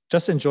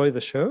 just enjoy the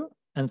show,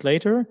 and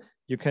later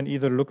you can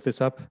either look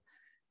this up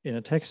in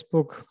a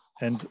textbook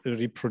and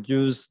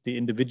reproduce the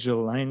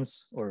individual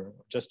lines, or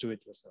just do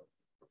it yourself.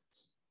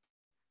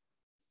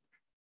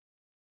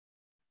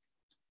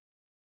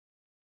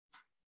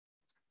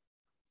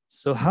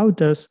 So how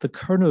does the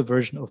kernel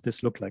version of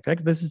this look like?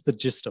 Like, this is the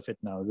gist of it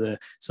now.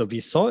 So we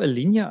saw a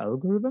linear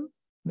algorithm,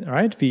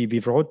 right? We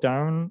wrote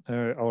down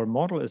our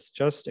model is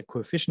just a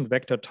coefficient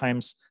vector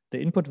times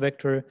the input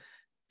vector.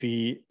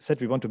 We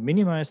said we want to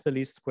minimize the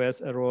least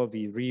squares error.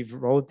 We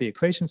rewrote the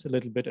equations a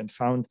little bit and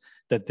found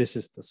that this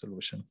is the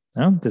solution,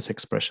 this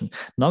expression.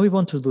 Now we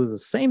want to do the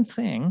same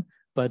thing,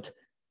 but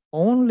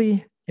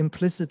only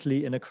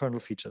implicitly in a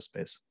kernel feature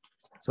space.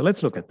 So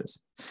let's look at this.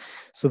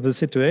 So the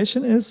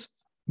situation is,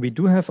 we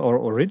do have our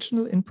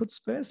original input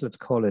space. Let's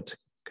call it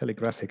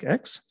calligraphic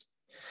X.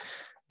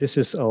 This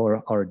is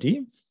our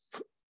RD.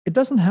 It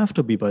doesn't have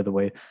to be, by the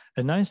way.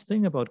 A nice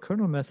thing about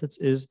kernel methods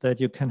is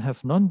that you can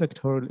have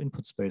non-vectorial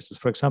input spaces.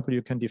 For example,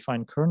 you can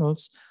define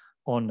kernels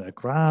on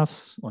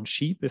graphs, on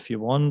sheep if you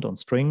want, on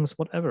strings,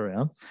 whatever.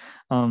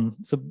 Yeah?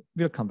 So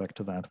we'll come back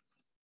to that.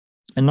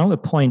 And now a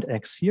point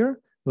X here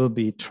will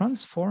be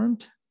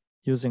transformed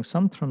using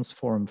some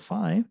transform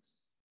phi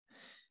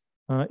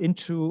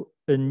into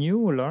a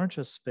new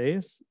larger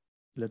space.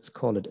 Let's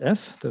call it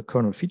F, the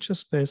kernel feature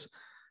space.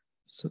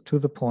 So to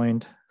the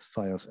point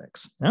phi of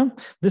X. Yeah?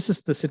 This is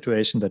the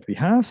situation that we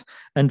have.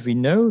 And we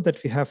know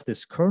that we have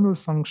this kernel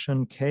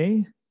function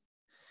K,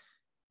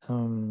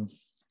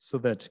 so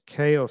that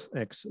K of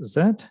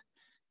XZ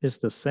is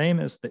the same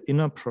as the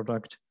inner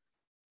product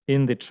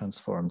in the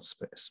transformed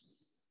space.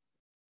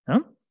 Yeah?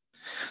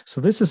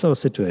 So this is our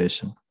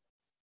situation.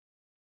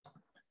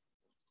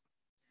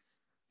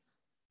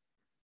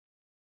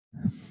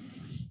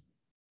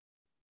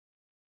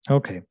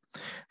 Okay,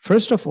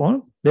 first of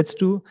all, let's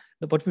do,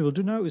 what we will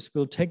do now is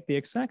we'll take the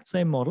exact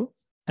same model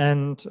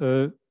and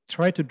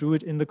try to do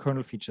it in the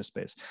kernel feature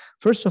space.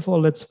 First of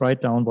all, let's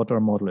write down what our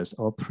model is.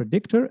 Our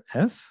predictor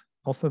F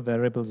of a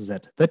variable Z.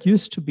 That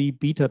used to be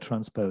beta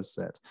transpose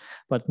Z.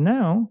 But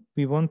now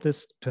we want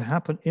this to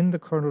happen in the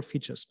kernel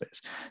feature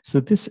space. So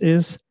this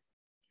is,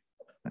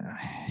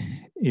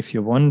 if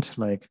you want,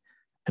 like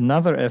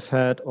another F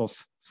hat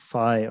of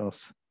phi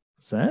of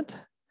Z.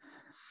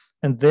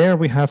 And there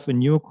we have a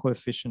new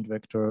coefficient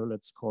vector.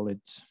 Let's call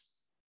it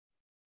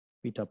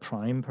beta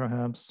prime,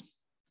 perhaps.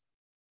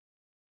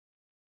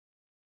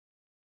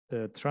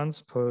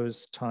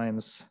 Transpose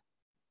times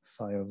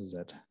phi of Z,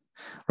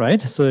 right?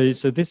 So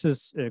this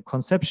is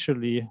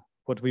conceptually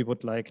what we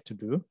would like to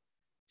do.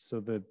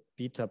 So the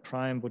beta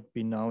prime would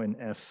be now in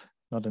F,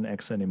 not in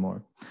X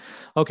anymore.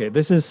 Okay,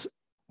 this is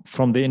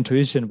from the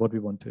intuition what we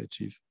want to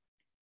achieve.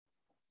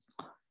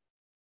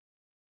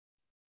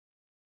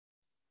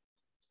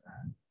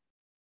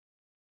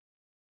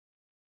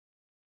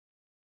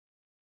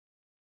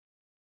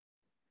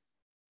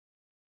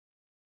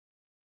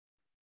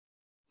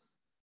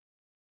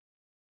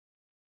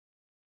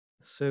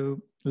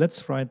 So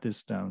let's write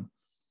this down.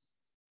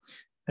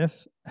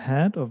 F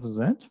hat of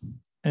Z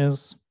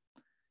is,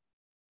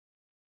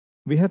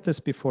 we had this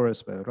before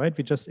as well, right?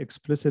 We just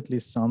explicitly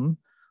sum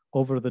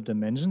over the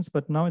dimensions,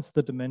 but now it's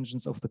the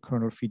dimensions of the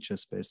kernel feature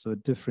space, so a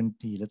different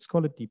D. Let's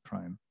call it D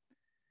prime.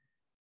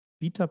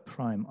 Beta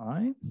prime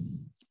I.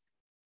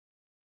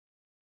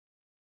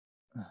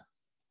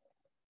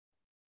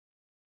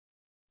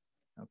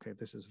 Okay,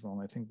 this is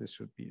wrong. I think this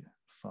should be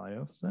phi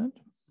of Z.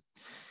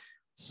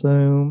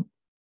 So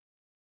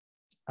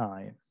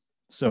I.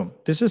 So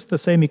this is the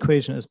same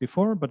equation as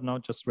before, but now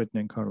just written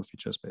in kernel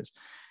feature space.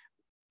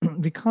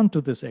 We can't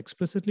do this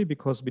explicitly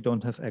because we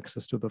don't have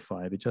access to the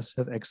phi. We just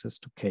have access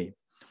to K.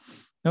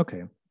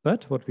 Okay,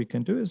 but what we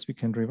can do is we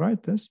can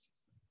rewrite this.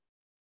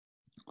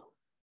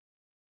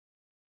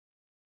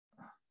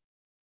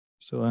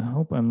 So I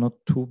hope I'm not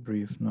too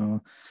brief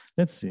now.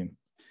 Let's see.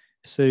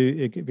 So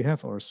we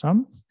have our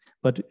sum,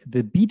 but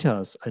the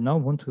betas I now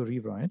want to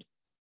rewrite.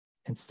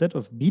 Instead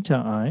of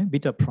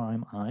beta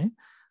prime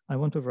I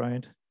want to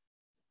write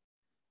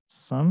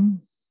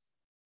sum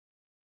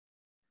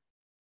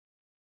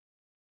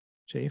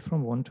j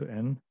from 1 to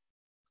n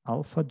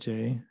alpha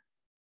j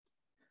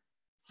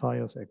phi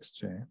of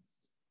xj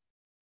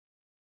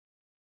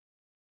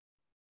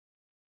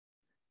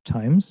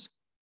times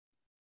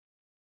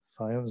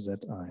phi of zi.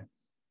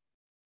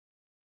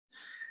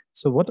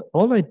 So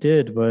all I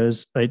did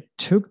was I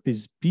took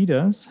these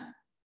betas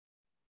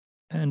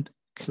and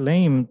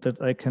claimed that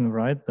I can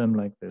write them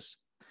like this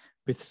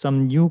with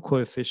some new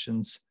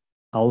coefficients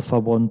alpha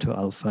 1 to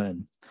alpha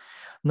n.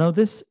 Now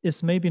this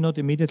is maybe not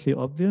immediately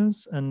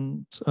obvious,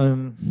 and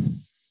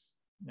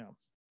yeah.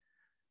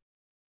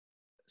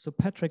 So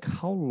Patrick,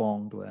 how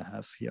long do I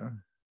have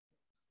here?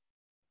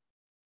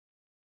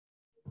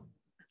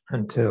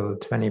 Until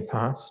 20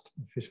 past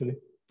officially.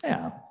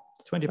 Yeah,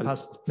 20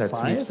 past let's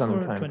 5 leave some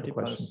or time 20 for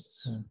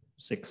questions.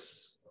 past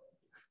 6.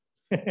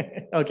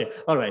 Okay,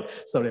 all right.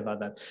 Sorry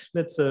about that.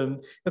 Let's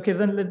okay,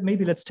 then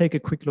maybe let's take a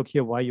quick look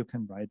here why you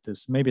can write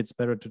this. Maybe it's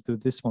better to do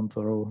this one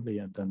thoroughly,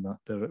 and then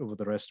over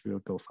the rest we'll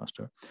go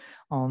faster.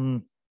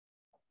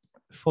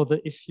 For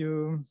the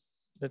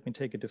let me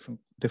take a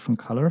different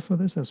color for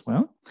this as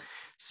well.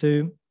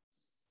 So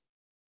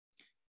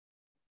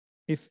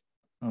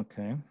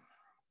Okay.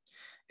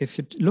 If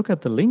you look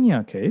at the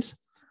linear case,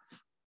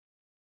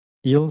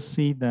 you'll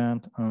see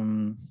that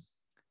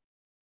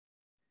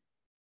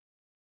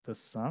the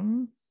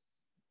sum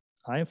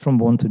I from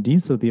 1 to d,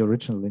 so the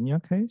original linear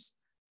case,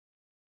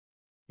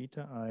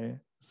 beta I,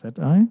 zi,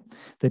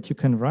 that you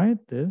can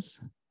write this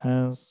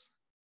as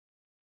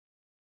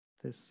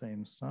this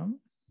same sum.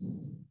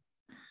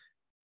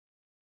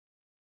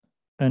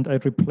 And I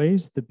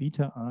replace the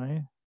beta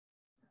I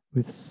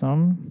with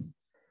sum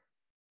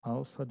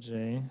alpha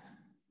j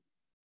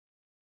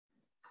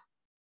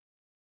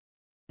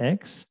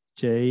x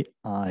j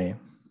I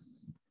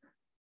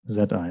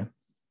zi.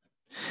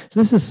 So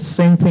this is the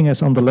same thing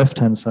as on the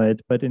left-hand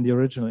side, but in the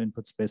original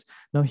input space.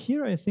 Now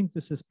here, I think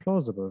this is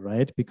plausible,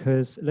 right?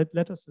 Because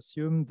let us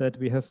assume that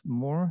we have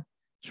more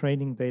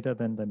training data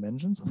than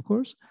dimensions, of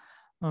course.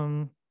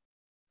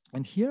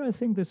 And here, I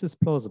think this is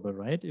plausible,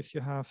 right? If you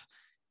have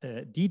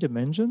d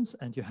dimensions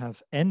and you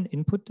have n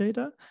input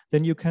data,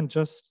 then you can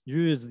just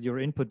use your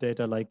input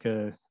data like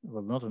a,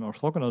 well, not an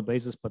orthogonal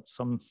basis, but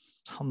some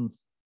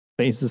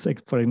basis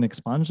for an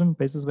expansion,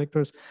 basis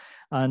vectors,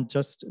 and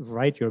just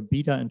write your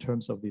beta in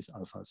terms of these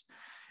alphas.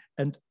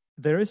 And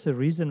there is a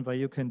reason why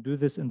you can do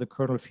this in the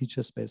kernel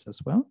feature space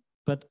as well,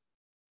 but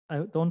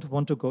I don't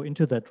want to go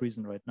into that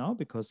reason right now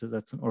because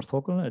that's an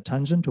orthogonal, a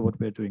tangent to what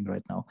we're doing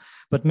right now.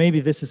 But maybe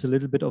this is a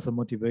little bit of a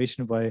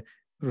motivation why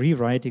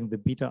rewriting the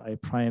beta I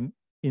prime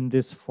in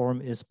this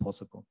form is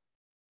possible.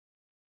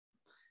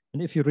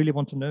 And if you really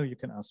want to know, you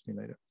can ask me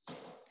later.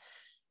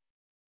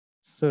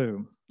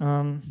 So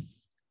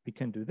we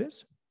can do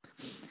this.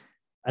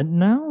 And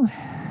now,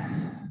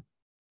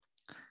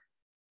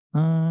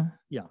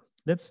 yeah,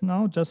 let's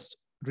now just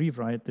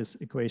rewrite this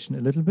equation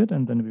a little bit,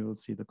 and then we will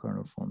see the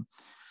kernel form.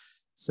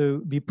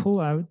 So we pull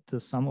out the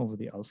sum over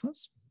the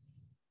alphas.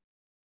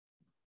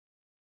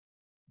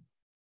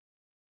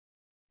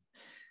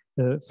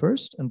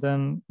 First, and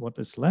then what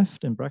is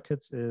left in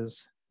brackets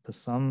is the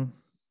sum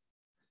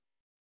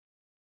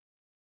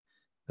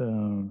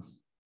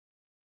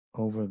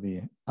over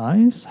the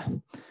i's.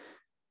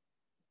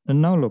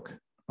 And now look,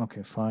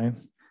 okay, phi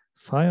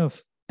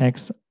of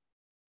x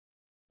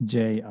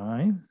ji,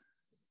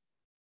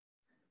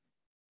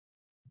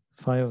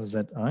 phi of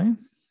zi.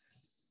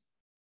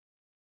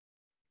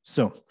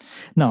 So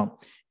now,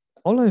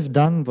 all I've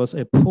done was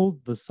I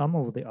pulled the sum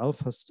of the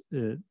alphas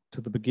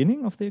to the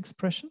beginning of the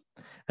expression.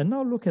 And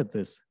now look at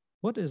this.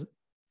 What is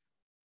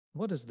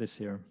this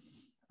here?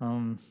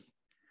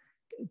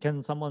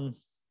 Can someone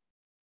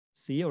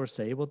see or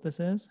say what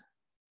this is?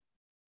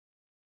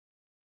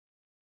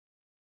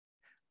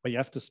 Well, you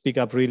have to speak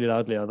up really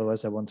loudly,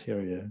 otherwise I won't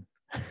hear you.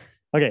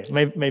 Okay,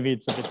 maybe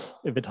it's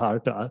a bit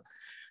hard to.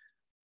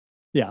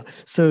 Yeah.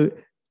 So,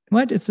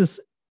 right, it's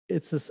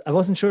this. I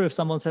wasn't sure if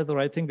someone said the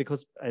right thing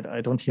because I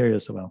don't hear you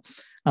so well.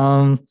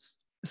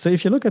 So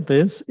if you look at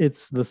this,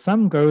 it's the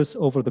sum goes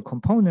over the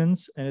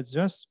components, and it's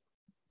just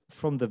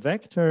from the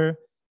vector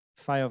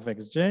phi of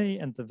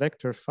xj and the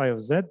vector phi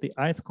of z, the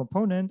ith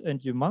component,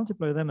 and you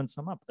multiply them and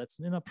sum up. That's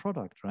an inner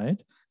product, right?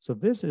 So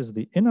this is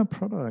the inner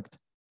product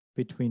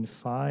between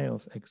phi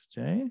of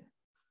xj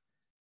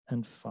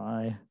and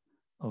phi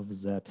of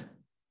z.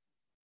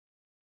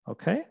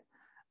 Okay?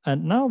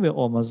 And now we're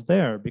almost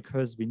there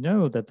because we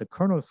know that the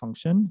kernel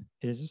function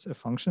is a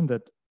function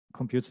that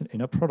computes an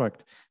inner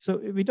product. So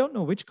we don't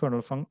know which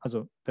kernel function,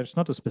 also there's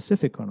not a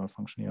specific kernel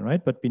function here,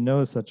 right? But we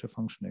know such a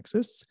function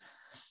exists.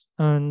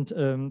 And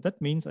that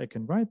means I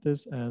can write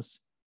this as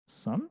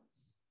sum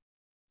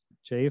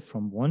j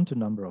from 1 to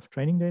number of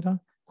training data,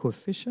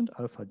 coefficient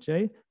alpha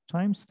j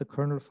times the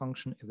kernel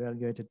function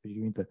evaluated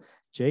between the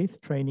jth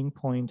training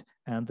point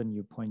and the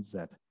new point z.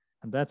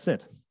 And that's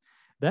it.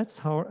 That's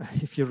how,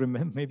 if you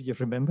remember, maybe you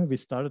remember, we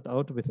started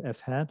out with f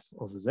hat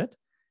of z.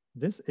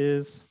 This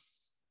is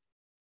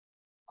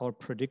our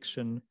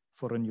prediction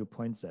for a new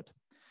point z.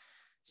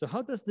 So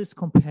how does this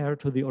compare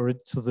to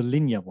the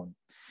linear one?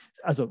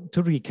 Also,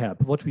 to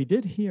recap, what we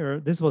did here,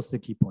 this was the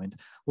key point.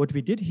 What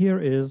we did here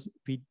is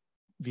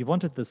we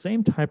wanted the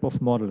same type of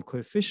model,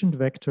 coefficient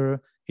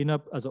vector,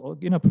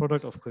 inner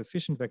product of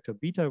coefficient vector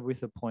beta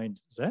with a point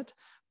z,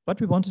 but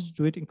we wanted to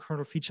do it in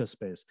kernel feature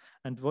space.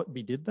 And what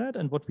we did that,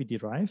 and what we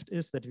derived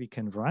is that we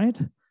can write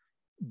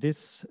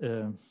this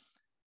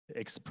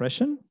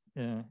expression,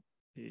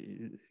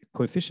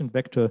 coefficient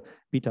vector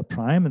beta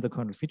prime in the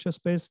kernel feature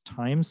space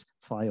times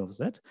phi of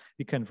z.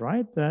 We can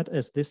write that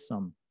as this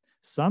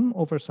sum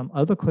over some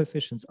other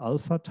coefficients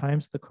alpha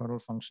times the kernel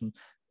function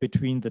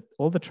between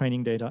all the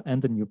training data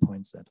and the new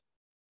point z.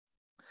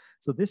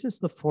 So this is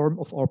the form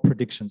of our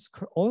predictions.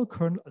 All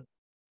kernel,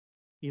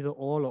 either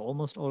all or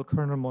almost all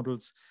kernel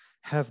models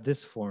have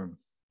this form,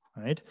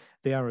 right?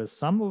 They are a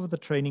sum over the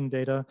training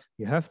data.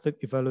 You have the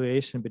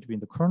evaluation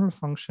between the kernel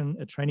function,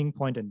 a training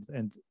point,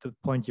 and the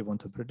point you want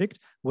to predict,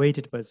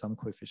 weighted by some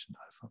coefficient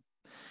alpha.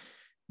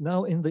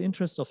 Now, in the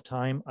interest of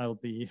time, I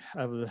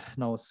will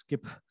now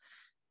skip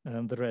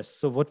the rest.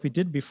 So what we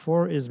did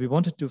before is we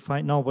wanted to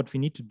find, now what we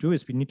need to do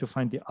is we need to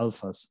find the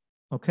alphas.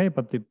 Okay,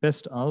 but the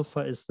best alpha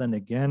is then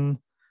again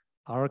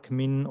arc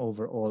min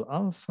over all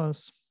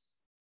alphas.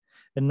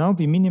 And now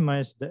we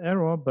minimize the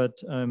error,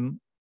 but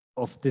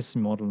of this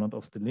model, not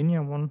of the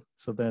linear one.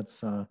 So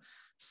that's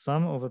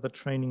sum over the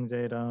training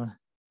data,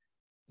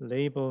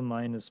 label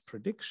minus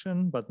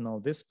prediction, but now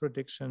this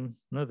prediction,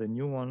 no, the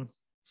new one,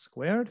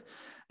 squared.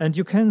 And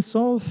you can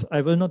solve,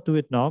 I will not do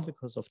it now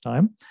because of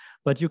time,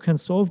 but you can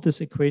solve this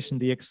equation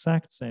the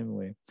exact same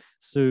way.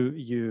 So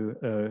you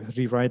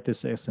rewrite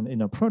this as an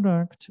inner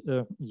product.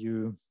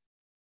 You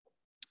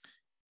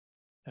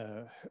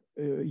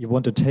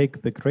want to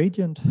take the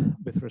gradient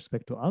with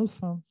respect to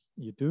alpha.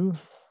 You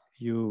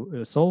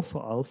solve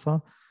for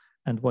alpha,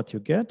 and what you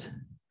get.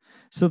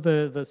 So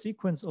the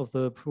sequence of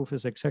the proof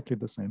is exactly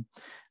the same.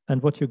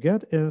 And what you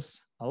get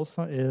is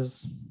alpha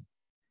is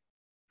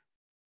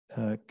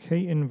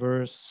K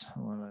inverse,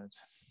 all right.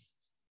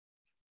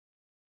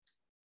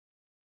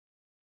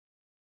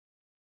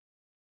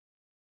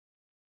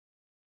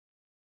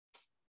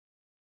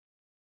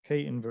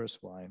 K inverse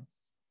Y.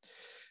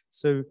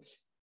 So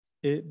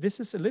this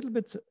is a little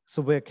bit,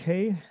 so where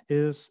K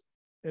is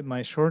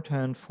my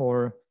shorthand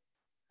for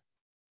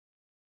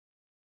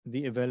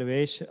the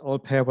evaluation, all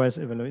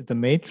pairwise evaluation, the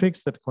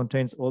matrix that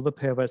contains all the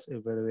pairwise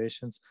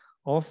evaluations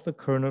of the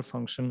kernel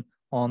function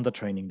on the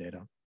training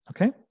data.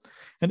 Okay,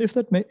 and if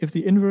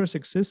the inverse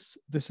exists,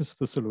 this is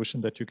the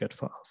solution that you get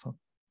for alpha.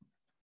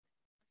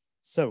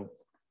 So,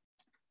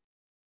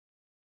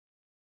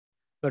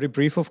 very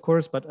brief, of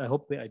course, but I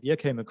hope the idea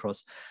came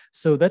across.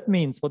 So that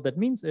means, what that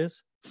means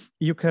is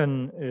you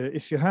can,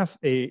 if you have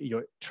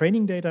your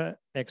training data,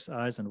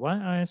 xi's and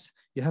yi's,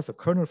 you have a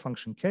kernel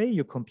function k,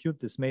 you compute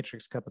this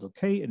matrix capital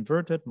K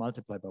inverted,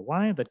 multiply by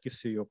y, that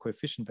gives you your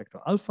coefficient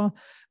vector alpha,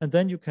 and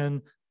then you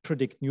can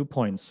predict new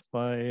points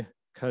by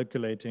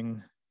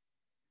calculating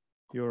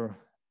your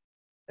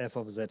f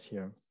of z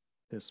here,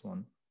 this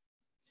one,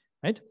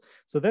 right?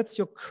 So that's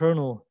your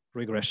kernel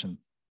regression,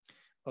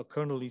 or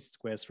kernel least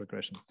squares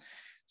regression.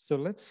 So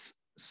let's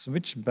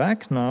switch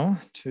back now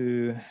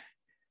to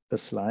the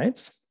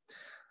slides.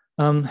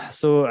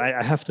 So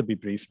I have to be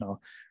brief now.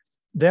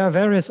 There are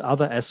various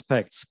other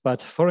aspects,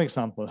 but for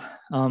example,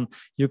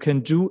 you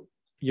can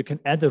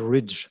add a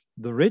ridge.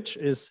 The ridge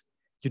is,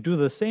 you do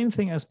the same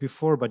thing as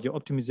before, but your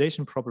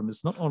optimization problem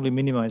is not only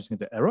minimizing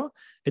the error,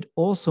 it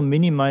also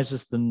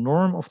minimizes the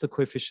norm of the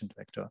coefficient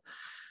vector,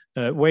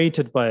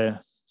 weighted by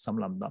some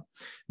lambda.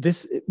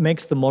 This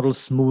makes the model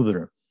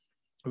smoother.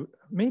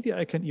 Maybe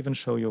I can even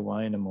show you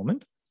why in a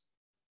moment.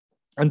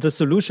 And the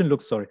solution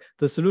looks,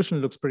 the solution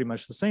looks pretty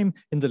much the same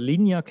in the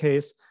linear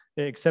case,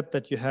 except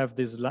that you have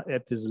this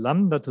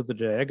lambda to the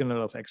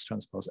diagonal of x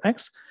transpose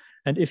x.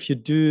 And if you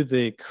do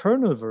the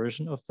kernel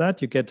version of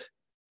that, you get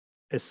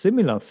a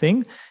similar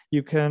thing.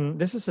 You can,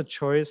 this is a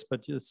choice,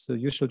 but it's the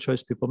usual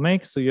choice people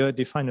make. So you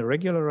define a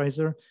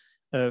regularizer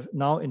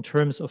now in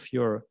terms of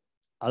your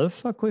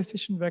alpha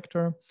coefficient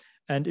vector.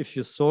 And if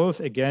you solve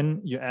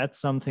again, you add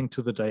something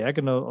to the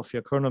diagonal of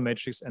your kernel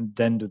matrix and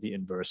then do the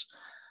inverse.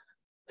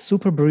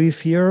 Super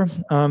brief here.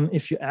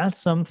 If you add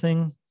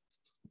something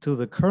to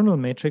the kernel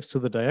matrix, to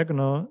the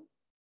diagonal,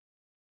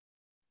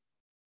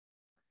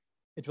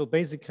 it will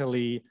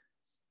basically,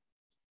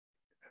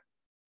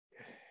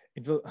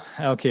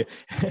 okay,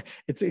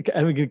 it's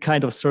a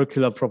kind of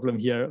circular problem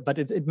here, but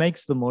it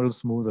makes the model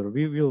smoother.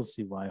 We will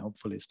see why,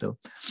 hopefully still.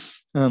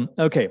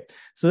 Okay,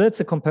 so that's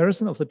a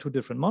comparison of the two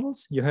different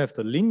models. You have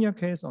the linear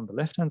case on the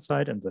left-hand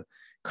side and the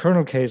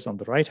kernel case on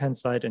the right-hand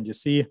side. And you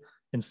see,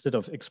 instead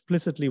of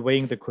explicitly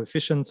weighing the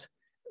coefficients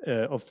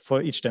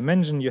for each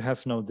dimension, you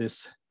have now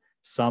this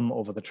sum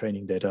over the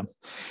training data.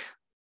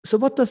 So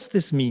what does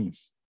this mean?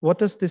 What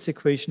does this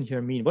equation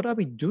here mean? What are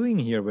we doing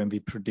here when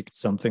we predict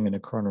something in a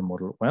kernel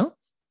model? Well,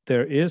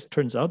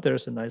 turns out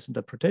there's a nice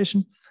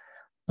interpretation.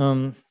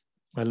 I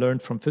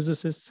learned from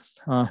physicists.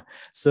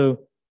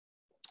 So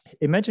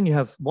imagine you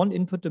have one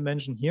input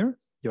dimension here,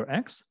 your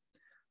x,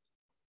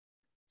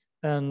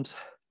 and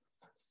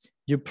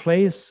you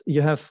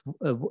have,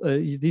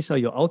 these are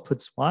your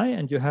outputs y,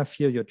 and you have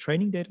here your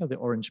training data, the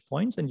orange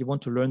points, and you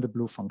want to learn the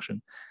blue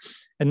function.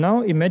 And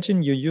now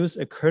imagine you use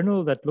a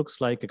kernel that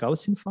looks like a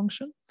Gaussian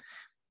function.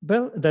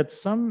 Well, that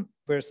sum,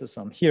 where's the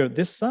sum? Here,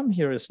 this sum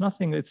here is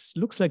nothing. It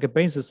looks like a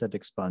basis set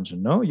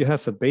expansion. No, you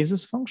have a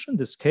basis function,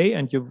 this k,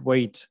 and you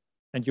weight,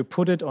 and you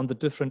put it on the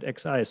different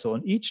xi. So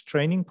on each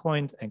training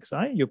point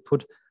xi, you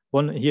put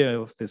one here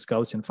of these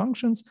Gaussian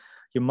functions.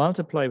 You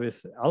multiply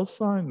with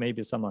alpha,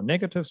 maybe some are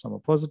negative, some are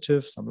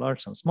positive, some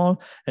large, some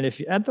small. And if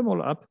you add them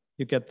all up,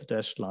 you get the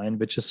dashed line,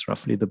 which is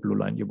roughly the blue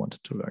line you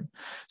wanted to learn.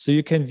 So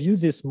you can view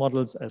these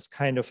models as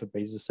kind of a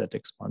basis set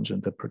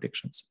expansion, the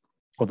predictions,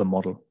 or the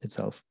model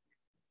itself.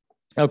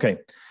 Okay,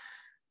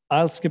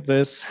 I'll skip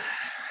this.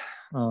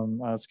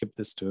 I'll skip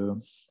this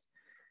too.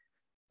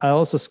 I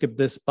also skip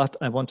this, but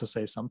I want to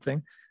say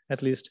something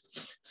at least.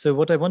 So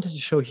what I wanted to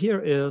show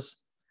here is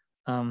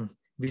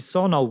we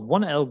saw now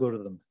one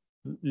algorithm,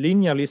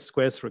 linear least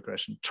squares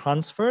regression,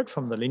 transferred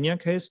from the linear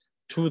case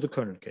to the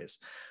kernel case.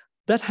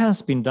 That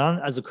has been done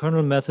as a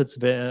kernel methods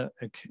were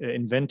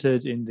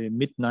invented in the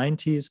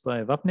mid-90s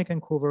by Wapnick and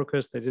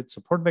co-workers. They did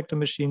support vector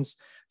machines.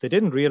 They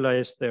didn't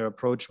realize their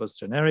approach was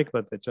generic,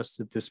 but they just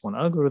did this one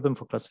algorithm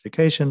for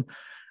classification.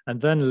 And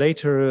then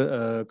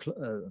later,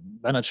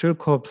 Bernhard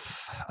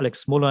Schölkopf,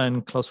 Alex Muller,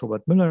 and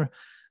Klaus-Robert Müller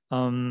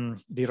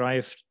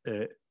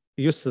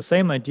used the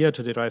same idea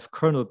to derive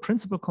kernel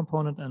principal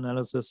component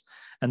analysis.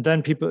 And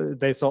then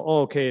they saw,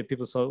 oh, okay,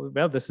 people saw,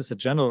 well, this is a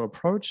general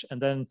approach.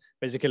 And then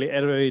basically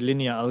every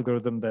linear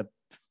algorithm that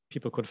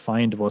people could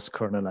find was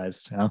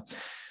kernelized. Yeah.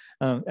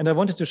 And I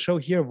wanted to show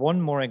here one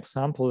more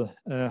example,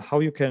 how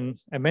you can,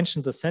 I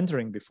mentioned the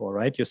centering before,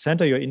 right? You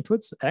center your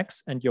inputs,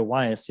 X, and your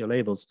Y as your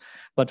labels.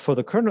 But for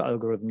the kernel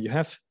algorithm, you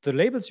have the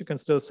labels you can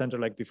still center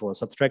like before,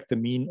 subtract the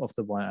mean of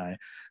the YI.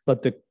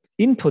 But the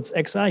inputs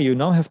Xi, you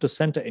now have to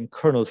center in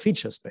kernel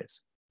feature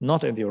space,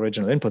 not in the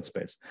original input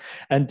space.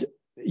 And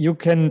you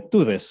can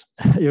do this.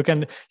 you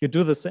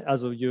do this,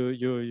 also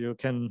you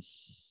can,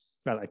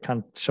 well, I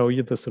can't show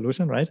you the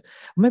solution, right?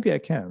 Maybe I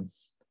can.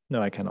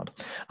 No, I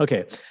cannot.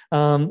 Okay,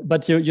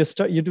 but you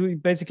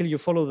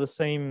follow the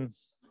same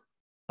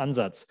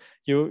ansatz.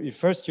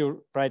 First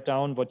you write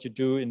down what you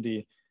do in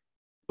the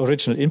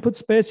original input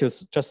space. You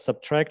just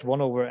subtract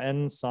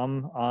 1/n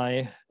sum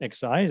I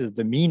xi,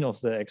 the mean of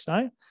the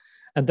xi,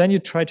 and then you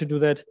try to do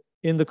that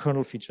in the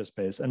kernel feature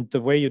space. And the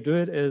way you do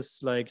it is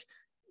like,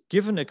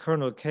 given a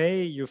kernel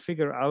K, you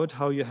figure out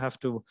how you have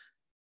to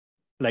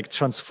like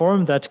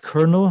transform that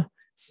kernel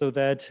so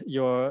that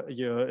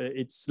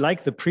it's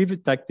like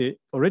the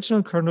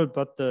original kernel,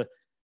 but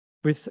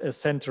with a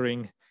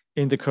centering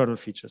in the kernel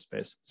feature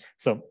space.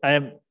 So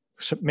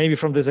maybe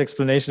from this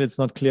explanation, it's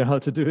not clear how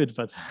to do it,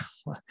 but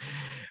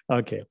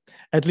okay.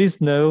 At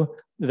least know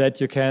that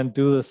you can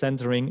do the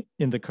centering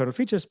in the kernel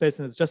feature space,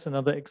 and it's just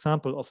another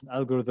example of an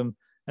algorithm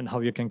and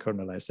how you can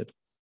kernelize it.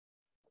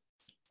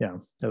 Yeah,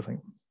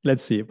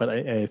 let's see, but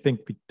I think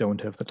we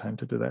don't have the time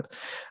to do that.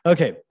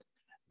 Okay.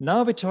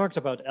 Now we talked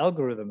about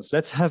algorithms.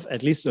 Let's have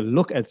at least a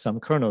look at some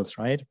kernels,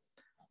 right?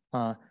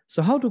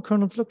 So how do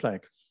kernels look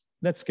like?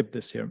 Let's skip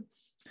this here.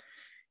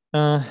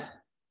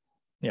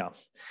 Yeah,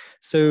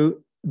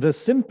 so the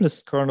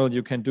simplest kernel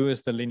you can do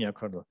is the linear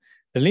kernel.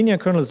 The linear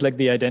kernel is like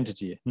the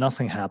identity.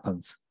 Nothing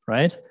happens,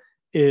 right?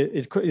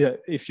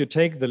 If you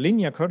take the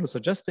linear kernel, so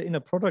just the inner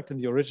product in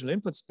the original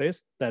input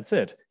space, that's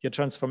it. Your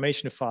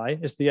transformation phi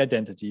is the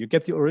identity. You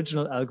get the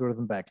original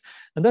algorithm back.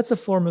 And that's a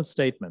formal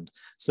statement.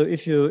 So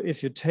if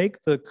you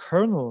take the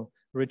kernel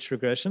rich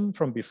regression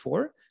from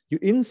before, you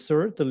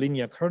insert the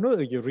linear kernel,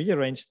 or you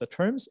rearrange the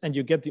terms, and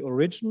you get the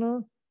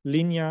original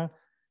linear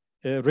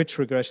rich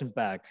regression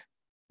back.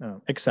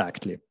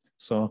 Exactly.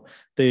 So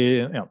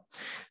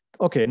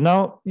okay,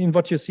 now in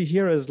what you see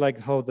here is like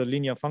how the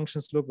linear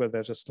functions look, where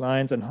they're just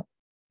lines, and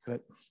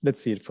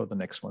let's see it for the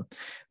next one.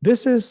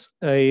 This is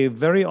a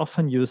very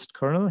often used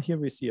kernel. Here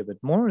we see a bit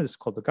more. It's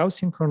called the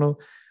Gaussian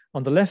kernel.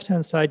 On the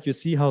left-hand side, you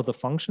see how the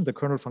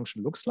kernel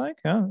function looks like,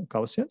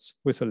 Gaussians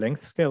with a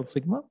length scale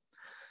sigma.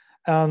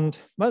 And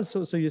well,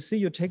 so you see,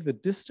 you take the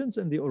distance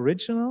in the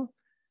original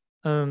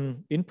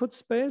input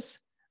space,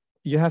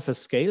 you have a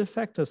scale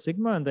factor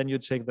sigma, and then you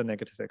take the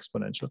negative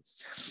exponential.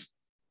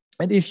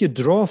 And if you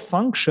draw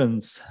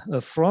functions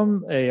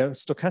from a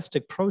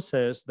stochastic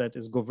process that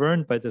is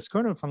governed by this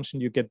kernel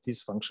function, you get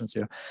these functions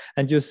here.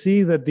 And you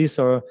see that these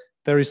are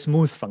very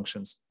smooth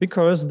functions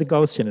because the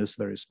Gaussian is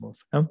very smooth.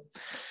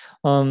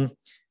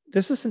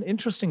 This is an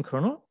interesting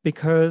kernel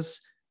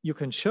because you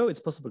can show,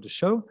 it's possible to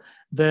show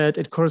that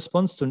it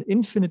corresponds to an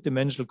infinite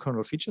dimensional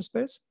kernel feature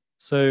space.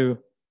 So,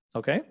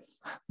 okay,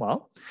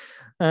 wow.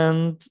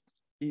 And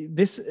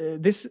this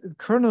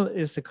kernel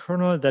is a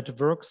kernel that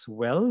works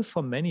well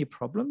for many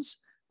problems,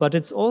 but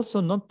it's also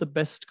not the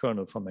best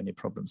kernel for many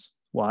problems.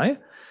 Why?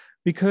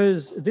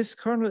 Because this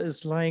kernel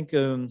is like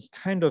a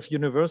kind of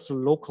universal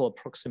local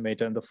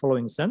approximator in the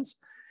following sense.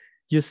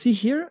 You see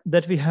here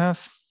that we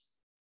have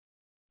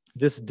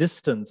this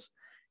distance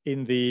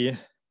in the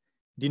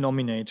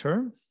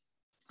denominator.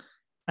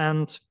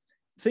 And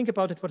think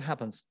about it, what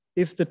happens.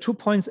 If the 2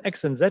 points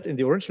x and z in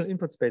the original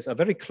input space are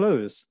very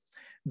close,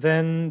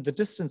 then the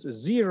distance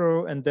is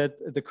 0, and that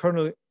the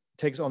kernel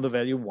takes on the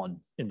value 1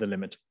 in the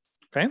limit,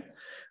 okay?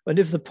 And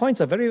if the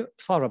points are very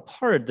far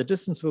apart, the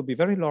distance will be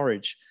very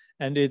large,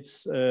 and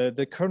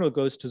the kernel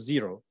goes to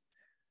 0.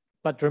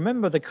 But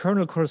remember, the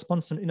kernel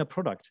corresponds to an inner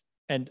product.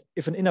 And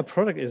if an inner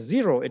product is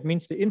 0, it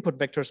means the input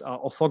vectors are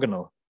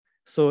orthogonal.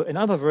 So in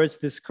other words,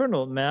 this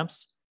kernel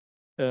maps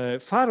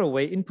far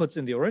away inputs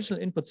in the original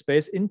input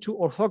space into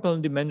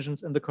orthogonal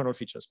dimensions in the kernel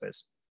feature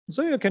space.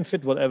 So you can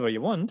fit whatever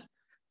you want.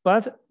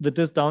 But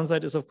this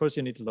downside is, of course,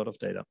 you need a lot of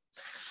data.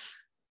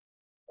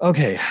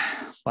 Okay,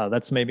 well,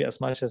 that's maybe as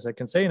much as I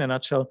can say in a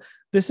nutshell.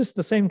 This is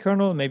the same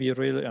kernel. Maybe you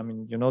really, I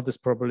mean, you know this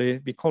probably.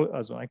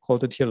 I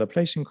called it here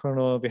Laplacian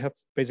kernel. We have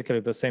basically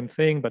the same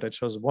thing, but it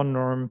shows one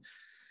norm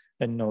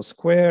and no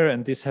square.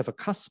 And these have a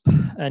cusp,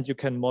 and you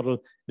can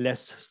model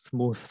less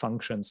smooth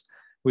functions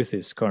with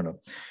this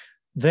kernel.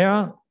 There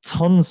are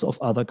tons of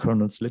other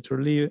kernels,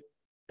 literally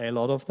a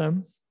lot of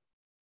them.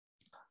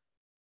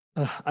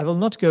 I will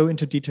not go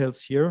into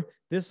details here.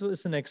 this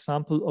is an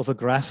example of a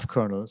graph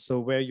kernel. So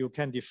where you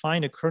can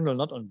define a kernel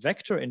not on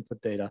vector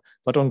input data,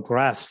 but on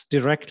graphs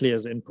directly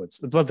as inputs.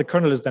 But the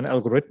kernel is then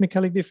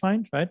algorithmically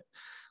defined, right?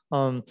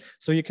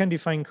 So you can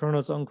define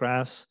kernels on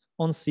graphs,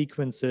 on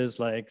sequences,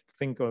 like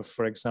think of,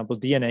 for example,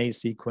 DNA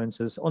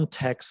sequences, on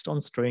text, on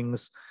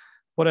strings,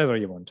 whatever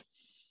you want.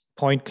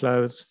 Point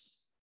clouds.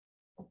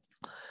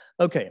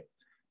 Okay.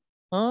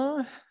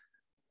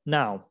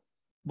 Now,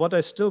 what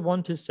I still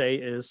want to say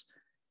is,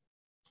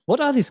 what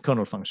are these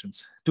kernel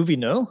functions? Do we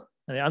know?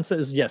 And the answer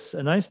is yes.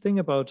 A nice thing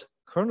about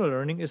kernel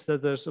learning is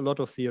that there's a lot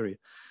of theory.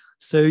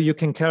 So you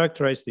can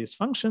characterize these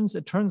functions.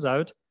 It turns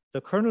out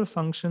the kernel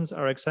functions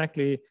are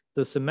exactly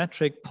the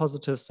symmetric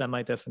positive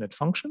semi-definite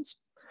functions.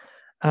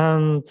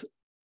 And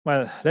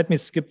well, let me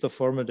skip the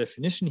formal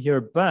definition here,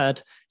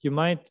 but you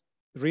might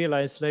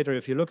realize later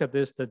if you look at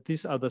this that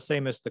these are the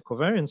same as the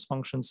covariance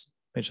functions,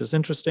 which is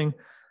interesting.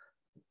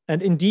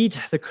 And indeed,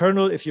 the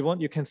kernel, if you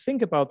want, you can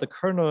think about the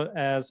kernel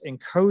as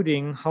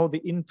encoding how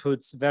the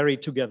inputs vary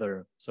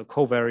together. So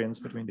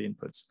covariance between the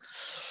inputs.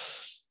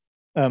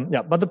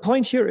 Yeah, but the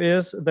point here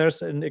is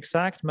there's an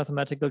exact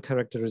mathematical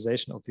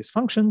characterization of these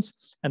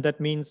functions. And that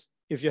means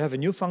if you have a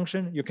new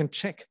function, you can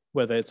check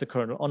whether it's a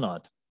kernel or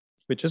not,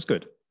 which is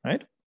good,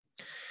 right?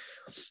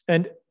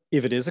 And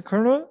if it is a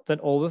kernel, then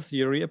all the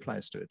theory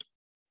applies to it.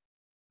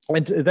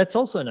 And that's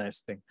also a nice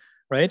thing,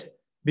 right?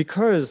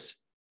 Because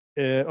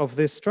of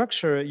this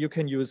structure, you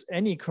can use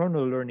any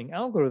kernel learning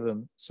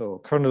algorithm. So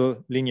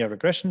kernel linear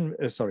regression,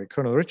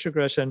 kernel rich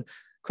regression,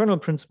 kernel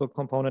principal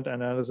component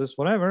analysis,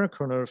 whatever,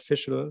 kernel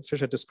Fisher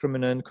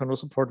discriminant, kernel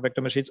support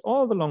vector machines,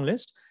 all the long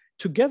list,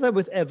 together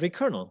with every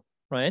kernel,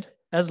 right?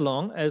 As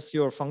long as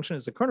your function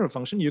is a kernel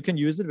function, you can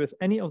use it with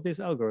any of these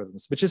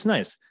algorithms, which is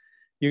nice.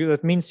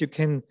 That means you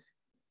can,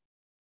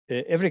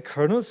 every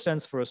kernel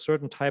stands for a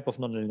certain type of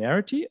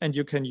nonlinearity, and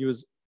you can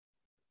use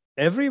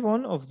every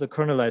one of the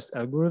kernelized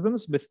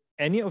algorithms with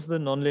any of the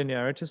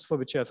nonlinearities for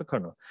which you have a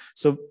kernel.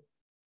 So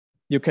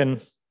you can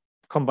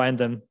combine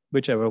them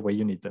whichever way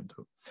you need them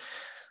to.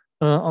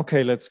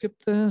 Okay, let's skip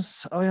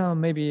this. Oh yeah,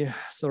 maybe,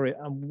 sorry,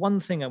 one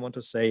thing I want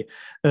to say.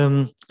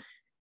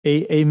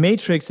 A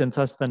matrix and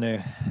thus then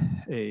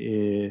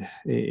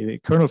a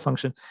kernel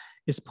function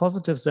is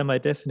positive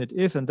semi-definite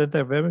if, and then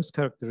there are various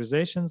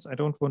characterizations. I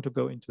don't want to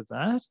go into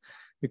that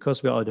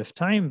because we're out of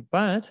time,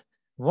 but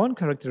one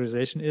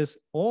characterization is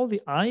all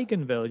the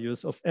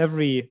eigenvalues of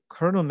every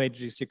kernel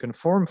matrix you can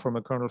form from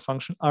a kernel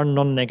function are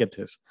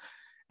non-negative.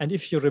 And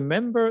if you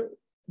remember,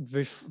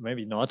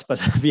 maybe not,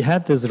 but we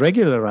had this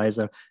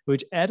regularizer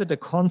which added a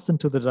constant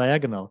to the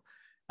diagonal.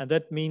 And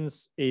that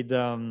means it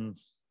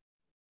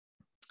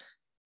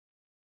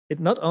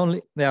not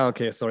only, yeah,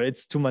 okay, sorry,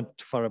 it's too much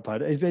far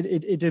apart.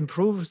 It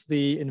improves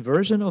the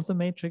inversion of the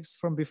matrix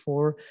from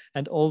before,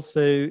 and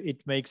also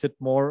it makes it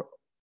more,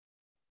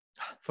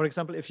 for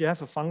example, if you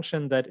have a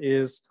function that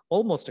is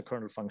almost a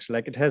kernel function,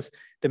 like it has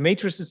the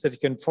matrices that you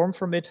can form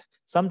from it,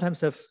 sometimes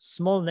have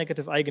small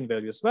negative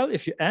eigenvalues. Well,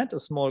 if you add a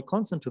small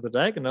constant to the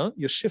diagonal,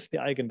 you shift the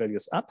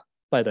eigenvalues up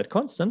by that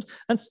constant,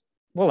 and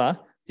voila,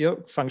 your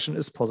function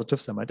is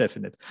positive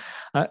semi-definite.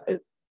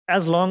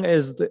 As long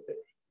as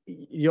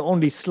you're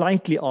only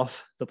slightly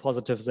off the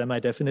positive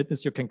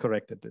semi-definiteness, you can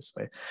correct it this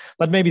way.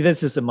 But maybe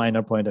this is a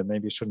minor point, and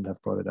maybe shouldn't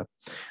have brought it up.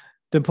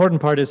 The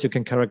important part is you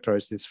can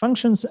characterize these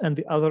functions, and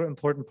the other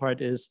important part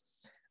is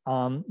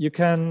you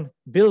can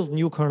build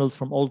new kernels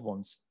from old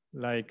ones,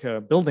 like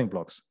building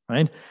blocks,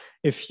 right?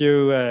 If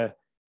you,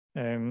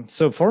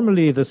 so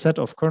formally the set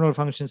of kernel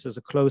functions is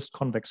a closed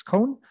convex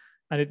cone,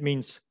 and it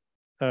means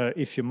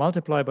if you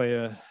multiply by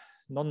a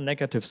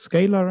non-negative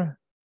scalar,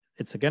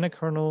 it's again a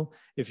kernel.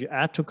 If you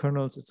add two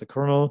kernels, it's a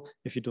kernel.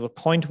 If you do a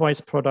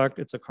pointwise product,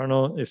 it's a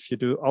kernel. If you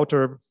do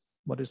outer,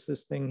 what is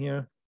this thing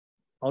here?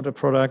 Outer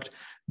product,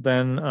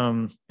 then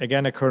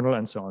again a kernel,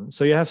 and so on.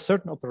 So you have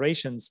certain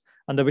operations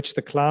under which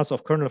the class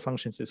of kernel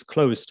functions is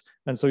closed,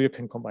 and so you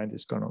can combine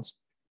these kernels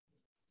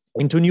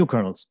into new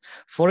kernels.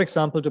 For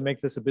example, to make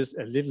this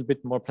a little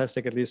bit more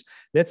plastic at least,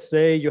 let's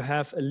say you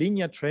have a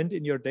linear trend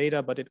in your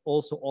data, but it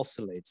also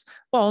oscillates.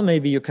 Well,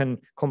 maybe you can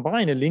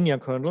combine a linear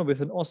kernel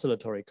with an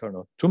oscillatory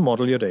kernel to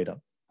model your data.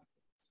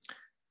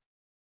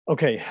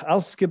 Okay,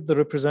 I'll skip the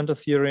representative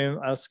theorem.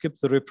 I'll skip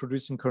the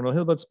reproducing kernel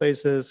Hilbert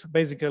spaces.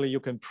 Basically, you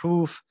can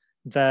prove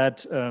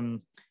that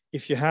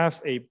if you have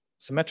a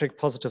symmetric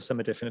positive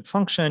semi-definite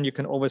function, you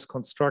can always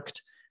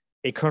construct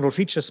a kernel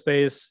feature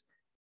space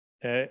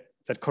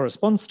that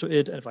corresponds to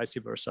it, and vice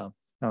versa.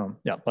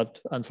 Yeah, but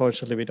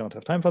unfortunately, we don't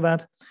have time for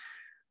that.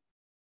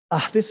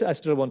 This I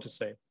still want to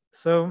say.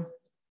 So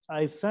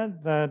I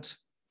said that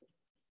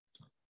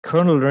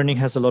kernel learning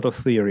has a lot of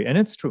theory, and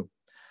it's true.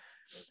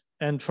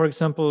 And for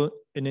example,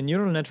 in a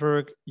neural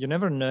network, you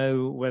never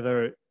know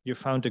whether you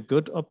found a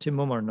good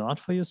optimum or not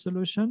for your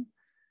solution.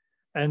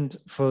 And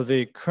for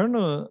the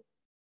kernel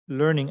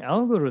learning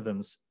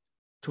algorithms,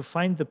 to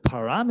find the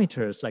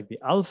parameters like the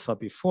alpha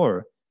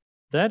before,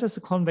 that is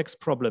a convex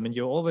problem, and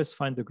you always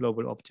find the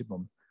global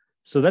optimum.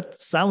 So that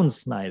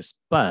sounds nice,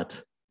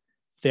 but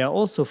there are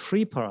also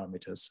free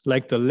parameters,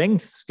 like the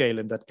length scale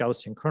in that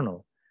Gaussian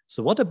kernel.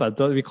 So what about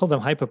those? We call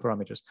them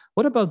hyperparameters.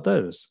 What about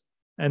those?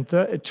 And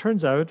it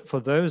turns out for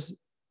those,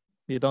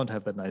 you don't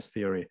have that nice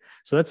theory.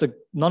 So that's a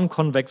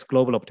non-convex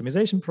global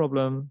optimization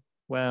problem.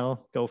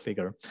 Well, go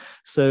figure.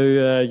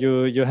 So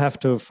you have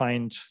to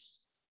find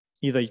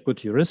either good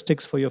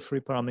heuristics for your free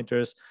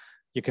parameters.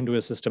 You can do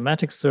a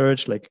systematic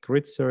search like a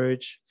grid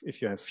search.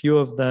 If you have few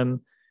of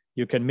them,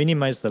 you can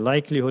minimize the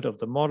likelihood of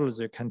the models.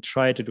 You can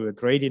try to do a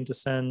gradient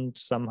descent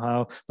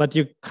somehow, but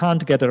you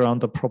can't get around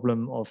the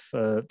problem of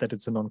that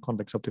it's a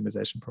non-convex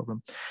optimization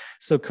problem.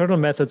 So kernel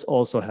methods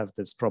also have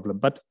this problem,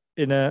 but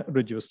in a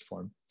reduced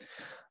form.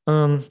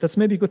 That's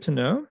maybe good to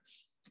know.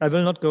 I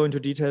will not go into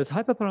details.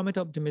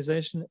 Hyperparameter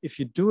optimization, if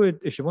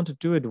you want to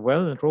do it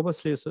well and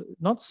robustly, is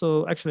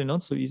actually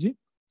not so easy.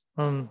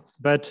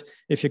 But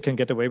if you can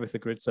get away with the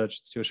grid search,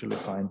 it's usually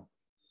fine.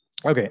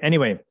 Okay,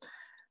 anyway.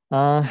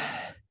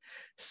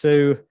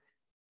 So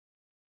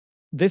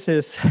this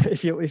is,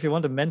 if you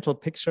want a mental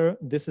picture,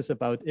 this is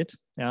about it.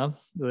 Yeah,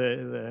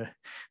 the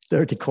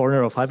dirty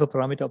corner of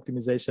hyperparameter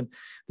optimization.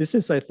 This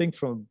is, I think,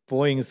 from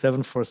Boeing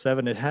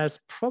 747. It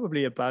has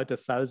probably about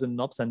 1,000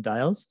 knobs and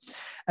dials.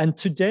 And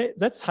today,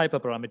 that's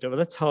hyperparameter.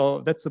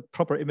 That's a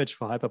proper image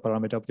for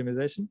hyperparameter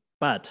optimization.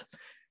 But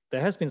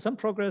there has been some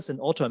progress in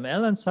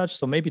AutoML and such.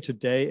 So maybe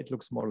today it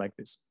looks more like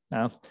this.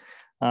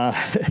 A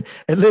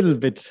little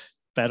bit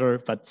better,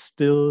 but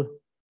still,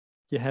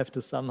 you have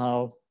to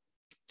somehow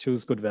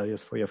choose good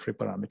values for your free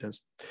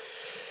parameters.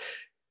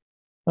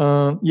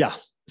 Yeah,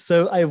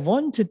 so I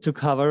wanted to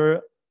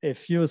cover a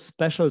few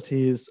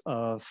specialties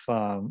of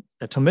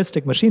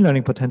atomistic machine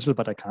learning potential,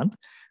 but I can't.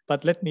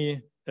 But let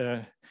me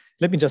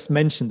just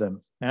mention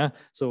them. Yeah.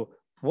 So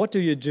what do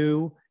you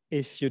do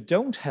if you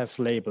don't have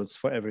labels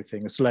for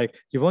everything? It's like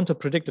you want to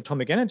predict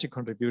atomic energy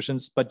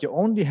contributions, but you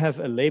only have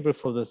a label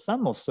for the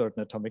sum of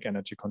certain atomic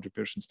energy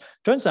contributions.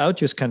 Turns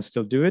out you can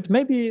still do it.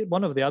 Maybe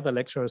one of the other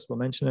lecturers will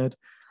mention it.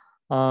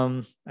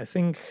 I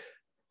think,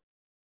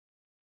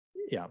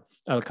 yeah,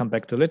 I'll come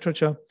back to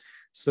literature.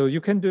 So you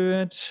can do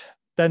it.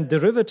 Then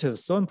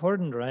derivatives, so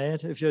important,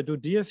 right? If you do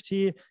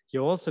DFT,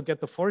 you also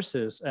get the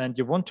forces, and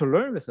you want to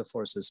learn with the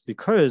forces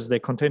because they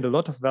contain a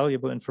lot of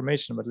valuable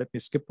information. But let me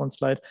skip one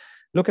slide.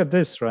 Look at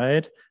this,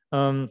 right?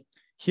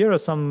 Here are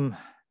some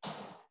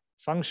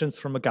functions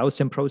from a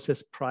Gaussian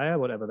process prior,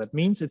 whatever that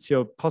means. It's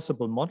your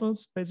possible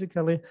models,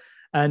 basically.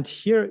 And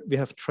here we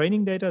have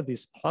training data,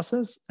 these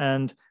pluses,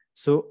 and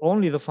so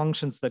only the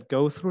functions that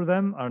go through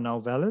them are now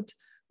valid.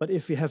 But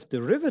if we have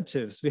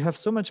derivatives, we have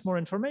so much more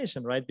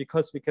information, right?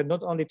 Because we can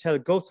not only tell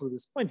go through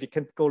this point, we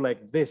can go like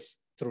this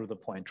through the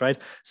point, right?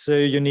 So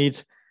you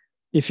need,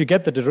 if you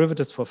get the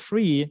derivatives for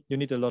free, you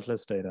need a lot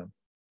less data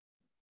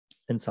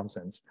in some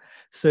sense.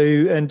 So,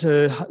 and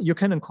you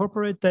can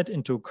incorporate that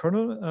into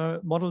kernel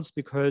models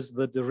because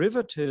the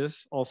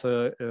derivative of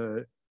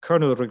a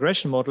kernel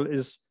regression model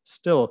is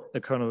still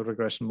a kernel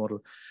regression model.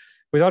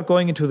 Without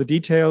going into the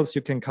details,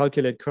 you can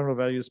calculate kernel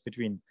values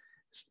between,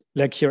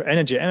 like here,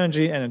 energy,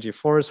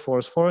 force,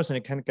 and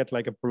you can get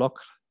like a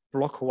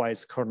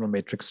block-wise kernel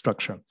matrix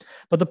structure.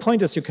 But the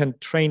point is you can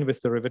train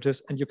with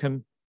derivatives and you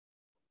can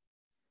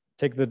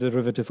take the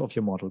derivative of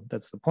your model.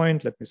 That's the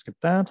point. Let me skip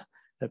that.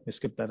 Let me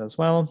skip that as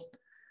well.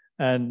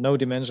 And no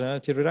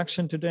dimensionality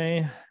reduction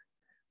today,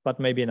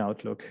 but maybe an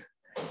outlook,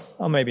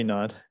 or maybe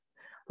not.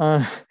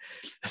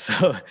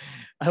 So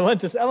I want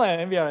to say,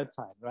 maybe I'm at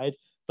time, right?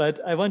 But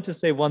I want to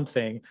say one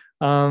thing.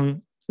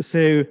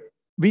 So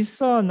we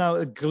saw now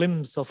a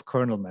glimpse of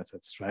kernel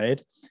methods,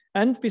 right?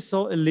 And we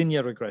saw a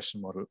linear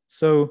regression model.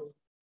 So,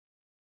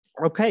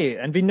 okay,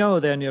 and we know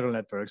they're neural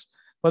networks,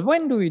 but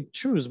when do we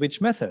choose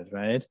which method,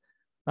 right?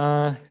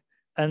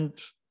 And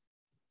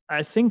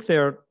I think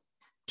there are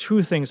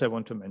two things I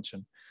want to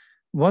mention.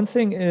 One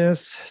thing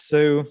is,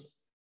 so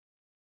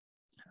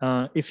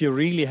if you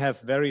really have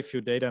very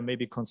few data,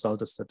 maybe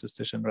consult a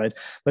statistician, right?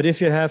 But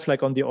if you have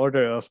like on the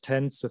order of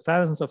tens to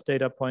thousands of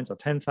data points or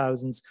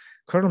 10,000s,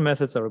 kernel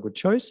methods are a good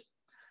choice.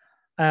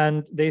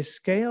 And they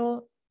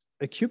scale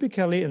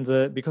cubically in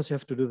the, because you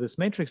have to do this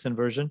matrix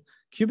inversion,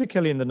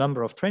 cubically in the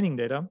number of training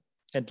data,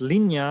 and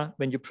linear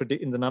when you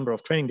predict in the number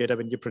of training data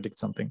when you predict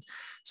something.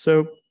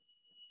 So,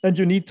 and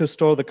you need to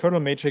store the kernel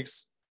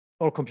matrix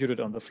or compute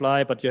it on the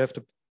fly, but you have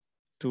to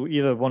do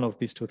either one of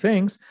these two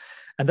things.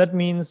 And that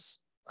means,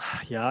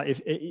 yeah,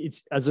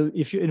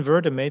 if you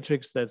invert a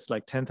matrix that's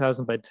like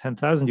 10,000 by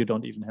 10,000, you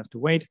don't even have to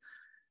wait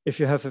if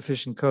you have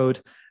efficient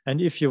code. And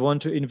if you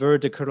want to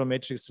invert the kernel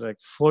matrix like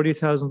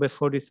 40,000 by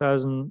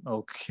 40,000,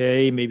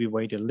 okay, maybe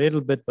wait a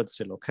little bit, but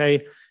still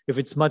okay. If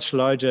it's much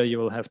larger, you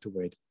will have to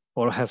wait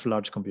or have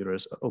large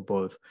computers or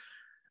both.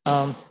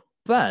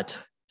 But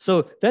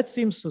so that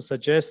seems to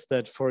suggest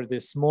that for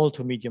this small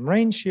to medium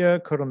range here,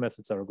 kernel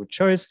methods are a good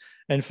choice.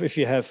 And if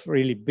you have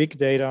really big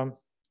data,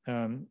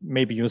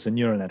 maybe use a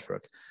neural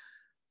network.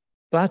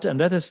 But, and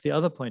that is the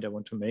other point I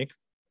want to make,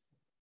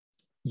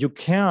 you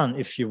can,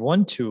 if you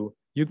want to,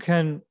 you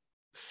can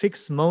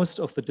fix most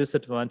of the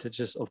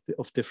disadvantages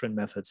of different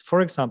methods.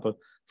 For example,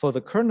 for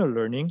the kernel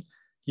learning,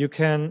 you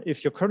can,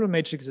 if your kernel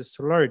matrix is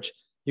too large,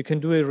 you can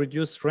do a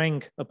reduced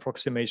rank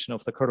approximation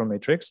of the kernel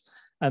matrix.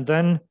 And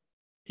then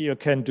you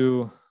can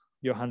do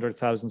your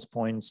 100,000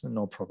 points and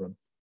no problem.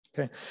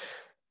 Okay.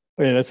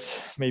 Well,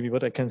 that's maybe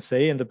what I can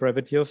say in the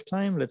brevity of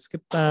time. Let's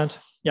skip that.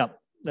 Yeah,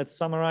 let's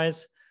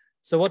summarize.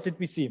 So what did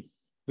we see?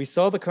 We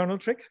saw the kernel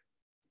trick,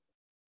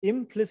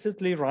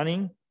 implicitly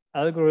running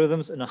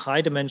algorithms in a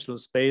high dimensional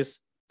space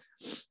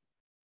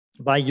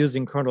by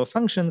using kernel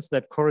functions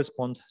that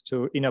correspond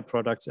to inner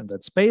products in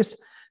that space.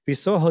 We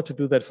saw how to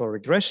do that for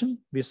regression.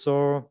 We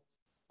saw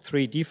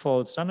 3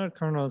 default standard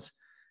kernels,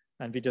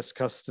 and we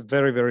discussed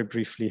very, very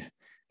briefly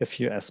a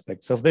few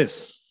aspects of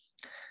this.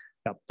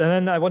 Yeah.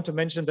 Then I want to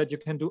mention that you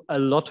can do a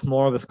lot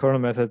more with kernel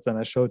methods than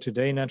I showed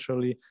today,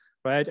 naturally,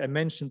 right? I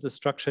mentioned the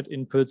structured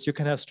inputs. You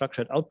can have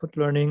structured output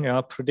learning,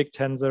 predict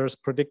tensors,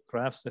 predict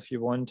graphs if you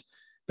want.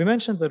 We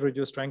mentioned the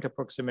reduced rank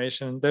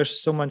approximation.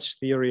 There's so much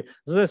theory.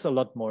 So there's a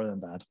lot more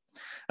than that.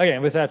 Okay,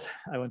 and with that,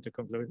 I want to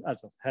conclude.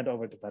 Also, hand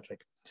over to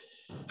Patrick.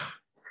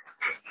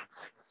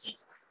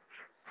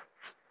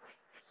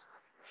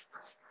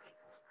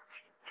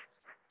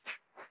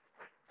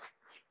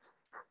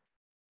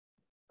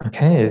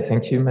 Okay,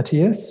 thank you,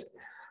 Matthias.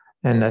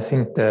 And I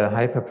think the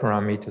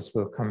hyperparameters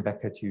will come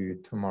back at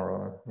you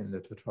tomorrow in the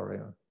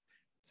tutorial.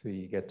 So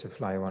you get to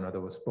fly one of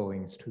those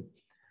Boeings too.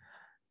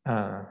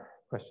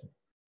 Question?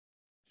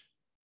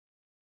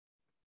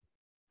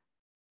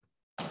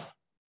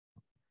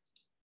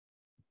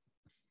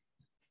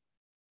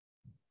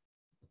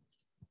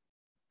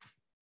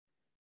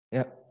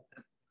 Yeah,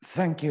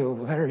 thank you.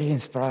 Very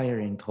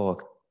inspiring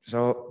talk.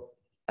 So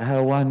I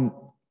have one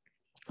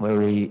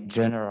very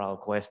general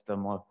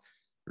question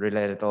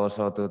related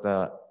also to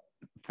the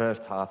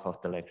first half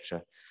of the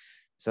lecture.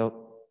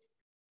 So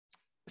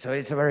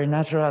it's very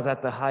natural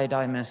that the high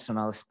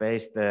dimensional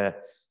space, the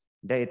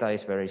data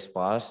is very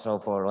sparse. So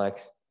for like,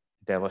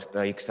 there was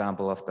the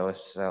example of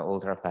those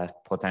ultra fast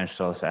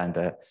potentials and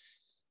the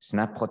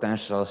snap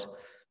potentials.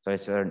 So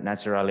it's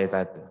naturally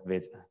that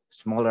with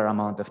smaller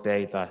amount of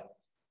data,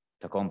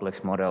 the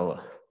complex model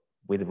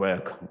will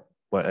work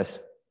worse.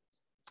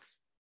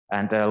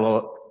 And the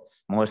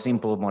more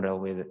simple model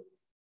with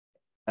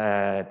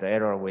the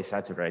error will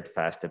saturate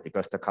faster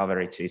because the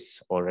coverage is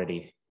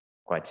already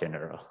quite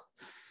general.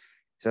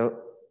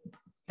 So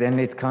then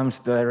it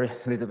comes to a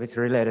little bit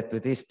related to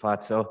this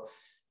part. So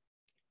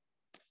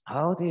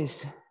how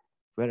these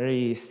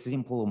very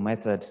simple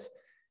methods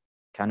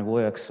can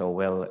work so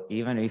well,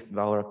 even if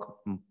our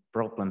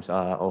problems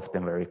are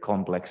often very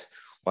complex,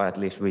 or at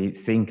least we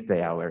think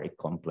they are very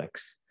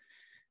complex.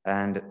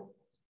 And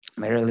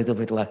maybe a little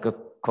bit like a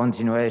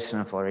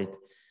continuation for it.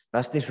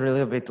 Does this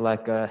really a bit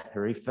like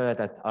refer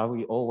that are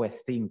we always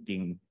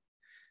thinking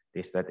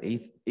this, that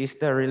is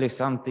there really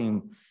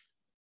something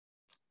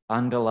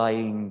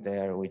underlying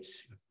there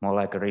which more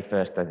like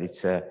refers that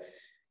it's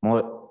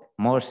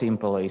more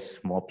simple is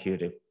more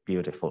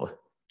beautiful?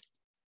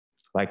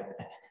 Like,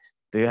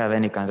 do you have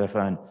any kind of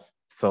a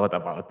thought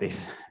about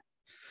this?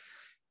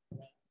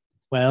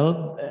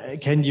 Well,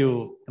 can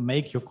you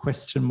make your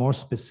question more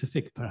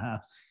specific,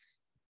 perhaps?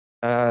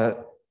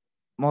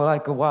 More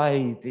like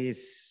why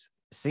these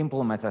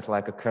simple methods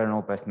like a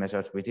kernel-based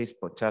measures, which is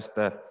just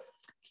a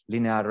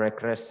linear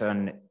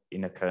regression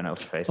in a kernel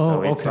space.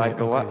 Oh, so it's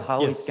okay, like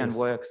how it can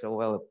work so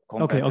well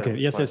compared to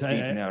yes, deep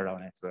neural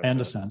networks. I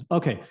understand.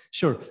 Okay,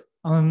 sure.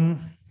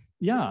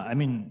 Yeah, I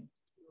mean,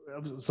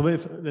 so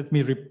let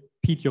me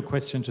repeat your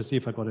question to see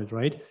if I got it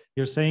right.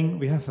 You're saying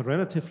we have a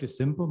relatively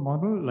simple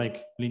model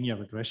like linear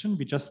regression.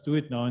 We just do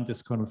it now in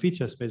this kernel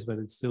feature space, but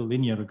it's still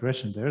linear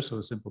regression there, so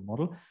a simple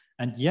model.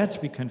 And yet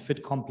we can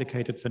fit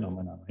complicated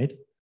phenomena, right?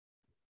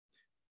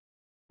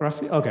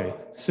 Roughly, okay.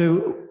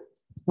 So,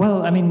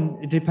 well, I mean,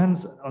 it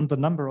depends on the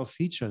number of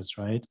features,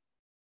 right?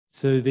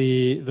 So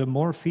the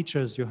more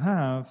features you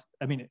have,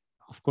 I mean,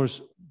 of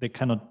course, they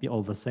cannot be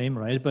all the same,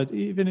 right? But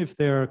even if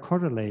they're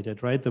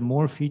correlated, right, the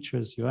more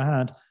features you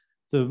add,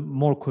 the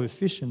more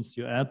coefficients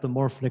you add, the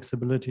more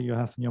flexibility you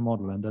have in your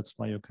model. And that's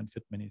why you can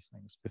fit many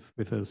things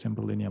with a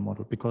simple linear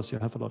model, because you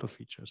have a lot of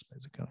features,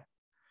 basically.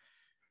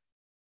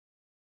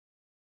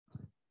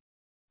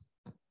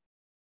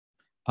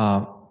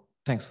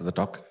 Thanks for the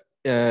talk.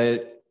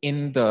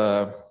 In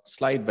the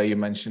slide where you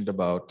mentioned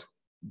about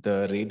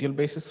the radial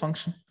basis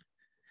function,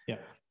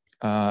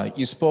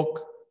 you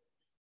spoke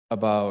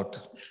about,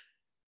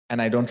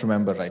 and I don't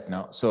remember right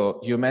now.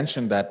 So you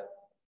mentioned that,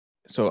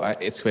 so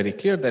it's very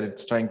clear that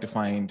it's trying to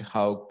find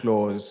how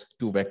close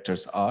two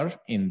vectors are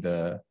in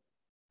the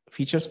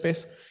feature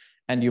space.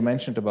 And you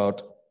mentioned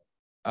about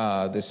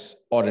this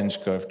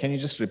orange curve. Can you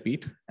just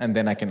repeat? And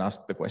then I can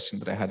ask the question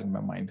that I had in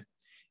my mind.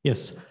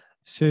 Yes.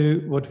 So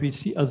what we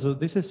see, also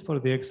this is for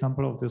the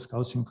example of this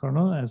Gaussian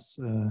kernel as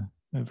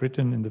I've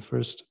written in the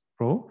first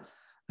row.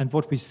 And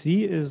what we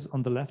see is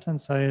on the left-hand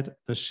side,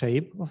 the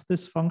shape of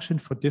this function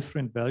for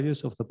different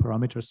values of the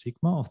parameter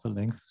sigma of the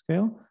length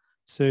scale.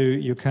 So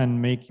you can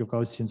make your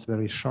Gaussians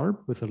very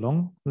sharp with a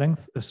long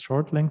length, a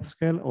short length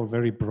scale, or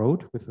very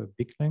broad with a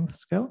big length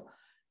scale.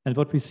 And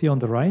what we see on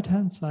the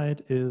right-hand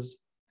side is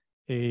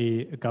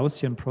a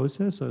Gaussian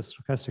process or a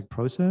stochastic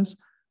process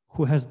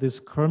who has this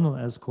kernel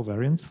as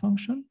covariance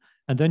function.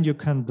 And then you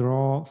can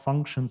draw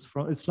functions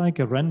from, it's like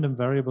a random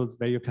variable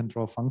where you can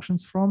draw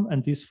functions from,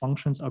 and these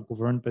functions are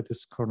governed by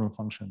this kernel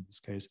function in this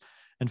case.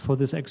 And for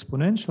this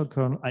exponential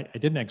kernel, I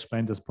didn't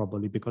explain this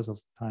properly because of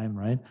time,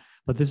 right?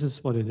 But this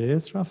is what it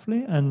is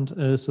roughly.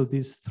 And so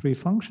these three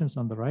functions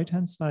on the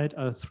right-hand side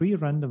are three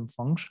random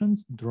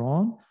functions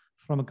drawn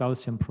from a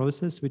Gaussian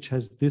process, which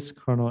has this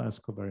kernel as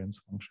covariance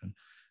function.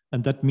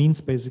 And that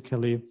means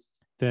basically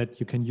that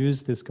you can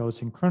use this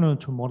Gaussian kernel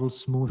to model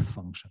smooth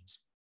functions,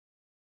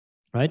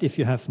 right? If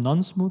you have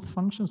non-smooth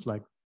functions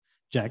like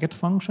jagged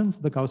functions,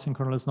 the Gaussian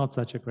kernel is not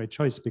such a great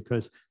choice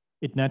because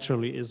it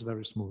naturally is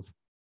very smooth.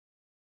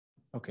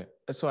 Okay,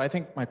 so I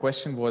think my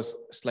question was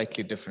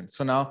slightly different.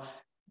 So now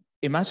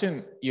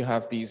imagine you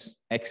have these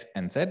X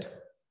and Z,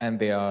 and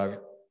they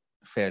are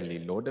fairly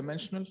low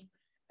dimensional.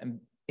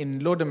 And in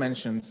low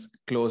dimensions,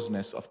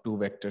 closeness of two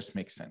vectors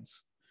makes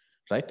sense,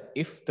 right?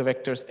 If the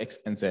vectors X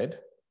and Z,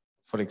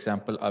 for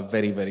example, are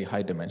very, very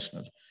high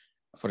dimensional,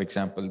 for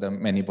example, the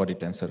many body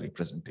tensor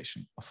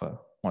representation of a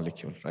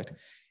molecule, right?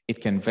 It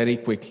can very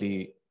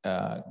quickly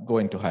go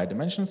into higher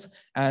dimensions.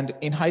 And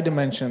in high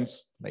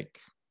dimensions, like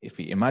if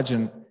we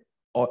imagine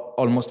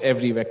almost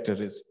every vector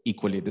is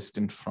equally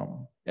distant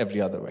from every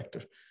other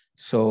vector.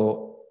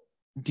 So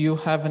do you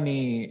have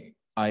any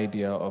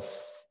idea of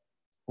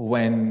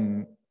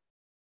when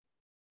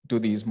do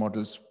these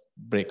models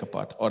break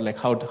apart? Or like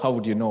how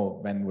would you know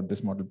when would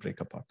this model break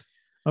apart?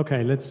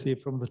 Okay, let's see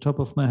from the top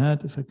of my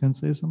head if I can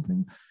say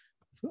something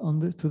on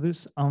this to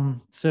this.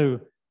 So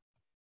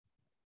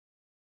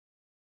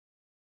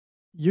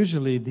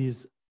usually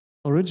these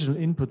original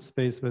input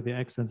space where the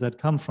X and Z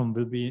come from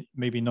will be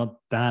maybe not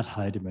that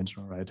high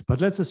dimensional, right? But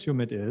let's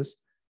assume it is.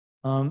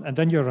 And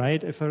then you're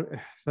right, if I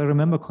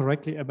remember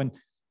correctly, Eben,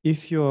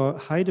 if your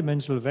high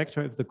dimensional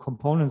vector, if the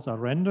components are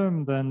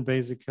random, then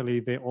basically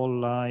they all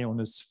lie on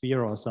a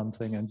sphere or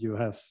something, and you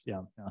have,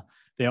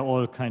 they're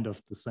all kind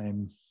of the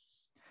same.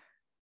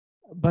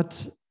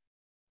 But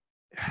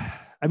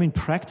I mean,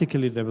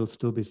 practically there will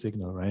still be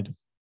signal, right?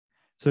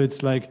 So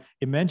it's like,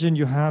 imagine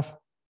you have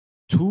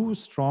two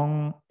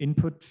strong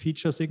input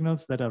feature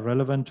signals that are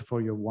relevant for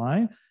your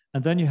Y,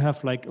 and then you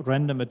have like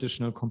random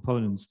additional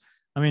components.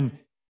 I mean,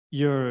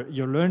 your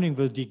learning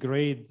will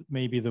degrade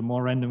maybe the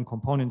more random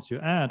components you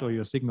add, or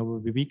your signal will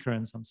be weaker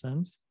in some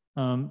sense,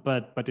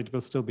 but it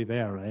will still be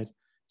there, right?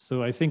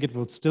 So I think it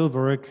will still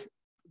work.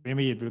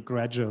 Maybe it will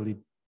gradually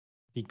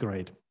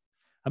degrade.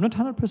 I'm not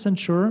 100%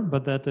 sure,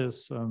 but that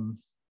is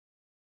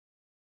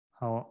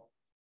how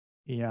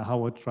I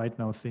would right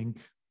now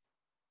think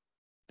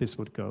this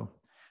would go.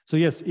 So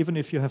yes, even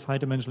if you have high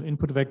dimensional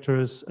input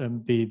vectors,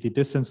 the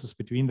distances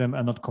between them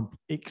are not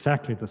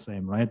exactly the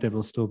same, right? There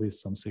will still be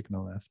some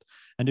signal left.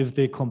 And if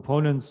the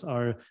components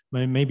are,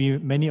 maybe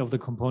many of the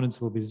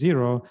components will be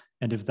zero.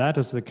 And if that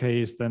is the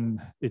case,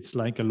 then it's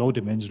like a low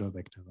dimensional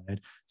vector, right?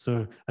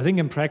 So I think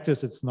in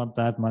practice, it's not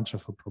that much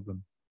of a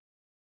problem.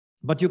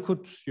 But you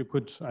could,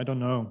 I don't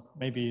know,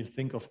 maybe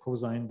think of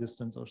cosine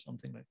distance or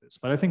something like this.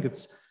 But I think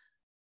it's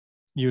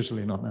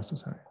usually not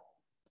necessary.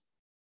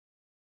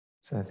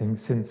 So I think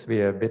since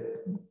we are a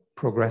bit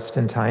progressed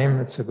in time,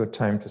 it's a good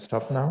time to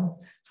stop now.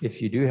 If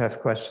you do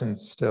have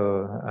questions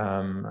still,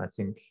 I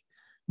think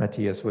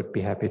Matthias would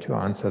be happy to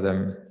answer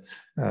them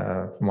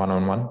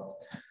one-on-one.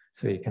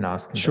 So you can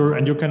ask him. Sure,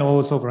 and you can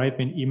also write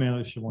me an email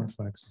if you want,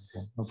 for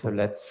example. No so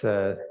let's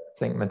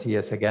thank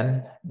Matthias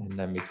again, and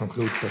then we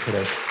conclude for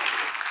today.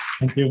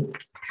 Thank you.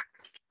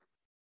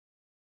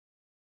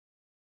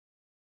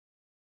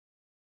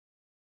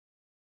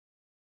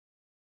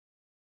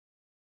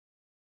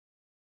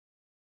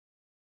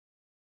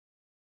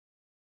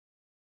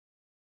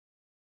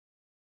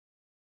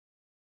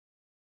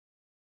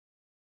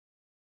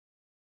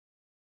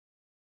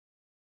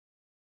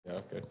 Yeah,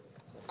 okay.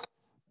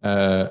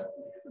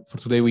 For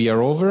today we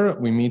are over.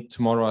 We meet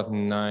tomorrow at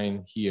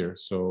 9 here,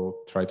 so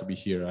try to be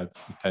here at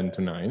 10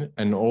 to 9.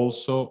 And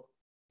also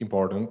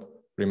important,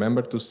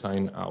 remember to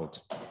sign out.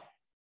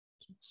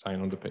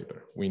 Sign on the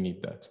paper. We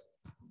need that.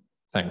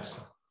 Thanks.